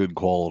Castle's good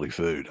quality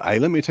food. Hey,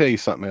 let me tell you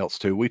something else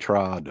too. We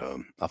tried,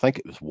 I think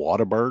it was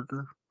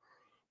Whataburger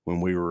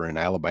when we were in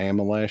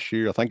Alabama last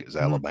year. I think it was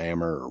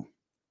Alabama or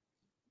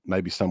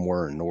maybe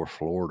somewhere in North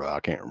Florida.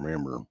 I can't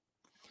remember.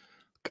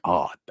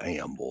 God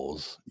damn,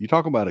 boys. You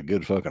talk about a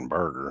good fucking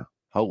burger.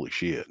 Holy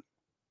shit.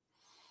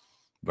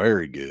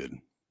 Very good.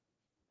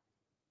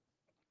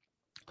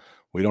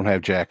 We don't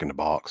have Jack in the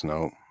Box,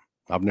 no.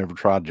 I've never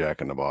tried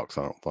Jack in the Box,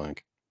 I don't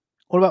think.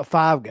 What about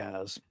Five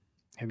Guys?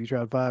 Have you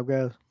tried Five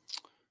Guys?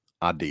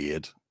 I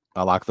did.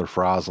 I like their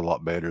fries a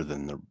lot better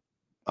than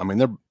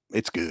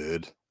it's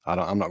good.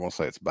 I'm not going to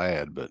say it's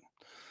bad, but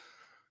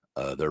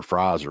their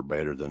fries are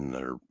better than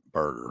their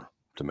burger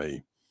to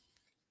me.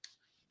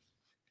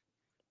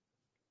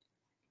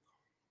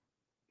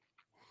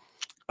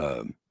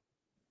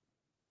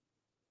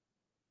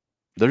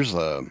 There's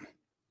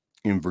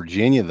in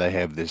Virginia, they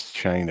have this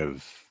chain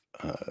of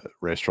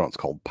restaurants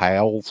called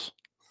Pals,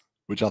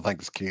 which I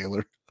think is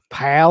killer.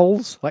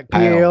 Pals? Like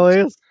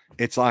PLS?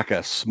 It's like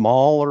a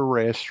smaller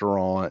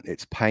restaurant.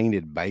 It's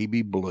painted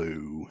baby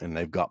blue, and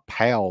they've got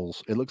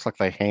Pals. It looks like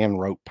they hand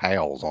wrote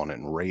Pals on it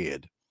in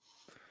red.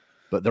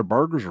 But their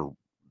burgers are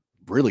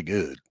really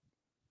good.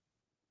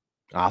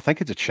 I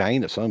think it's a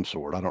chain of some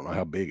sort. I don't know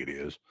how big it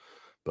is.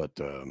 But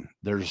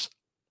there's,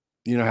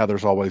 you know how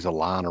there's always a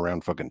line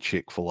around fucking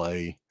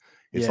Chick-fil-A?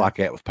 It's like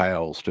that with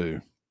Pals,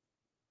 too.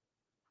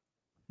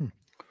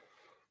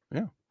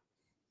 Yeah.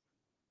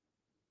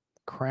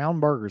 Crown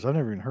Burgers. I've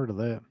never even heard of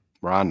that.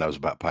 Ryan knows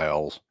about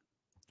Pals.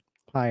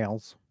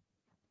 Pals.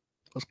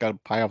 Let's go to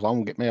Pals. I'm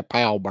going to get me a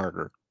Pal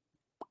burger.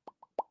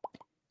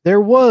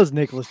 There was,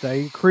 Nicholas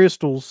Day,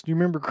 Crystals. Do you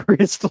remember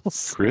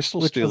Crystals?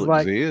 Crystal still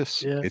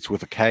exists. Yeah. It's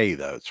with a K,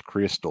 though. It's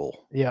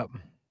Crystal. Yep.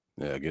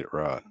 Yeah, get it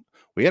right.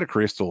 We had a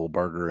Crystal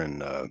burger in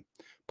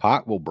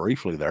Pikeville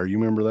briefly there. You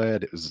remember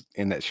that? It was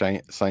in that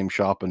same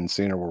shopping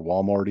center where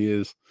Walmart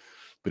is,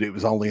 but it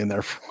was only in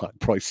there for like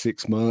probably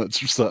 6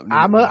 months or something.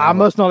 I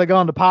must not have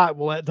gone to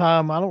Pikeville that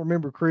time. I don't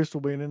remember Crystal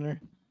being in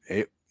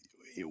there.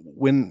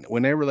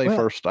 Whenever they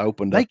first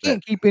opened, they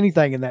can't keep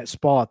anything in that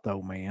spot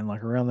though, man.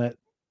 Like around that,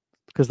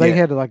 because they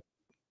had to like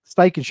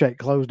Steak and Shake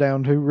closed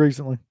down too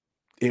recently.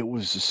 It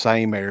was the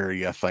same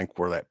area, I think,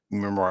 where that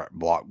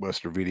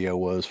Blockbuster video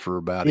was for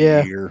about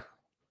a year.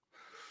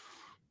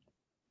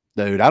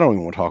 Dude, I don't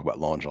even want to talk about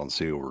Long John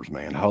Silver's,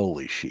 man.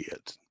 Holy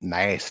shit.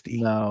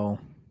 Nasty. No.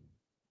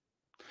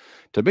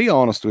 To be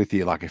honest with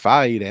you, like if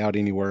I eat out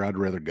anywhere, I'd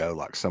rather go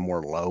like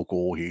somewhere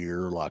local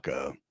here, like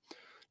a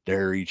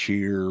Dairy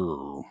Cheer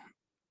or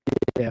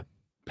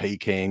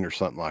Peking or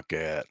something like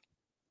that.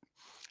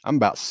 I'm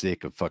about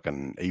sick of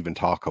fucking even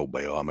Taco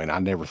Bell. I mean, I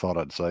never thought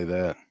I'd say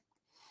that,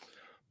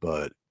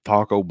 but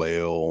Taco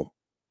Bell,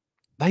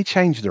 they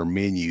change their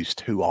menus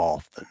too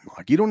often.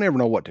 Like, you don't ever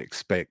know what to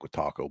expect with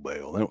Taco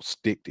Bell. They don't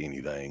stick to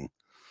anything.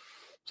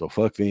 So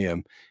fuck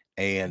them.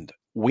 And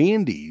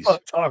Wendy's.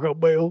 Fuck Taco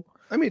Bell.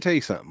 Let me tell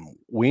you something.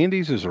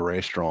 Wendy's as a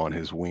restaurant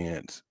has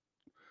went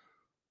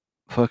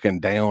fucking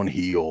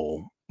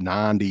downhill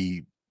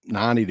 90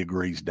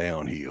 degrees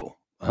downhill,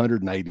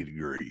 180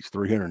 degrees,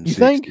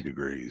 360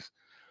 degrees.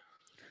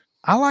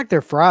 I like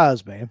their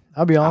fries, man.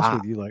 I'll be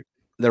honest with you. Like,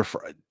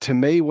 to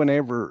me,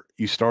 whenever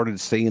you started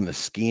seeing the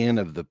skin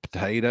of the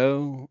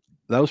potato,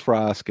 those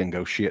fries can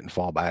go shit and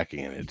fall back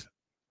in it.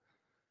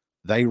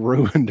 They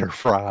ruined their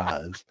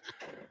fries.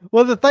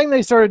 Well, the thing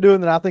they started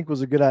doing that I think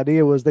was a good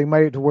idea was they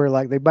made it to where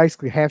like they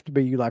basically have to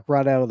be like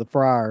right out of the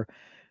fryer,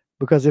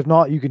 because if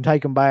not, you can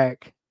take them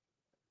back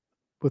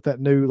with that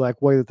new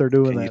like way that they're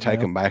doing. Can you take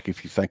them back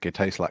if you think it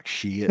tastes like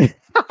shit?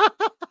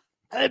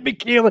 That'd be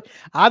killing.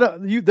 I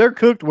don't. They're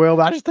cooked well,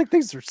 but I just think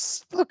these are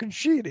fucking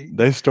shitty.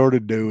 They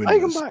started doing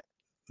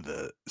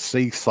the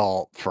sea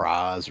salt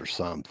fries or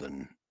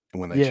something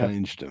when they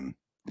changed them.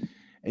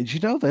 And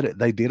you know that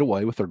they did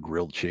away with their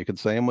grilled chicken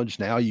sandwich.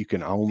 Now you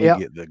can only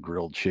get the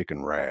grilled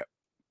chicken wrap,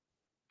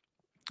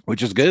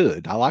 which is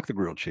good. I like the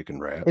grilled chicken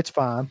wrap. It's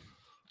fine,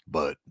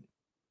 but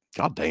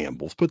goddamn,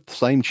 let's put the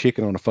same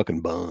chicken on a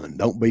fucking bun.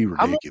 Don't be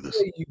ridiculous.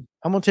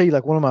 I'm gonna tell you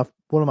like one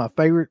of my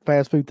favorite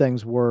fast food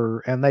things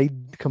were, and they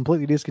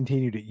completely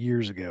discontinued it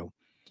years ago.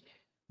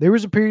 There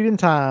was a period in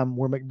time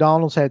where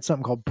McDonald's had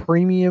something called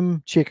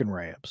premium chicken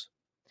wraps.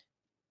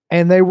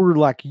 And they were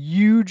like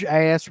huge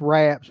ass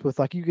wraps with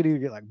like, you could either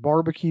get like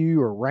barbecue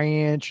or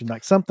ranch and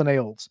like something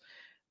else.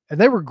 And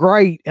they were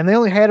great. And they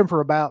only had them for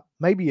about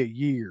maybe a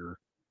year.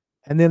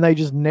 And then they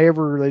just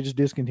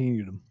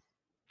discontinued them.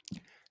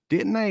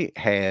 Didn't they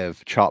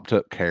have chopped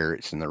up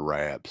carrots in their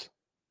wraps?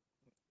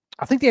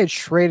 I think they had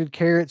shredded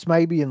carrots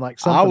maybe and like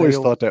something I always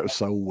else. thought that was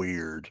so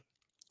weird.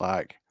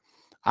 Like,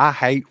 I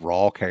hate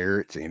raw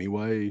carrots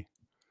anyway.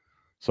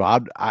 So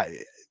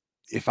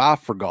if I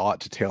forgot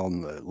to tell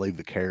them to leave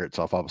the carrots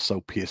off, I was so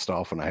pissed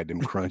off when I had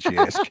them crunchy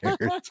ass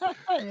carrots.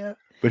 Yeah.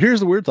 But here's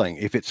the weird thing.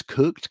 If it's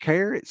cooked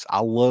carrots, I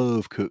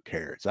love cooked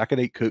carrots. I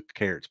could eat cooked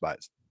carrots by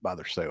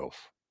themselves.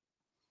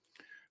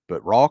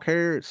 But raw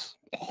carrots,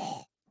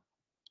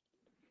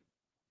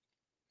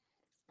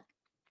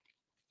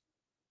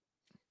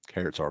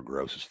 carrots are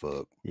gross as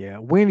fuck. Yeah.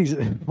 Wendy's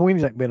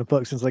ain't been a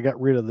fuck since they got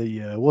rid of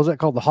the, what was that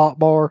called? The hot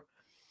bar?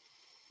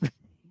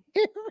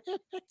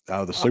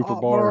 Oh, the super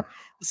bar.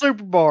 The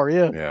super bar,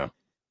 yeah.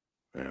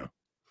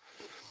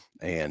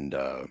 And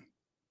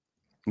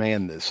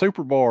man, the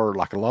super bar,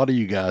 like a lot of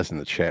you guys in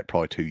the chat,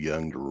 probably too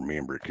young to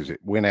remember it because it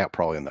went out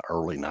probably in the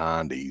early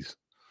 90s,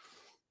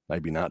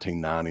 maybe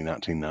 1990,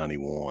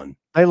 1991.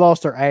 They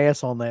lost their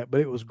ass on that,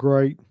 but it was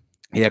great.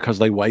 Yeah, because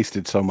they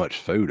wasted so much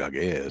food, I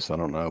guess. I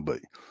don't know, but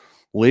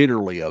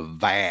literally a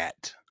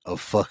vat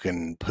of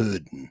fucking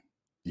pudding.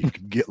 You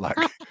could get like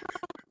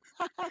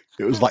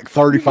it was like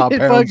 35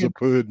 pounds of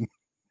pudding.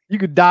 You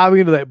could dive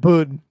into that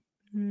pudding.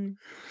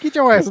 Get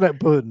your ass in that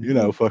pudding. You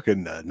know,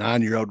 fucking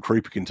 9-year-old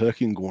creepy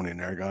Kentuckian going in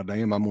there.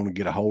 Goddamn, I'm going to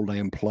get a whole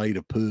damn plate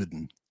of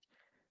pudding.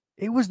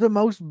 It was the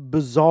most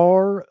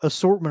bizarre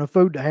assortment of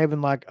food to have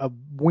in like a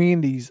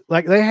Wendy's.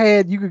 Like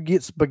you could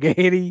get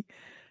spaghetti,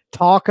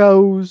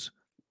 tacos.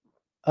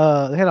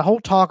 They had a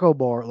whole taco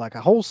bar, like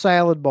a whole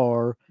salad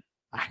bar,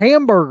 a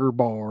hamburger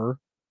bar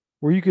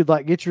where you could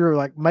like get your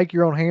like make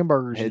your own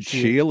hamburgers. Had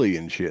chili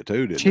and shit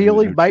too, didn't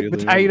chili, baked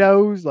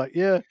potatoes, like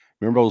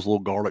Remember those little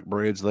garlic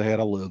breads they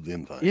had? I love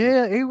them things.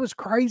 Yeah, it was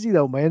crazy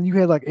though, man. You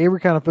had like every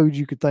kind of food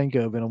you could think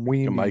of in a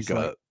Wendy's.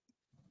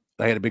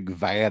 They had a big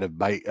vat of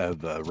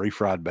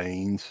refried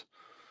beans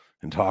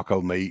and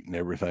taco meat and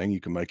everything. You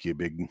can make you a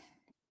big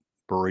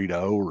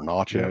burrito or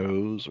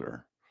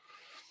nachos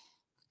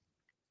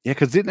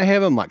because didn't they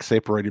have them like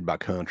separated by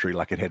country?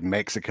 Like it had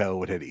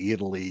Mexico, it had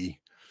Italy,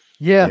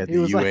 it had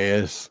the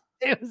US.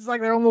 It was like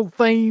their own little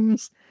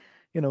themes.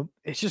 You know,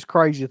 it's just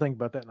crazy to think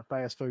about that in a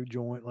fast food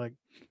joint. Like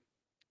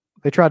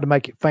they tried to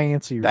make it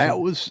fancy.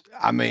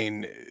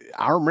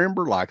 I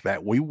remember like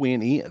that. We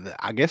went in.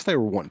 I guess they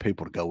were wanting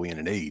people to go in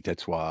and eat.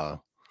 That's why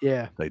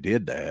they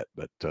did that.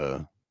 But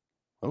those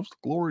were the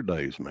glory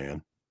days,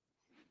 man.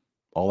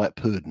 All that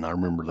pudding. I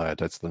remember that.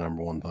 That's the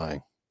number one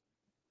thing.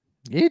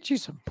 Get you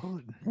some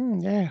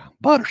pudding. Yeah.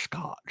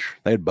 Butterscotch.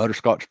 They had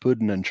butterscotch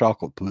pudding and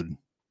chocolate pudding.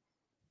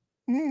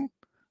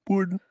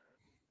 Pudding.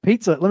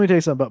 Pizza. Let me tell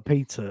you something about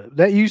pizza.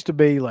 That used to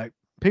be like,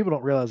 people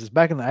don't realize this.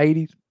 Back in the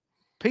 80s,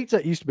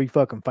 pizza used to be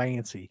fucking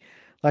fancy.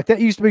 Like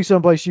that used to be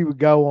someplace you would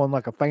go on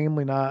like a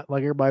family night.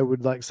 Like everybody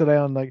would like sit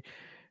down, like,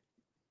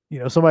 you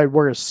know, somebody would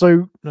wear a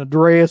suit and a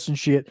dress and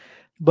shit.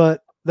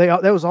 But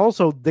that was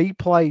also the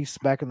place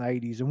back in the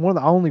 80s and one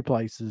of the only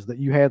places that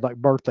you had like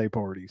birthday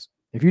parties.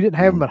 If you didn't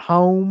have them at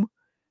home,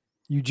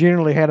 you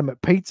generally had them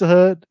at Pizza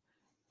Hut.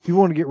 If you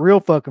want to get real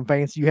fucking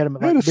fancy, you had them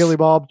at like Billy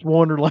Bob's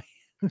Wonderland.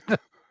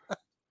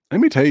 Let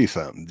me tell you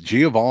something.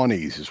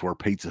 Giovanni's is where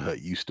Pizza Hut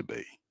used to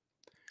be.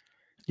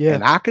 Yeah.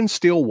 And I can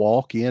still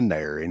walk in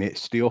there and it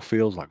still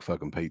feels like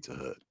fucking Pizza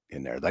Hut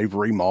in there. They've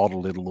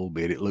remodeled it a little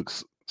bit. It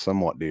looks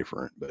somewhat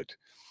different, but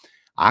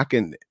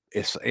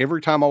It's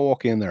every time I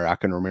walk in there, I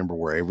can remember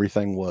where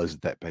everything was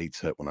at that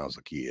Pizza Hut when I was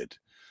a kid.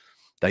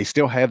 They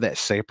still have that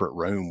separate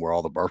room where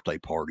all the birthday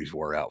parties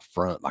were out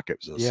front, like it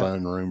was a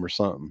sunroom or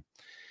something.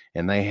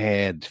 And they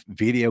had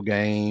video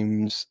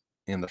games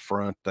in the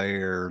front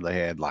there. They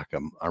had like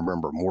I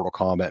remember Mortal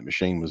Kombat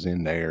machine was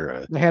in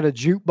there. They had a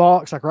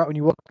jukebox, like right when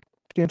you walked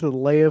into the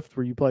left,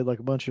 where you played like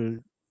a bunch of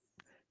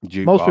most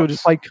people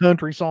just jukebox. play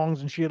country songs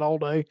and shit all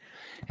day.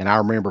 And I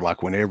remember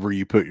like whenever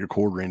you put your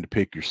quarter in to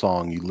pick your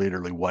song, you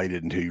literally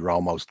waited until you were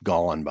almost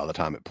gone by the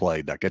time it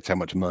played. Like that's how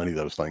much money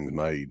those things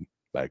made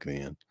back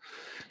then.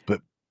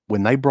 But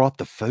when they brought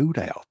the food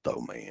out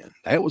though, man,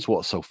 that was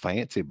what's so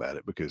fancy about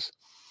it, because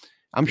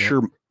I'm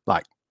sure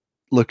like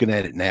looking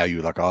at it now,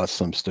 you're like, oh, it's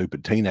some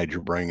stupid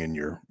teenager bringing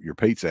your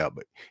pizza out.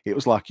 But it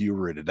was like you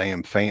were at a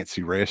damn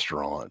fancy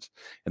restaurant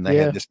and they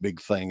had this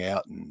big thing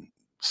out and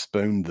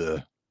spooned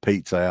the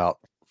pizza out,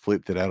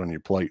 flipped it out on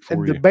your plate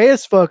for you. The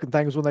best fucking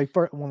thing was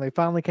when they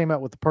finally came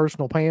out with the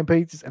personal pan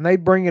pizzas, and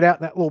they'd bring it out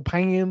in that little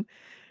pan.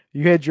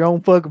 You had your own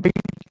fucking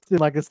pizza in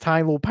like this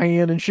tiny little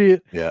pan and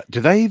shit. Yeah.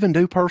 Do they even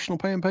do personal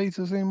pan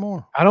pizzas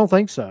anymore? I don't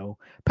think so.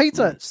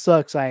 Pizza Hut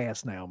sucks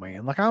ass now,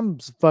 man. Like I'm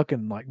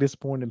fucking like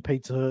disappointed in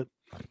Pizza Hut.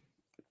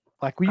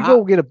 Like when you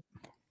go get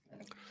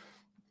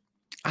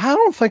I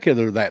don't think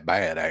they're that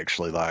bad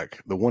actually.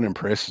 Like the one in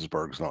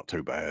Prestonsburg is not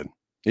too bad.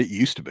 It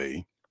used to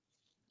be.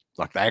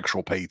 Like the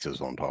actual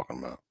pizzas I'm talking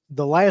about.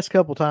 The last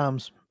couple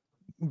times,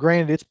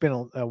 granted, it's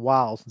been a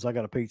while since I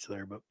got a pizza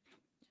there, but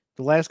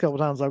the last couple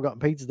times I've gotten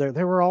pizza there,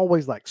 they were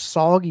always like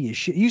soggy as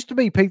shit. It used to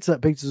be Pizza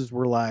Hut pizzas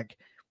were like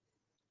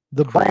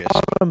the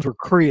bottoms were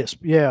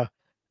crisp, yeah,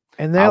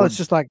 and now it's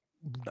just like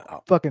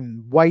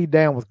fucking weighed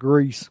down with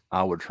grease.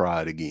 I would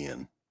try it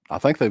again. I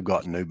think they've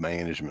got new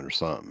management or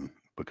something,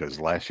 because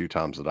the last few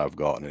times that I've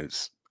gotten it,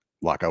 it's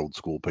like old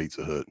school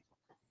Pizza Hut.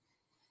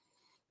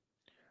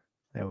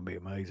 That would be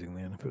amazing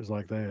then if it was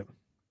like that.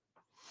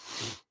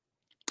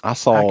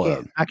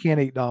 I can't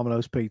eat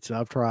Domino's pizza.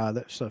 I've tried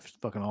that stuff's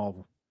fucking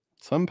awful.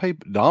 Some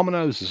people,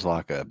 Domino's is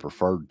like a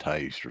preferred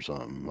taste or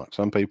something. Like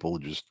some people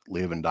just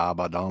live and die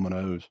by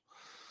Domino's.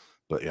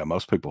 But yeah,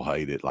 most people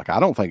hate it. Like I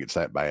don't think it's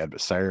that bad,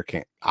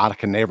 but I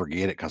can never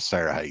get it because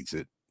Sarah hates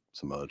it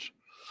so much.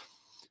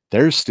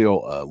 There's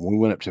still when we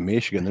went up to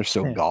Michigan, there's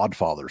still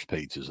Godfather's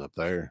pizzas up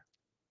there.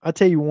 I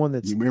tell you one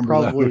that's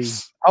probably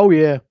those? Oh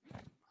yeah.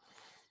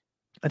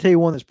 I tell you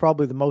one that's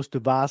probably the most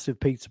divisive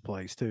pizza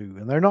place too,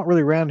 and they're not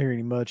really around here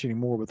much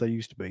anymore, but they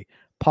used to be.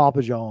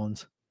 Papa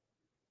John's.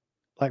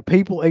 Like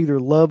people either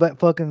love that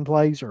fucking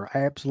place or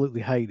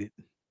absolutely hate it.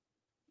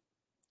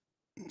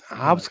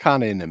 I was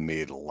kind of in the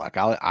middle. Like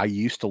I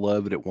used to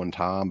love it at one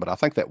time, but I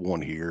think that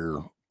one here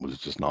was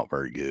just not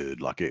very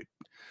good. Like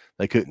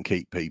they couldn't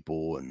keep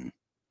people, and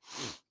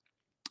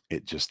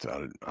it just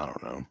I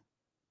don't know.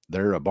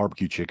 Their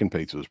barbecue chicken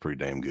pizza was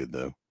pretty damn good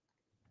though.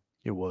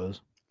 It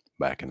was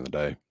back in the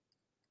day.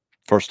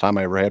 First time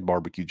I ever had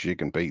barbecue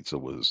chicken pizza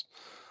was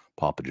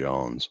Papa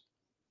John's.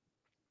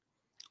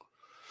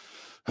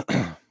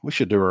 We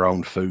should do our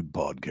own food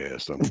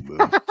podcast.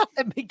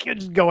 We could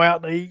just go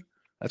out and eat.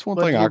 That's one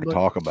thing I could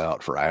talk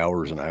about for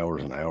hours and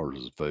hours and hours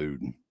is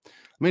food. Let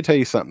me tell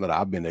you something that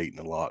I've been eating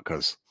a lot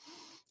because,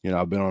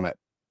 I've been on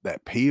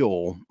that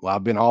pill. Well,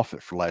 I've been off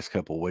it for the last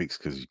couple of weeks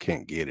because you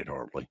can't get it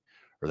hardly,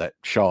 or that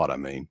shot, I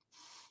mean.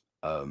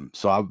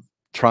 So I'm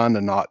trying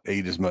to not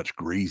eat as much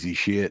greasy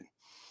shit.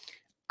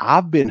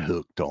 I've been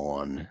hooked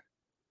on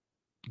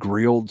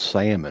grilled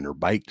salmon or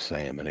baked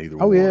salmon, either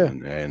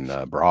one,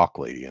 and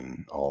broccoli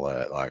and all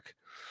that. Like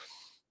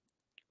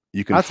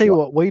you can. I'll tell you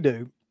what we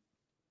do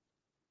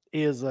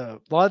is a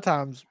lot of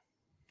times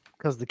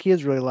because the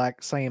kids really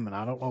like salmon.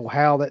 I don't know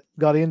how they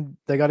got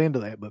into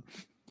that, but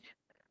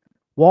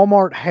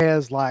Walmart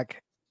has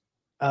like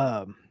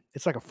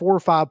it's like a 4 or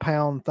 5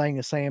 pound thing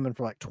of salmon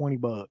for like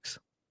 $20.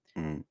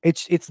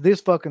 It's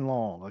this fucking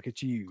long, like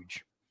it's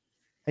huge.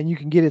 And you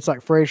can get it's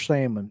like fresh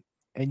salmon,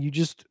 and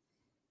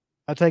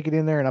I take it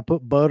in there and I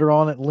put butter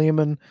on it,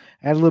 lemon,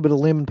 add a little bit of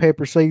lemon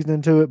pepper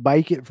seasoning to it,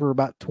 bake it for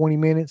about 20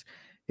 minutes.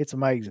 It's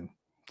amazing.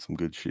 Some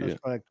good shit.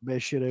 That's like the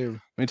best shit ever.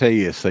 Let me tell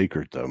you a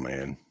secret though,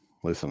 man.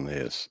 Listen to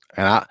this.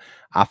 And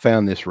I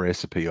found this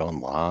recipe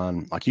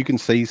online. Like you can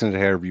season it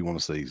however you want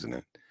to season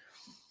it.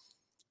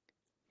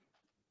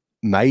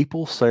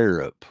 Maple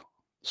syrup.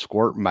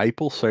 Squirt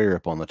maple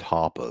syrup on the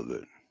top of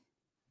it.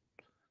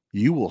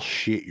 You will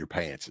shit your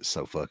pants. It's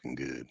so fucking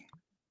good.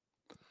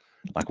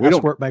 Like we don't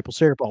squirt maple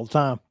syrup all the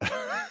time.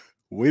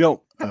 We don't.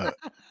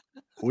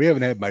 We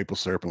haven't had maple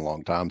syrup in a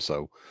long time,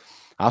 so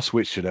I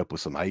switched it up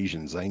with some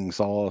Asian zing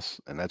sauce,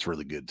 and that's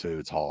really good too.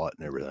 It's hot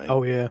and everything.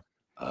 Oh yeah.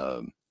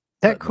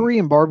 That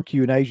Korean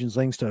barbecue and Asian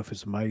zing stuff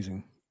is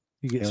amazing.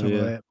 You get some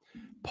of that.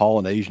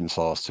 Polynesian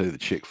sauce too. The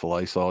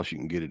Chick-fil-A sauce, you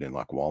can get it in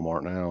like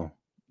Walmart now.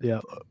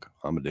 Yeah. Fuck,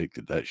 I'm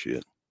addicted to that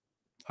shit.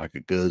 I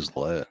could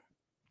guzzle that.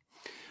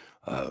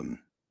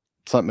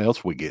 Something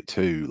else we get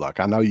too, like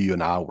I know you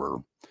and I were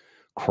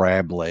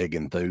crab leg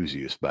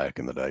enthusiasts back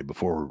in the day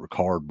before we were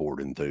cardboard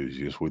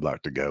enthusiasts. We'd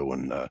like to go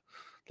and the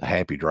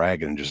Happy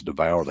Dragon and just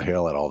devour the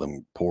hell out of all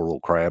them poor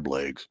little crab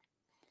legs.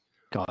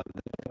 God,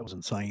 that was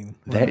insane.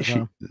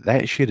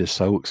 That shit is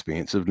so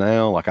expensive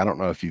now. Like, I don't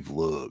know if you've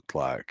looked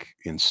like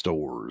in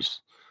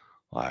stores,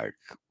 like,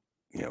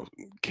 you know,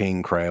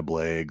 king crab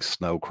legs,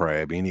 snow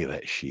crab, any of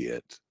that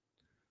shit.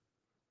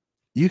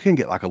 You can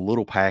get like a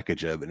little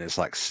package of it and it's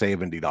like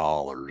 $70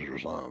 or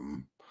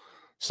something.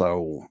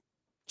 So I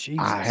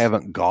Jesus.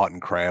 haven't gotten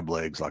crab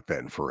legs like that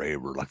in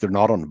forever. Like, they're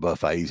not on the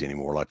buffets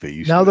anymore like they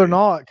used to No, be. they're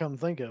not. Come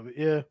to think of it,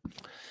 yeah.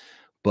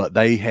 But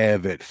they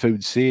have at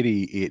Food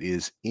City, it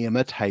is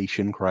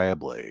imitation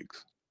crab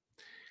legs.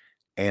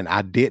 And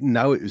I didn't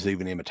know it was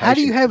even imitation. How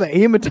do you have an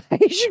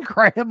imitation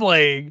crab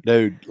leg?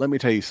 Dude, let me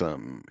tell you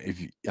something.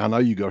 I know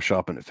you go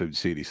shopping at Food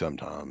City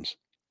sometimes.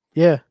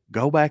 Yeah.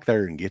 Go back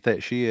there and get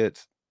that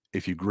shit.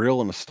 If you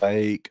grill a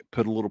steak,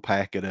 put a little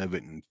packet of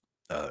it and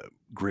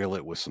grill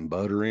it with some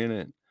butter in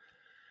it.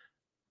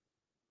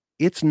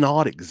 It's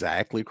not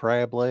exactly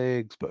crab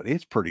legs, but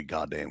it's pretty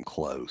goddamn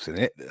close.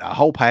 And a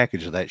whole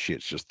package of that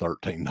shit's just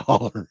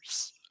 $13.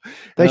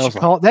 They should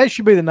call it, that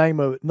should be the name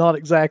of it. Not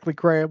exactly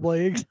crab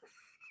legs.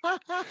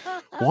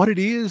 What it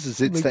is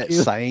it's that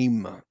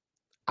same.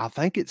 I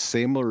think it's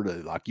similar to,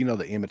 like, you know,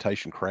 the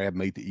imitation crab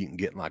meat that you can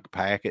get in like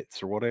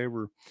packets or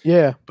whatever.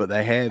 Yeah. But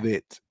they have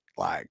it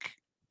like,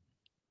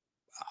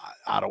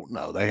 I don't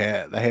know. They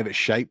have it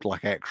shaped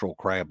like actual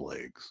crab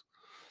legs.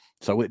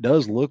 So it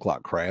does look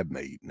like crab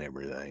meat and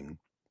everything.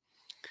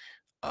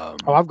 Oh,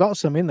 I've got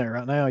some in there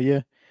right now.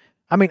 Yeah.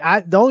 I mean,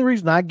 the only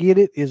reason I get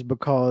it is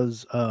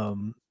because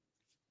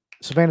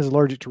Savannah's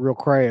allergic to real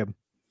crab.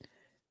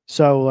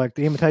 So like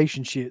the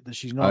imitation shit that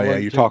she's not. Oh yeah,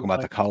 you're talking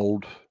about the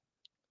cold.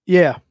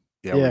 Yeah.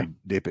 Yeah, where you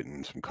dip it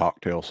in some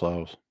cocktail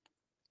sauce.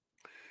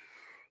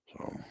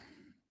 So,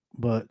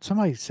 but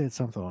somebody said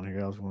something on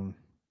here I was going to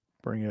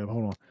bring up.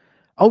 Hold on.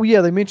 Oh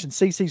yeah, they mentioned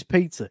CC's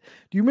Pizza.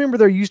 Do you remember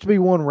there used to be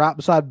one right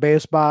beside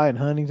Best Buy in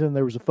Huntington?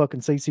 There was a fucking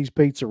CC's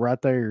Pizza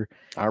right there.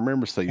 I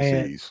remember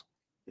CC's.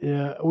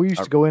 Yeah, we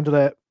used to go into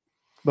that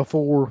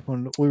before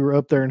when we were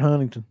up there in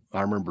Huntington.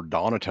 I remember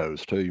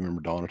Donato's too. You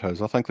remember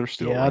Donato's? I think they're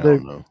still around. I do.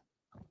 Though.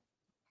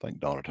 I think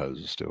Donato's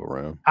is still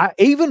around.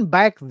 Even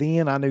back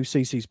then, I knew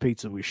CC's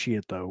Pizza was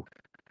shit though.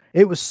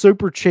 It was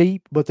super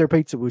cheap, but their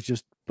pizza was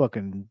just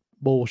fucking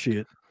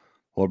bullshit.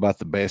 What about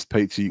the best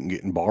pizza you can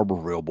get in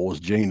Barberville, boys?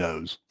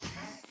 Gino's.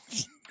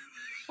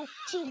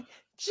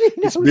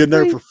 It's been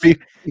there for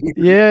 50 years.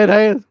 Yeah, it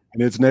has.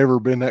 And it's never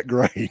been that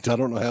great. I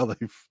don't know how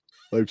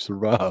they've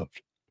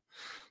survived.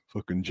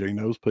 Fucking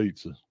Gino's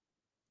Pizza.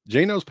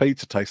 Gino's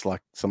Pizza tastes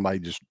like somebody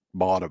just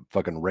bought a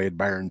fucking Red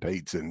Baron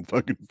pizza and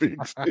fucking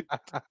fixed it.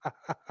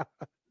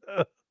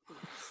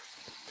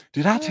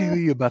 Did I tell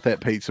you about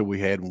that pizza we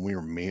had when we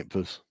were in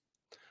Memphis?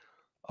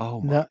 Oh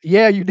my! No,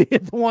 yeah, you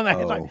did. The one that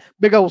had like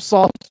big old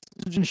sausage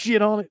and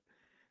shit on it.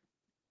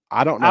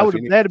 I don't know.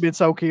 That'd have been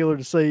so killer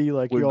to see.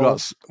 Like we've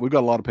got a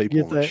lot of people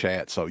in the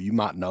chat, so you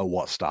might know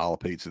what style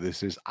of pizza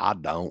this is. I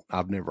don't.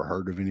 I've never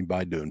heard of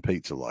anybody doing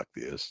pizza like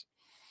this.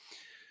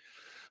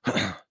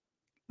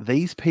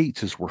 These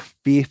pizzas were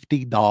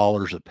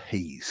 $50 a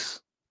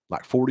piece,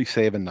 like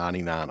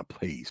 $47.99 a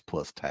piece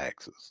plus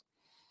taxes.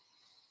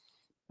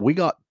 We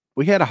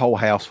had a whole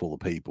house full of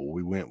people.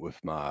 We went with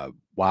my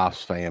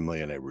wife's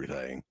family and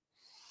everything.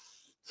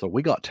 So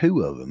we got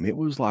two of them. It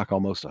was like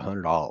almost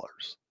 $100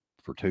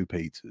 for two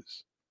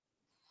pizzas.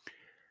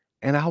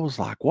 And I was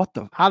like, what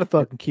the? I'd have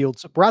fucking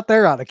killed right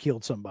there. I'd have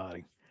killed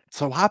somebody.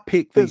 So I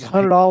picked these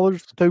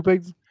 $100 for two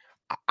pizzas.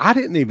 I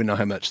didn't even know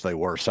how much they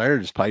were.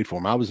 Sarah just paid for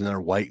them. I was in there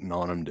waiting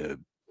on them to,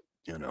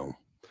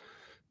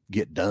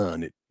 get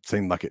done. It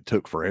seemed like it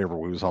took forever.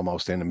 We was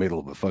almost in the middle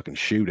of a fucking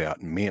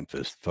shootout in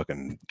Memphis,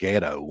 fucking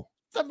ghetto.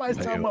 Somebody's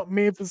talking about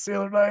Memphis the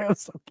other day.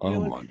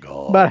 Oh my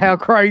God. About how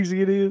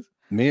crazy it is.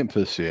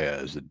 Memphis, yeah,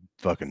 is a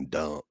fucking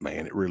dump,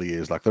 man. It really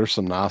is. Like, there's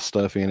some nice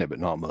stuff in it, but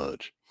not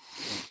much.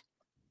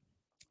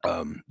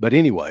 But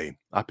anyway,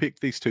 I picked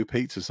these two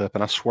pizzas up,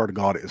 and I swear to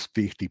God, it was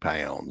 50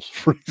 pounds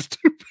for these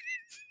two pizzas.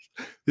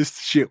 This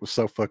shit was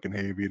so fucking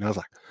heavy, and I was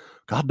like,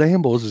 God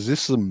damn, boys, is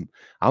this some?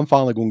 I'm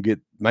finally going to get,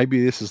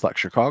 maybe this is like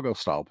Chicago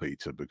style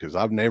pizza, because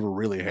I've never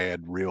really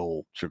had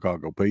real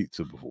Chicago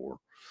pizza before.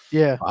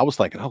 Yeah. I was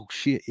thinking, oh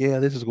shit, yeah,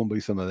 this is going to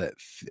be some of that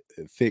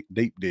thick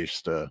deep dish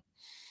stuff.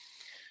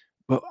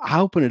 But I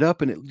open it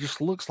up and it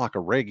just looks like a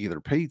regular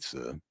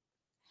pizza.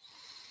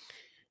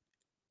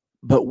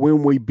 But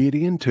when we bit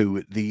into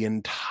it,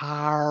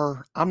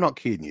 I'm not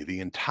kidding you,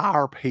 the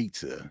entire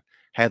pizza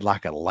had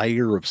like a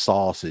layer of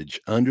sausage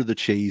under the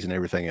cheese and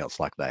everything else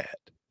like that.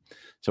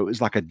 So it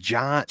was like a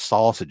giant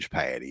sausage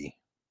patty.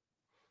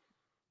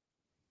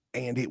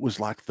 And it was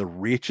like the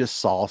richest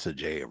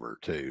sausage ever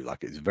too.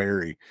 Like, it's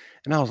very,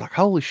 and I was like,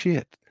 holy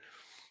shit,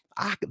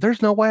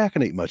 there's no way I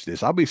can eat much of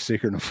this. I'll be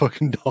sicker than a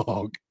fucking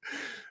dog.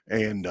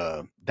 And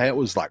that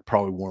was like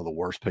probably one of the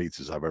worst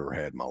pizzas I've ever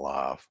had in my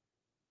life.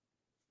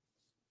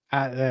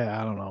 I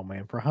don't know,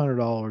 man. For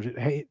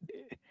 $100,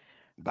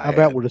 I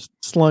bet would have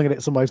slung it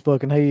at somebody's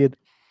fucking head.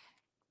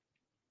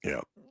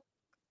 Yeah.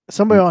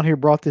 Somebody on here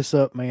brought this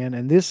up, man,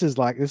 and this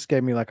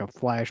gave me like a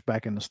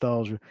flashback in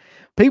nostalgia.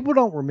 People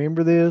don't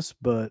remember this,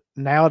 but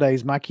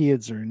nowadays my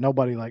kids, or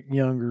nobody like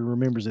younger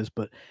remembers this,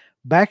 but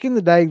back in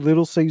the day,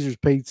 Little Caesars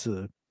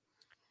pizza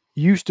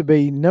used to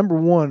be number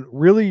one,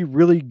 really,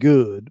 really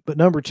good. But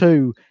number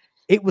two,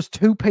 it was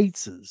two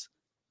pizzas.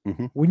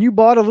 When you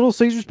bought a Little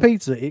Caesars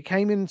pizza, it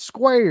came in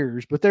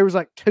squares, but there was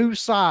like two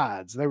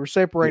sides. They were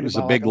separated. It was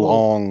by a big, like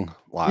long,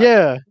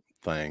 yeah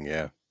thing.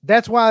 Yeah.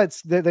 That's why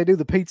they do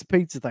the pizza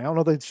thing. I don't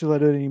know if they still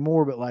do it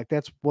anymore, but like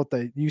that's what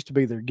they used to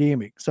be their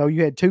gimmick. So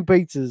you had two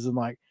pizzas and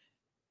like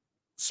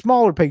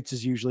smaller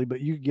pizzas usually,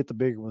 but you could get the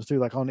bigger ones too,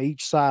 like on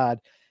each side.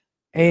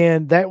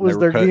 And that was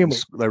their gimmick.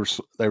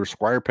 They were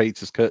square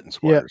pizzas cut in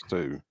squares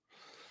too.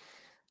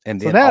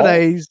 And so then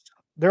nowadays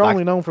they're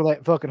only known for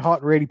that fucking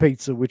hot and ready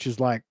pizza, which is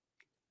like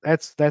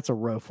that's a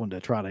rough one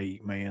to try to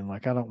eat, man.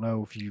 Like I don't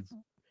know if you've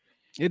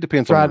it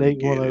depends tried on to where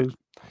eat you one of get those. it.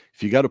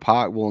 If you go to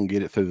Pikeville and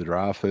get it through the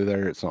drive-through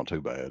there, it's not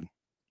too bad.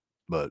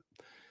 But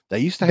they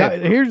used to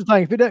have. Here's the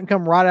thing: if it doesn't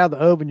come right out of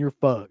the oven, you're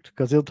fucked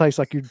because it'll taste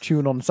like you're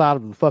chewing on the side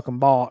of the fucking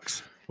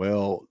box.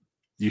 Well,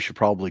 you should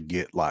probably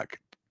get like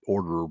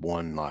order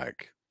one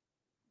like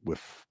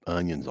with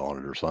onions on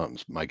it or something.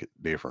 Make it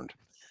different.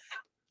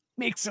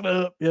 Mix it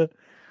up, yeah.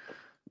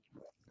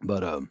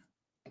 But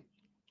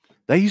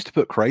they used to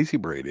put crazy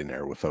bread in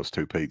there with those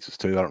two pizzas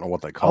too. I don't know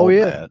what they called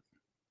that.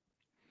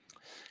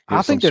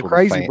 I think their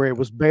crazy bread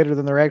was better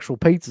than their actual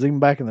pizzas even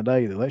back in the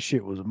day, though. That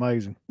shit was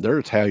amazing. Their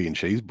Italian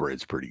cheese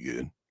bread's pretty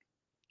good.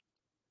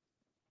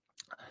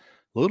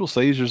 Little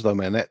Caesars, though,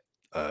 man, that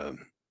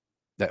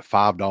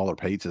 $5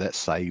 pizza, that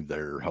saved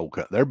their whole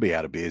cut. They'd be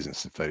out of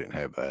business if they didn't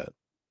have that.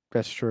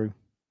 That's true.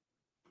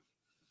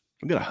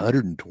 We got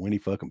 120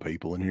 fucking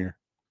people in here.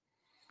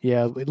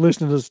 Yeah,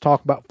 listening to us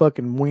talk about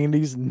fucking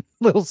Wendy's and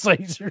Little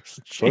Caesars.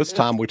 And so it's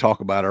time we talk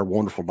about our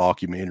wonderful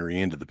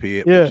documentary, Into the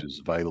Pit, which is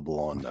available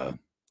on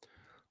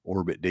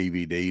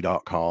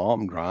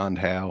orbitdvd.com,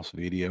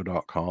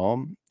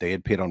 grindhousevideo.com,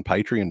 DEADPIT on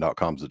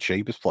patreon.com is the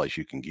cheapest place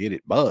you can get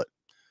it, but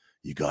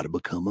you got to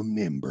become a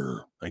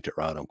member. Ain't that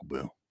right, Uncle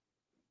Bill?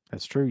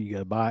 That's true. You got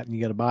to buy it, and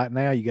you got to buy it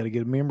now. You got to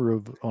get a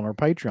member on our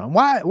Patreon.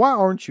 Why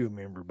aren't you a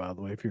member, by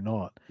the way, if you're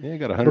not? Yeah, you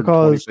got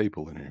 120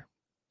 people in here.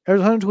 There's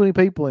 120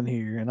 people in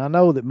here, and I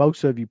know that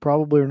most of you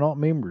probably are not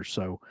members.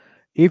 So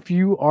if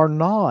you are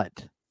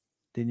not,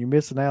 then you're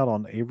missing out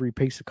on every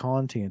piece of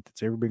content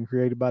that's ever been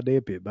created by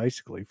DEADPIT,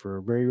 basically, for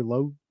a very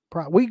low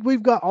price.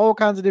 We've got all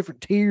kinds of different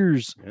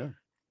tiers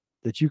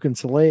that you can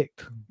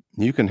select.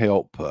 You can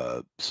help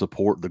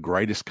support the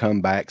greatest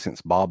comeback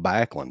since Bob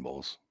Backlund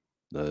was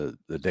the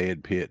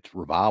DEADPIT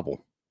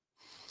revival.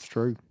 It's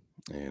true.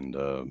 And,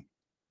 you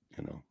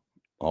know,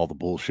 all the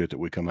bullshit that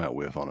we come out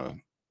with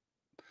on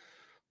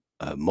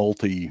a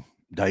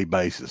multi-day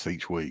basis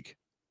each week.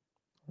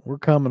 We're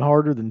coming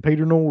harder than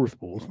Peter North,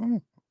 boys.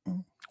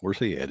 Where's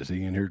he at? Is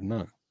he in here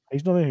tonight?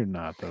 He's not in here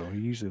tonight, though. He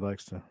usually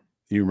likes to.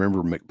 You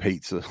remember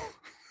McPizza?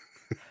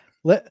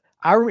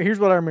 Here's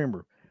what I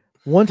remember.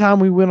 One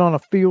time we went on a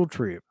field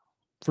trip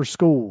for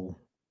school,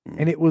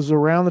 and it was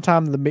around the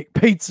time the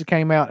McPizza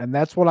came out, and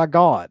that's what I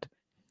got.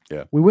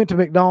 Yeah. We went to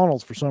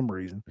McDonald's for some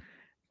reason,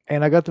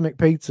 and I got the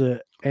McPizza,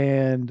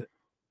 and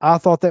I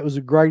thought that was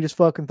the greatest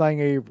fucking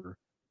thing ever.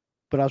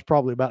 But I was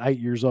probably about 8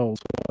 years old,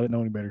 so I didn't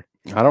know any better.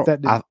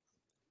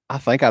 I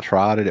think I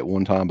tried it at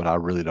one time, but I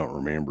really don't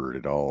remember it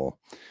at all.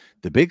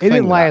 It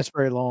didn't last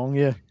very long,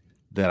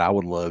 that I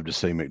would love to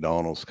see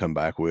McDonald's come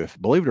back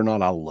with. Believe it or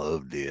not, I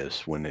loved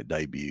this when it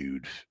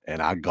debuted,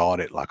 and I got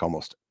it like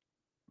almost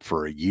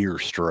for a year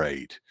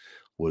straight,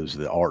 was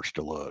the Arch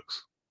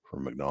Deluxe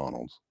from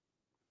McDonald's.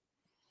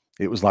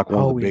 It was like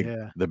one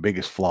of the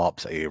biggest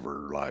flops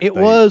ever. Like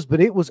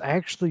but it was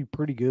actually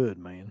pretty good,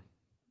 man.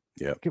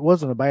 Yeah, it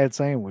wasn't a bad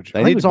sandwich.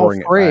 They need to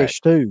bring it all fresh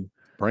too.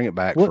 Bring it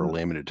back for a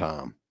limited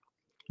time.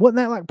 Wasn't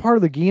that like part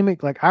of the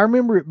gimmick? Like I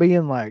remember it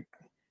being like,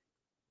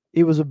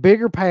 it was a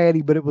bigger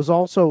patty, but it was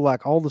also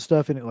like all the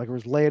stuff in it, like it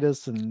was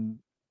lettuce and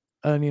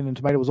onion and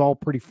tomato was all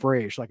pretty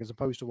fresh, like as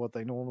opposed to what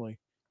they normally.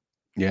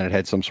 Yeah, and it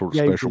had some sort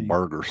of special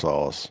burger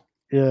sauce.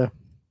 Yeah,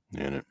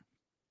 in it.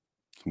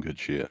 Some good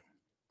shit.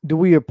 Do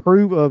we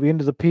approve of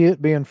Into the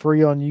Pit being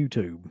free on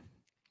YouTube?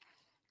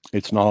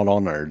 It's not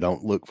on there.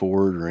 Don't look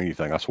for it or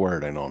anything. I swear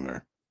it ain't on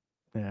there.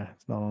 Yeah,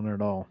 it's not on there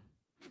at all.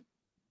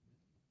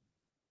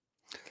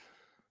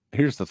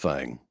 Here's the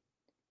thing.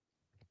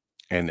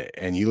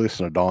 And you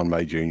listen to Don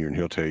May Jr. and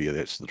he'll tell you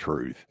that's the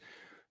truth.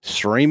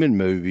 Streaming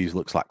movies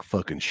looks like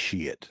fucking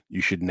shit.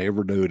 You should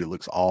never do it. It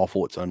looks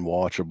awful. It's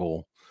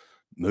unwatchable.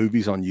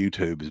 Movies on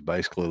YouTube is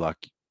basically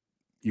like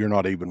you're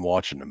not even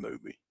watching a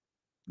movie.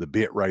 The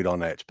bit rate on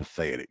that's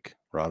pathetic.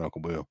 Right,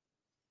 Uncle Bill?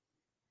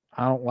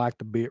 I don't like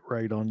the bit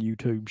rate on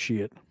YouTube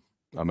shit.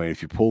 I mean,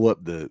 if you pull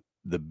up the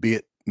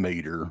bit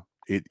meter,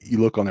 you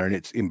look on there and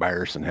it's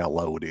embarrassing how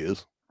low it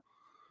is.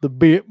 The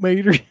bit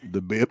meter?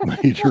 The bit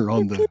meter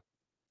on the...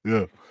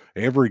 Yeah.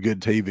 Every good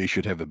TV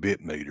should have a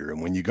bit meter.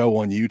 And when you go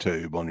on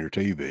YouTube on your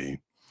TV,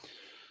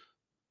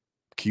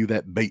 cue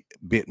that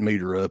bit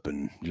meter up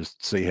and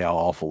just see how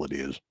awful it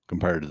is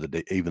compared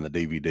to even the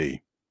DVD.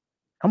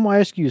 I'm going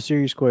to ask you a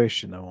serious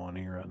question, though, on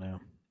here right now.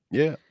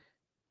 Yeah.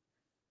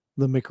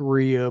 The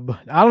McRib.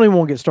 I don't even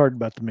want to get started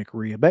about the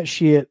McRib. That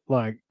shit,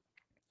 like...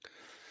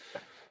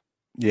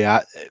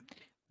 Yeah.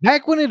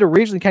 Back when it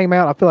originally came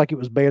out, I feel like it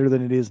was better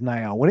than it is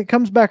now. When it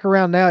comes back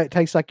around now, it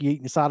tastes like you're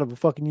eating the side of a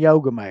fucking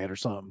yoga mat or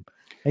something.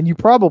 And you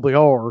probably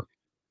are.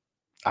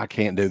 I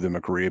can't do the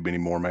McRib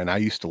anymore, man. I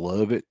used to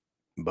love it,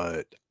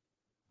 but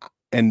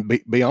and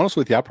be honest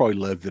with you, I probably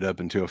loved it up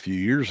until a few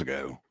years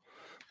ago.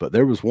 But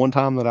there was one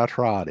time that I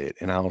tried it,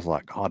 and I was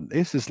like, God,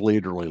 this is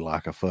literally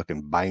like a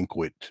fucking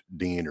banquet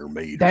dinner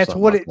meat or That's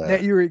something what like it.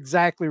 That you're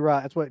exactly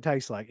right. That's what it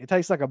tastes like. It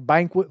tastes like a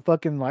banquet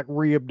fucking like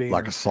rib dinner,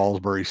 like a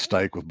Salisbury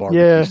steak with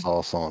barbecue yeah.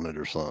 sauce on it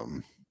or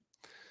something.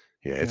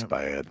 Yeah, it's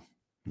bad.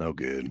 No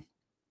good.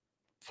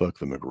 Fuck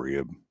the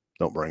McRib.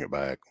 Don't bring it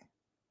back.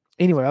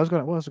 Anyway,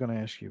 what was I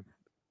gonna ask you?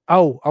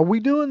 Oh, are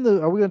we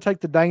gonna take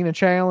the Dana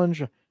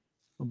challenge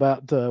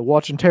about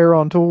watching Terror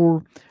on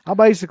tour? I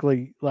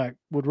basically like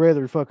would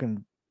rather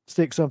fucking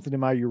stick something in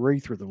my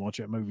urethra than watch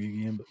that movie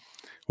again. But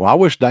well, I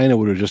wish Dana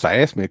would have just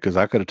asked me, because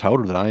I could have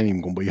told her that I ain't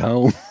even gonna be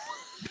home.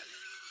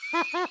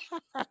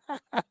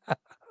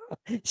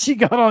 She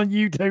got on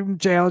YouTube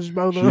and challenged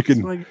both of us. She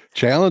can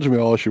challenge me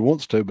all she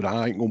wants to, but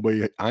I ain't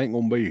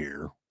gonna be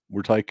here.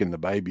 We're taking the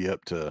baby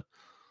up to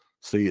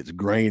see its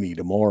granny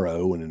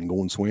tomorrow and then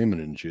going swimming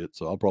and shit.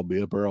 So I'll probably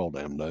be up there all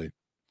damn day.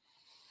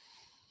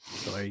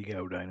 So there you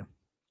go, Dana.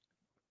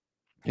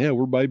 Yeah,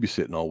 we're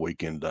babysitting all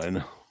weekend,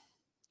 Dana.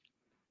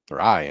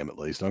 Or I am, at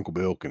least. Uncle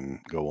Bill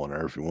can go on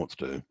there if he wants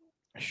to.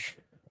 I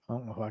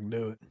don't know if I can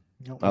do it.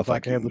 I think I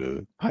can do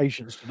it.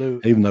 Patience to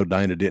do it. Even though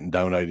Dana didn't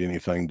donate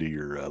anything to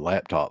your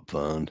laptop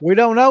fund. We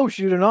don't know if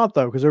she did or not,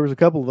 though, because there was a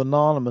couple of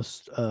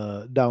anonymous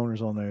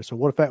donors on there. So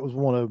what if that was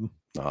one of them?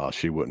 Oh,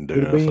 she wouldn't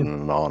do nothing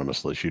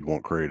anonymously. She'd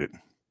want credit.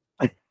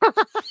 What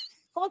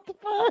the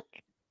fuck?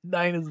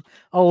 Dana's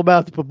all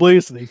about the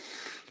publicity.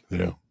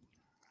 Yeah.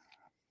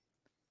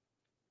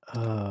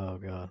 Oh,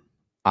 God.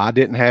 I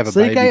didn't have a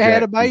baby. CK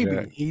had a baby.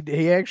 Jack.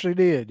 He actually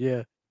did,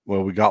 yeah.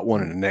 Well, we got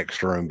one in the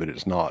next room, but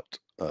it's not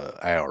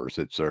ours.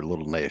 It's our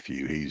little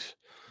nephew. He's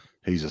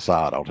a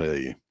sight, I'll tell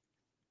you.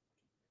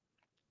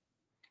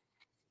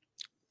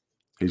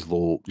 He's a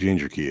little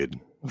ginger kid.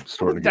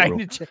 Starting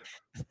to get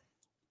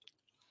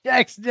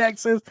Jack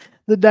says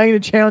the Dana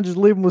challenge is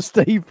living with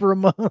Steve for a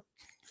month. I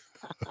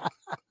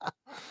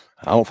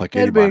don't think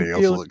anybody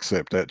else will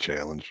accept that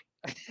challenge.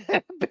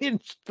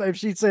 If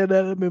she said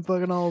that, it'd been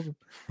fucking awesome.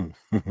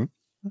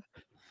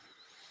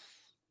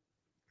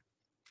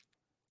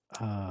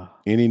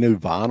 Any new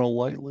vinyl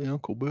lately,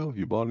 Uncle Bill? Have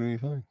you bought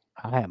anything?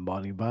 I haven't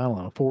bought any vinyl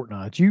in a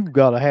fortnight. You've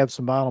got to have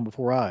some vinyl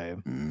before I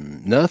have.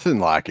 Nothing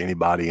like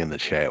anybody in the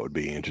chat would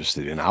be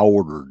interested in. I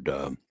ordered,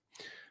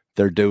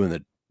 they're doing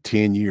the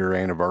 10-year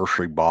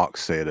anniversary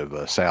box set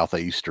of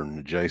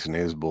Southeastern, Jason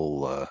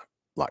Isbell,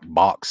 like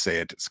box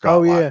set. It's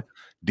got like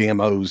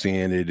demos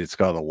in it. It's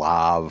got a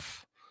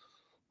live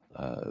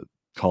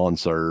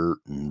concert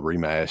and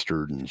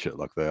remastered and shit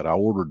like that. I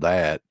ordered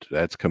that.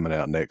 That's coming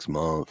out next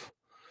month.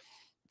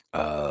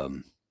 My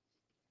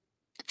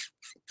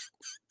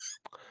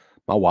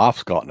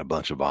wife's gotten a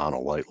bunch of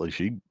vinyl lately.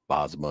 She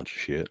buys a bunch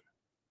of shit.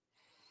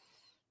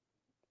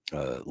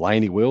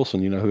 Lainey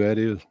Wilson, you know who that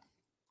is?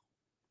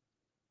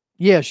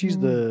 Yeah, she's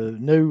the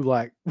new,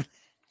 like,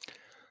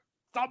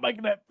 stop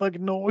making that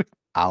fucking noise.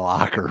 I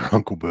like her,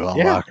 Uncle Bill. I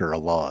like her a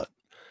lot.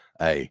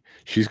 Hey,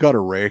 she's got a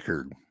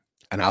record,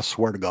 and I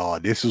swear to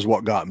God, this is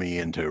what got me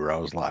into her. I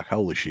was like,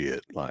 holy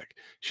shit. Like,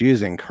 she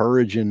is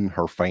encouraging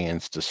her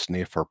fans to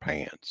sniff her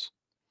pants.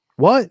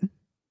 What?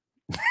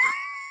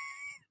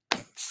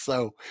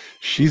 So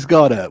she's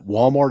got a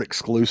Walmart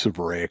exclusive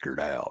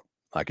record out.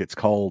 Like, it's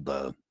called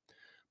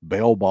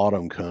Bell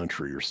Bottom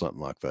Country or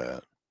something like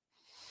that.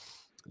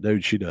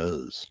 Dude, she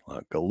does.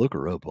 Like, go look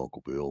her up,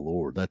 Uncle Bill.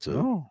 Lord, that's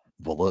a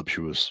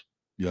voluptuous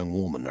young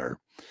woman there.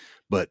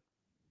 But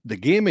the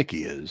gimmick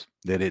is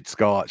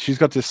that she's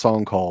got this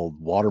song called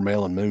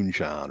Watermelon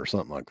Moonshine or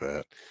something like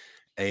that.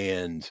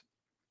 And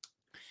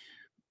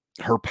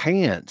her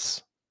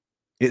pants,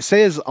 it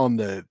says on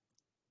the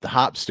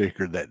hype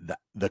sticker that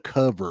the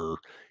cover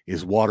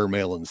is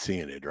watermelon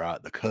scented,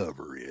 right? The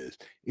cover is.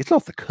 It's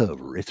not the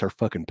cover. It's her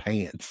fucking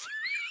pants.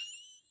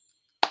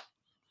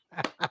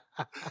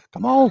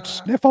 Come on,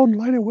 sniff on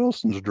Lainey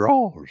Wilson's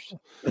drawers.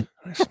 It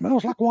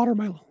smells like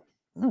watermelon.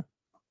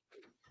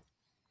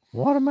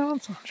 Watermelon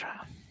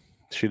sunshine.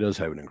 She does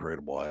have an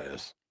incredible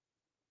ass.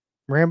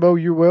 Rambo,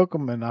 you're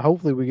welcome, and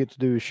hopefully we get to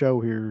do a show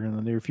here in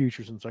the near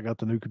future since I got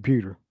the new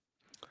computer.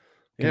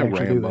 Yeah,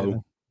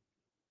 Rambo.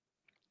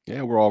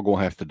 Yeah, we're all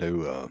gonna have to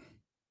do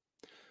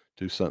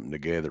something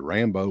together.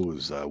 Rambo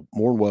is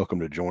more than welcome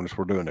to join us.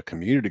 We're doing a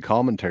community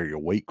commentary a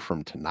week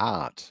from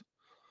tonight.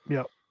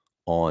 Yep.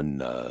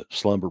 On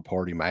Slumber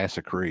Party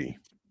Massacre,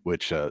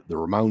 which the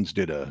Ramones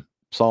did a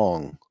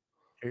song.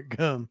 Here it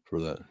comes. For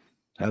that.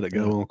 How'd it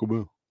go, Uncle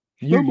Bill?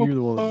 You're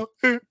the one.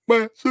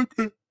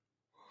 Massacre.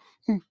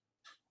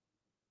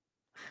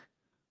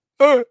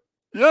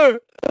 Yeah.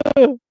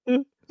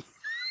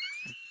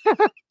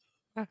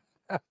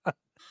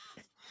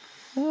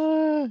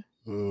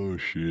 Oh,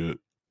 shit.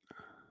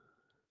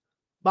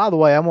 By the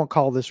way, I'm going to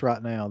call this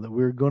right now that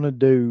we're going to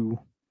do.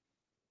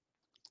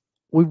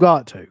 We've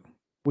got to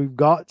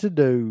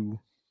do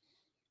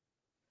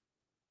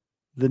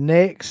The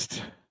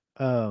next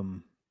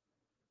one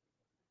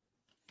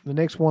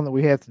that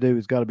we have to do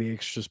has got to be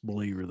Exorcist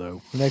Believer,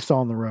 though. The next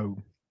On the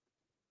Road.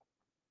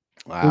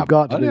 We've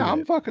got to do that.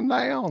 I'm fucking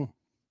down.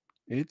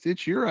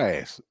 It's your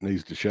ass that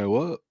needs to show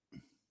up.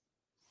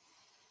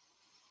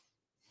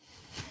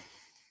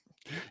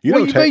 You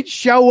mean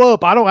show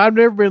up? I've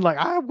never been like,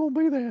 I'm gonna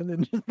be there and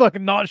then just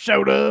fucking not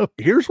showed up.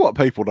 Here's what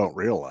people don't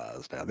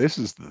realize. Now, this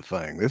is the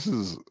thing.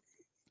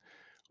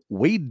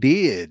 We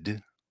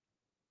did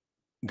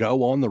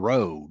go on the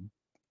road.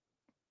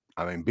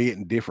 I mean, be it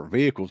in different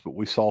vehicles, but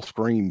we saw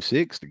Scream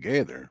 6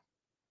 together.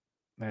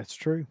 That's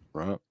true.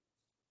 Right.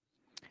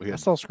 I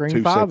saw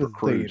Scream 5 at the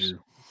theater.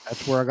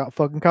 That's where I got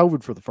fucking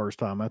COVID for the first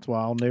time. That's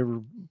why I'll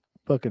never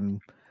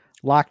fucking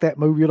like that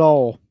movie at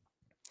all.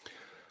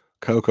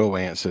 Coco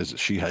Aunt says that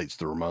she hates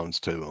the Ramones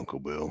too, Uncle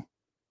Bill.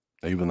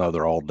 Even though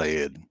they're all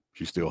dead,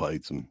 she still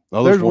hates them.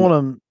 Oh, there's one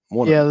of them.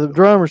 Yeah, the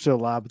drummer's still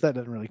alive, but that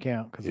doesn't really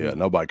count. Yeah,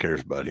 nobody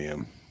cares about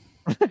him.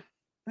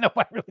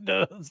 Nobody really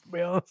does, to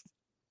be honest.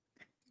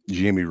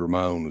 Jimmy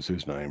Ramone was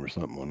his name or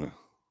something, wasn't it?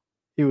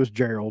 It was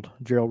Gerald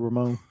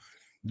Ramone.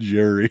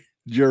 Jerry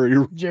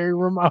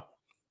Ramone.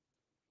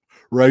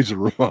 Razor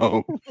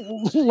Ramone.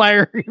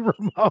 Larry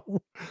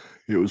Ramone.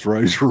 It was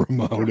Razor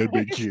Ramone. That'd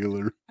be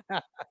killer.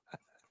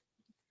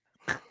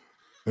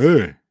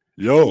 Hey,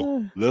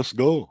 yo, let's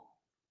go.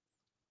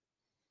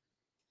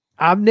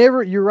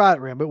 You're right,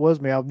 Ram. It was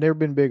me. I've never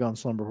been big on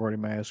Slumber Party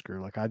Massacre.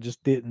 Like, I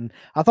just didn't.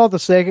 I thought the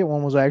second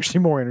one was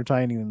actually more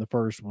entertaining than the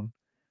first one.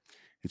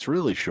 It's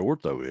really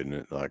short, though, isn't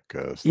it? Like,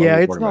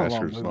 Slumber Party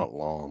Massacre is not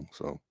long,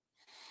 so.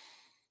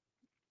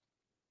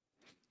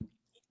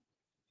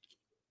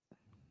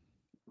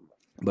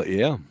 But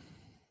yeah,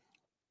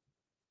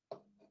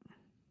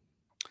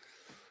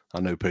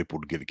 I knew people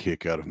would get a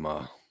kick out of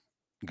my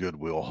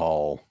Goodwill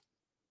haul.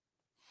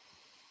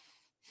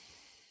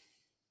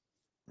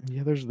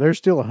 Yeah, there's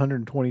still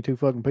 122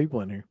 fucking people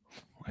in here.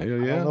 Hell yeah.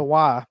 I don't know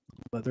why,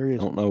 but there is.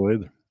 I don't know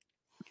either.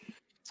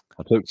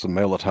 I took some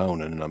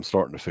melatonin and I'm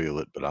starting to feel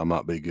it, but I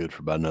might be good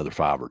for about another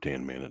 5 or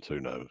 10 minutes.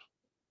 Who knows?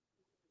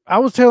 I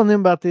was telling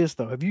them about this,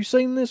 though. Have you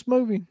seen this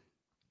movie?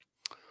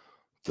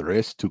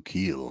 Dressed to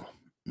Kill.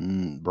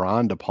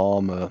 Brian De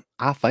Palma.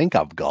 I think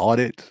I've got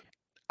it.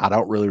 I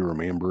don't really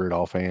remember it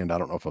offhand. I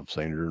don't know if I've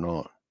seen it or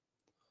not.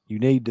 You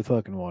need to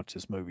fucking watch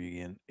this movie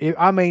again.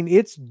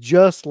 It's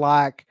just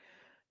like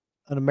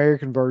an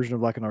American version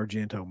of like an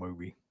Argento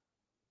movie.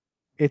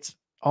 It's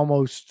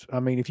almost,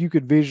 if you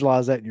could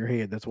visualize that in your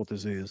head, that's what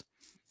this is.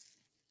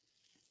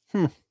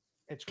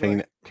 It's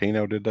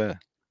Kino did that.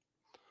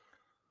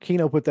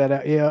 Kino put that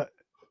out. Yeah.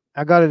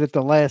 I got it at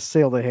the last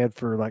sale they had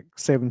for like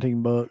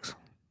 $17.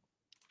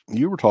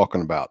 You were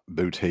talking about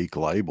boutique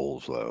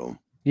labels, though.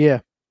 Yeah.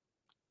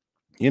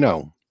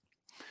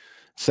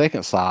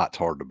 Second Sight's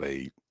hard to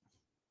beat,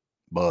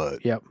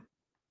 but yep.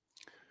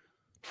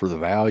 For the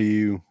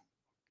value,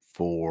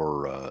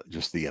 for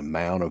just the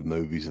amount of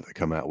movies that they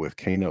come out with,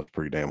 Kino's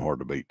pretty damn hard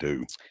to beat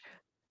too.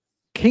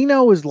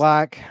 Kino is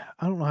like,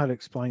 I don't know how to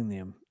explain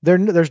them.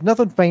 There's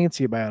nothing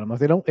fancy about them. Like,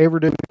 they don't ever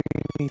do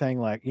anything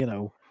like,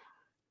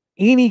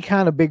 any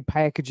kind of big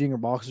packaging or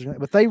boxes,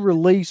 but they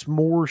release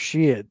more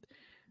shit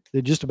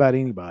than just about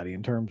anybody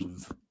in terms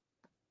of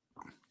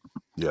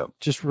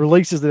just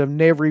releases that have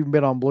never even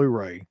been on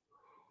Blu-ray.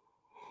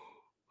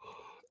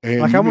 And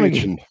like, I'm gonna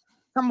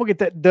get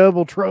that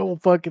double troll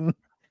fucking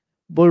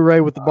Blu-ray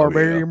with the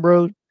Barbarian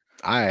brother.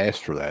 I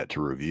asked for that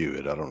to review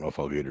it. I don't know if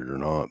I'll get it or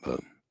not, but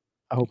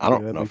I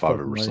don't know if I've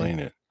ever seen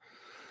it.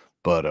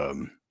 But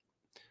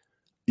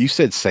you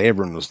said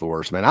Severin was the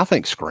worst, man. I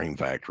think Scream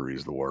Factory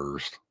is the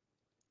worst.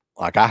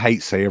 Like, I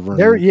hate Severin.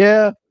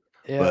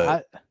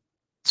 But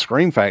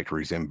Scream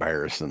Factory is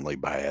embarrassingly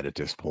bad at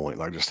this point.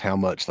 Like, just how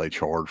much they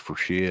charge for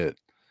shit,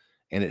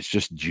 and it's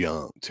just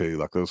junk too.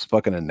 Like those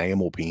fucking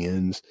enamel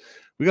pins.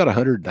 We got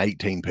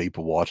 118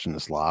 people watching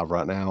this live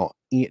right now.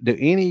 Do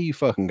any of you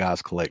fucking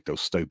guys collect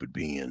those stupid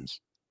pins?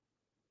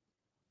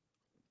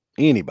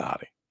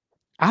 Anybody?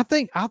 I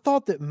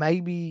thought that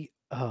maybe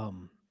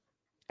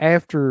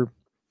after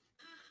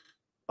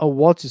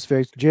what's his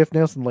face, Jeff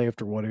Nelson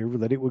left or whatever,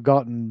 that it would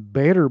gotten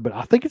better, but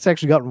I think it's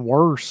actually gotten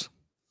worse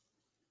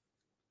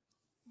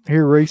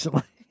here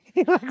recently.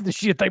 Like the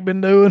shit they've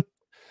been doing.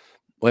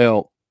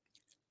 Well,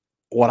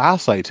 what I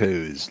say too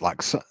is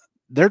like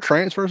their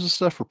transfers and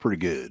stuff are pretty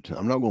good.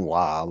 I'm not gonna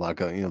lie. Like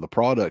the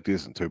product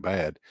isn't too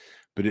bad,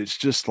 but it's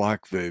just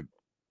like the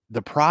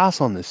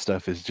price on this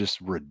stuff is just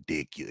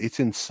ridiculous. It's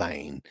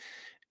insane.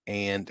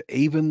 And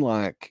even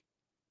like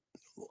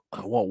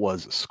what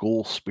was it,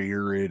 School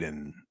Spirit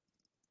and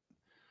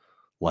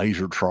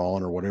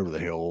Lasertron or whatever the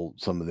hell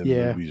some of them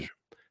movies,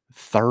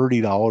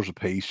 $30 a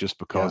piece just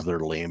because they're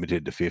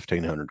limited to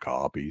 1,500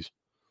 copies.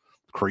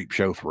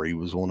 Creepshow 3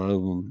 was one of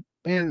them.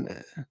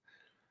 Man,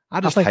 I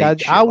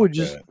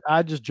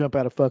just jump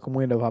out a fucking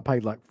window if I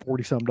paid like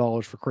 $40-some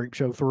for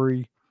Creepshow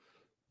 3.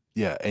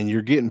 Yeah, and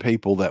you're getting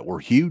people that were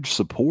huge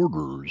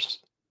supporters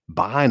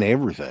buying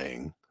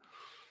everything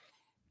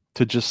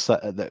to just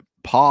that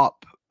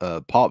pop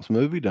Pop's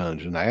Movie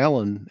Dungeon,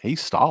 Alan, he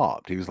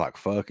stopped. He was like,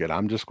 "Fuck it,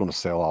 I'm just going to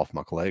sell off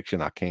my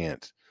collection. I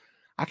can't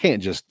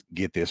just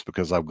get this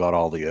because I've got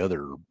all the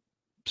other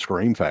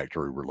Scream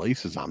Factory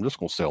releases. I'm just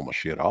going to sell my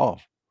shit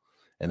off."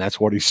 And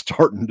that's what he's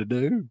starting to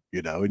do,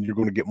 you know. And you're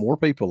going to get more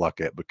people like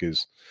that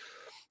because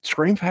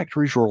Scream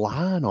Factory's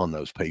relying on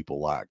those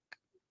people like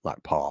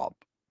Pop,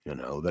 you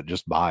know, that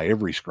just buy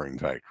every Scream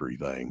Factory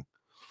thing.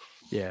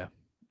 Yeah.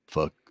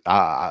 Fuck.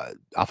 I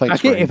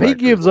think if he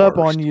gives up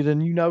on you,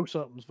 then you know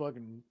something's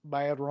fucking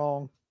bad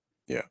wrong.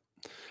 Yeah.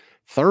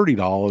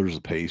 $30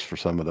 a piece for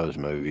some of those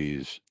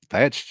movies.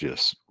 That's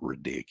just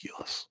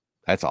ridiculous.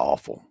 That's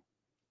awful.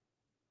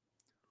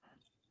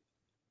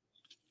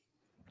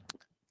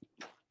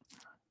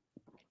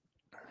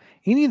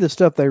 Any of the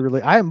stuff they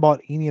release, I haven't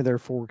bought any of their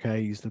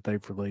 4Ks that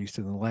they've released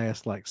in the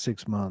last like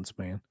 6 months,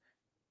 man.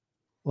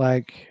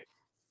 Like,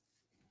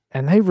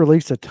 and they've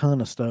released a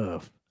ton of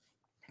stuff.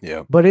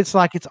 Yeah. But it's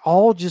like it's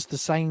all just the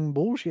same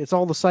bullshit. It's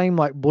all the same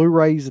like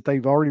Blu-rays that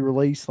they've already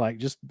released, like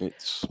just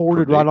it's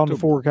ported right onto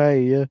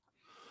 4K. Yeah.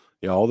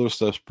 Yeah, all this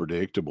stuff's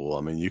predictable.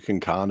 I mean, you can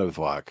kind of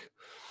like,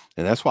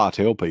 and that's why I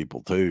tell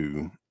people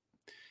too,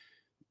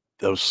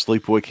 those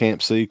sleepaway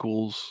camp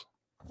sequels,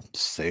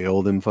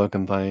 sell them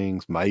fucking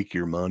things, make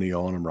your money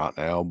on them right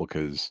now,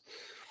 because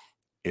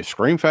if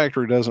Scream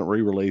Factory doesn't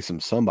re-release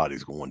them,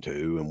 somebody's going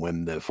to. And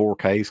when the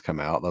 4Ks come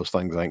out, those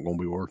things ain't going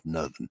to be worth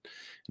nothing.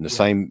 And the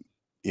same,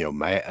 you know,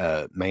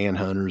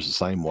 Manhunter's the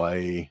same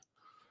way.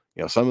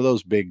 You know, some of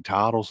those big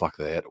titles like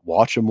that,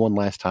 watch them one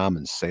last time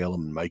and sell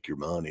them and make your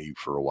money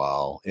for a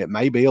while. It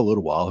may be a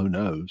little while, who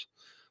knows?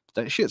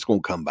 But that shit's going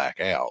to come back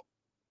out.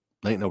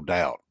 Ain't no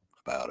doubt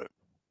about it.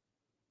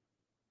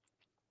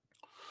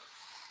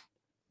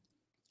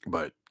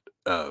 But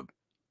I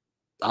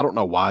don't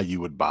know why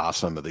you would buy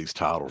some of these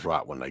titles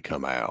right when they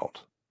come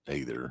out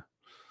either.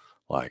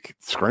 Like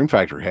Scream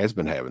Factory has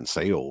been having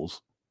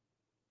sales.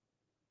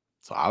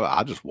 So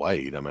I just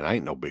wait. I mean, I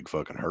ain't no big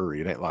fucking hurry.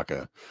 It ain't like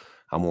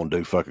I'm going to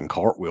do fucking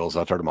cartwheels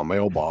out there to my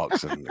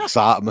mailbox and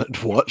excitement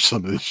to watch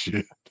some of this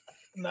shit.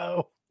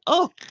 No.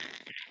 Oh.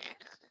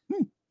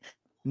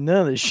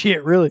 None of this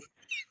shit, really.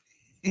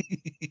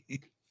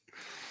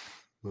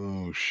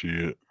 Oh,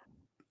 shit.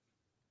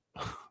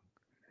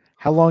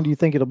 How long do you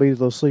think it'll be till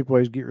those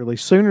sleepaways get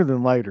released? Sooner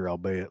than later, I'll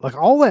bet. Like,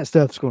 all that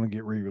stuff's going to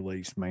get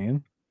re-released,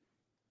 man.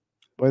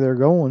 The way they're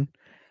going.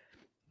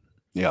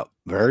 Yeah,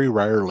 very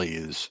rarely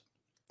is.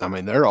 I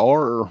mean, there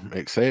are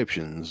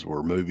exceptions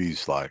where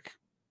movies like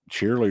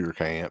Cheerleader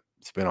Camp,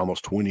 it's been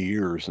almost 20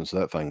 years since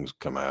that thing's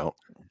come out.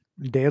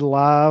 Dead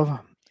Alive,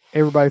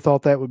 everybody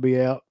thought that would be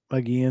out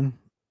again,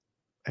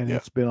 and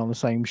it's been on the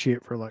same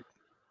shit for like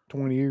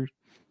 20 years.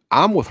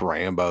 I'm with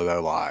Rambo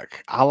though.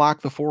 Like, I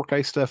like the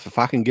 4K stuff. If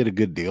I can get a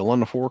good deal on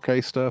the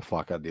 4K stuff,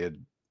 like I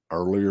did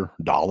earlier,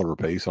 $1 a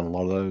piece on a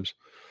lot of those.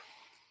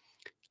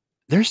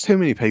 There's too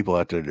many people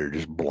out there that are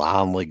just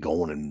blindly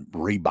going and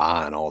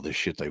rebuying all this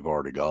shit they've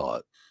already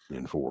got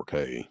in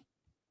 4K.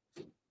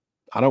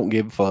 I don't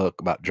give a fuck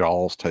about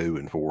Jaws 2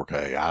 in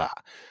 4K.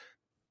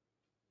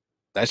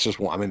 That's just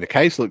one. I mean, the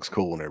case looks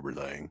cool and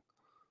everything,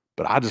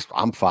 but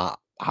I'm fine.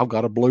 I've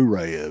got a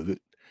Blu-ray of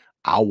it.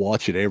 I'll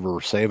watch it every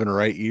 7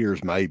 or 8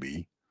 years,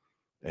 maybe.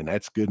 And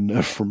that's good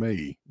enough for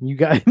me. You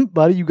got,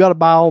 buddy, you got to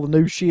buy all the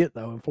new shit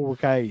though in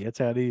 4K. That's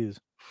how it is.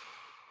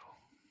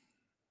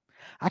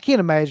 I can't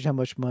imagine how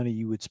much money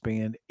you would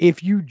spend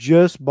if you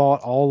just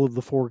bought all of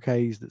the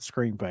 4Ks that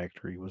Scream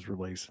Factory was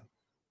releasing.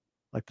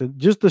 Like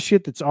just the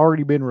shit that's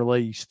already been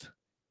released.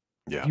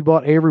 Yeah. If you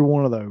bought every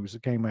one of those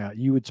that came out,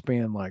 you would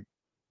spend like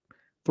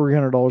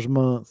 $300 a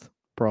month,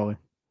 probably.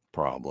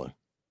 Probably.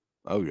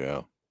 Oh,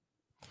 yeah.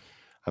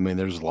 I mean,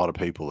 there's a lot of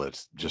people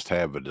that just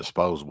have a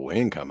disposable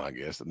income, I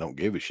guess, that don't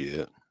give a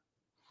shit.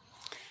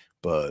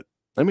 But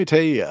let me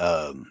tell you,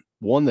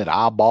 one that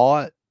I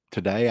bought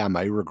today, I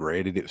may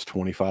regret it. It was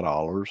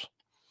 $25.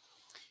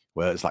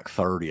 Well, it's like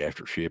 $30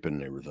 after shipping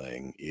and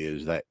everything.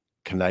 Is that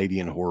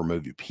Canadian horror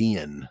movie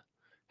Pin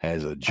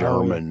has a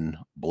German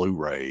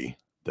Blu-ray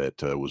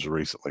that was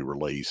recently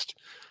released.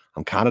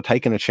 I'm kind of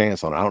taking a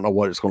chance on it. I don't know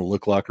what it's going to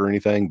look like or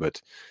anything, but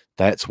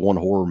that's one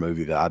horror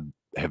movie that I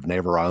have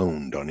never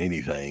owned on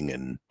anything,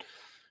 and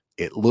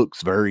it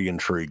looks very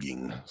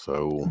intriguing.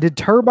 So, did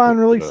Turbine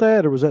release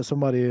that, or was that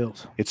somebody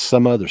else? It's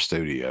some other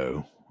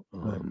studio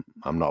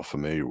I'm not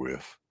familiar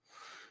with,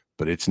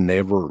 but it's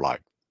never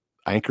like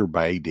Anchor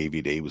Bay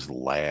DVD was the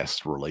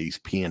last release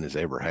Penn has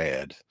ever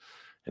had,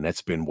 and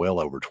that's been well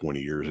over 20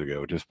 years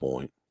ago at this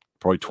point,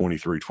 probably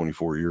 23,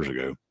 24 years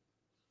ago.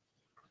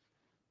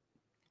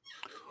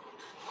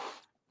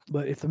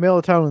 But if the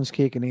melatonin's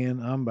kicking in,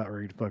 I'm about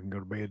ready to fucking go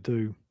to bed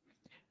too.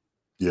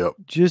 Yep.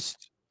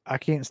 I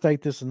can't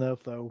state this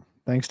enough though.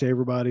 Thanks to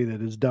everybody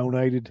that has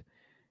donated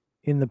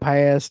in the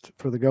past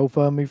for the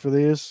GoFundMe for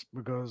this,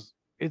 because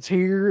it's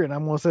here and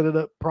I'm going to set it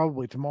up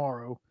probably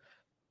tomorrow.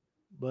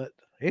 But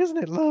isn't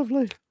it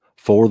lovely?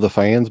 For the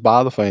fans,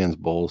 by the fans,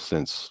 Bull,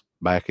 since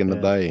back in the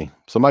day.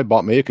 Somebody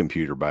bought me a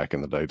computer back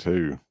in the day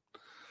too.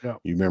 Yeah.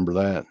 You remember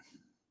that?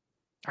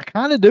 I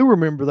kind of do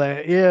remember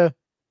that. Yeah.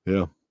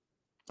 Yeah.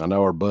 I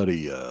know our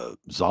buddy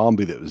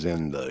Zombie that was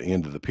in the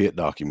End of the Pit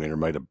documentary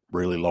made a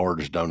really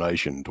large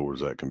donation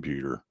towards that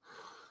computer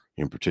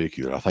in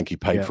particular. I think he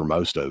paid for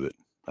most of it,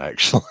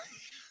 actually.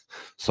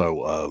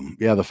 So,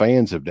 yeah, the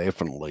fans have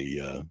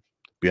definitely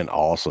been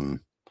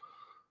awesome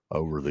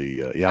over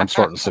the, I'm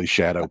starting to see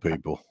shadow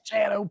people.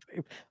 Shadow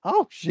people.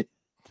 Oh, shit.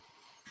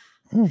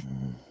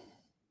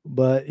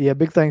 But, yeah,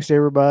 big thanks to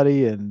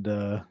everybody.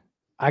 And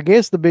I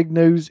guess the big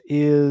news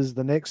is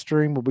the next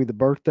stream will be the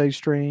birthday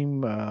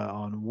stream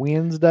on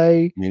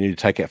Wednesday. You need to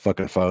take that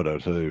fucking photo,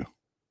 too.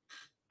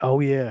 Oh,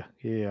 yeah.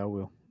 Yeah, I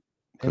will.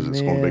 Because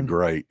it's going to be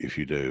great if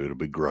you do. It'll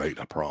be great,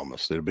 I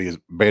promise. It'll be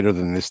better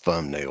than this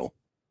thumbnail,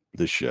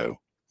 this show.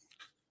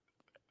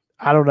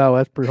 I don't know.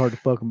 That's pretty hard to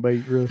fucking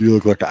beat, really. You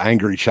look like an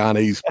angry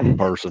Chinese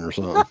person or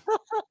something.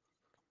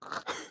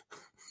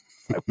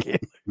 Okay.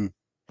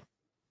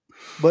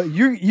 But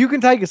you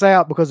can take us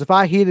out, because if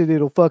I hit it,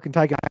 it'll fucking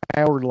take an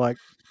hour to like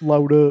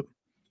load up.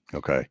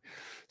 Okay.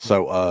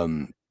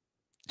 So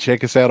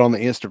check us out on the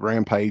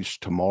Instagram page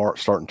tomorrow,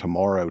 starting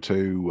tomorrow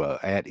too,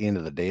 at End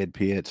of the Dead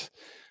Pits.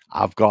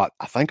 I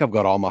think I've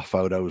got all my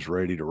photos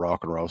ready to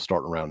rock and roll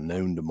starting around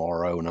noon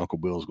tomorrow, and Uncle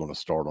Bill's going to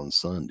start on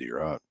Sunday,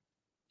 right?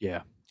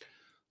 Yeah.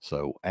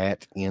 So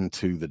at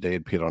Into the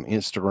Dead Pit on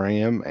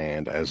Instagram,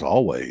 and as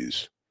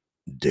always,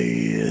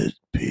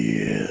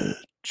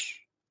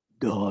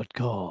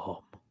 DeadPit.com.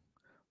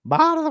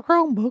 Buy to the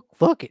Chromebook.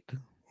 Fuck it.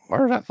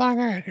 Where's that thing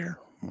at here?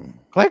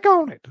 Click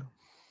on it.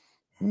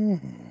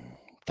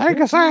 Take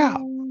us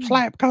out.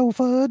 Slap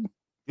Fud.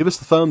 Give us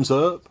the thumbs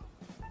up.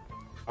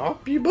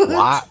 Up your butt.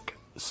 Like,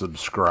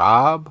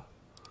 subscribe.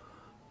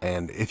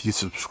 And if you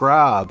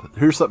subscribe,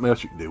 here's something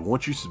else you can do.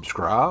 Once you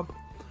subscribe,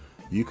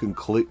 you can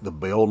click the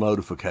bell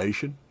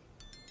notification,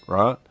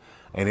 right?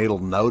 And it'll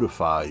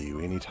notify you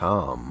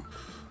anytime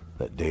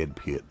that Dead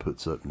Pit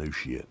puts up new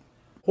shit.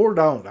 Or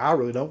don't. I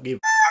really don't give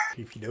a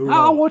if you do.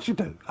 I want you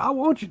to. I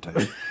want you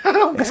to. I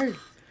don't care.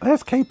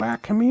 Let's keep our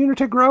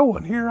community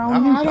growing here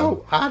on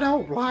YouTube. I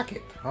don't like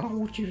it. I don't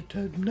want you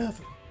to do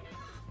nothing.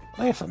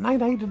 Listen, they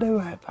need to do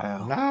that,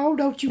 pal. No,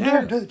 don't you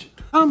dare touch it.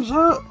 Thumbs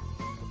up.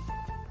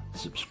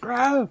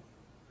 Subscribe.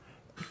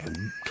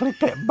 And click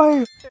that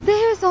bell.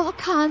 There's all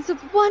kinds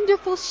of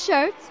wonderful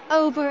shirts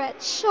over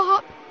at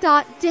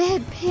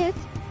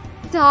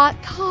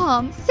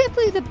shop.deadpit.com.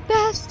 Simply the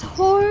best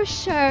horror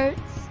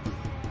shirts.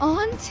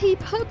 On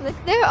TeePublic,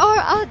 there are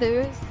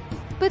others,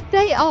 but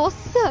they all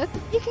suck.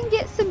 You can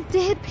get some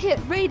Dead Pit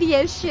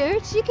radio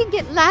shirts. You can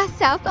get Last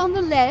South on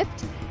the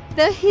Left.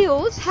 The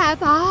Hills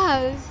Have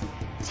Eyes.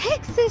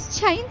 Texas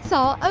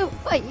Chainsaw. Oh,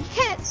 wait, you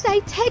can't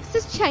say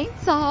Texas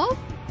Chainsaw.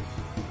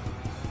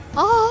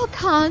 All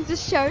kinds of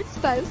shirts,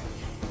 folks.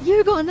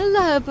 You're gonna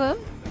love them.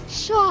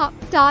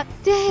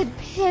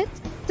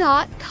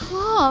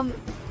 Shop.deadpit.com.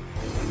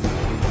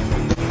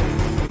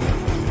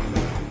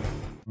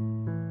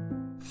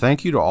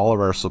 Thank you to all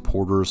of our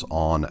supporters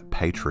on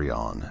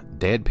Patreon.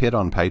 DeadPit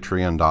on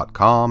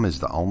Patreon.com is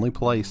the only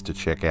place to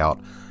check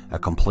out a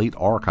complete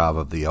archive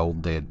of the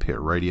old Dead Pit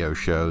radio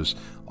shows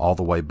all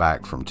the way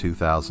back from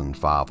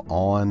 2005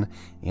 on,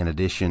 in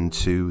addition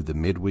to the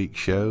midweek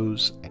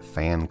shows,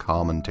 fan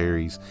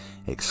commentaries,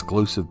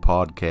 exclusive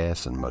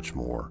podcasts, and much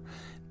more.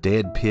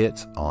 Dead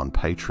Pit on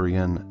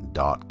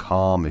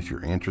Patreon.com if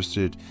you're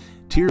interested.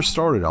 Tiers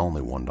start at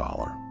only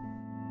 $1.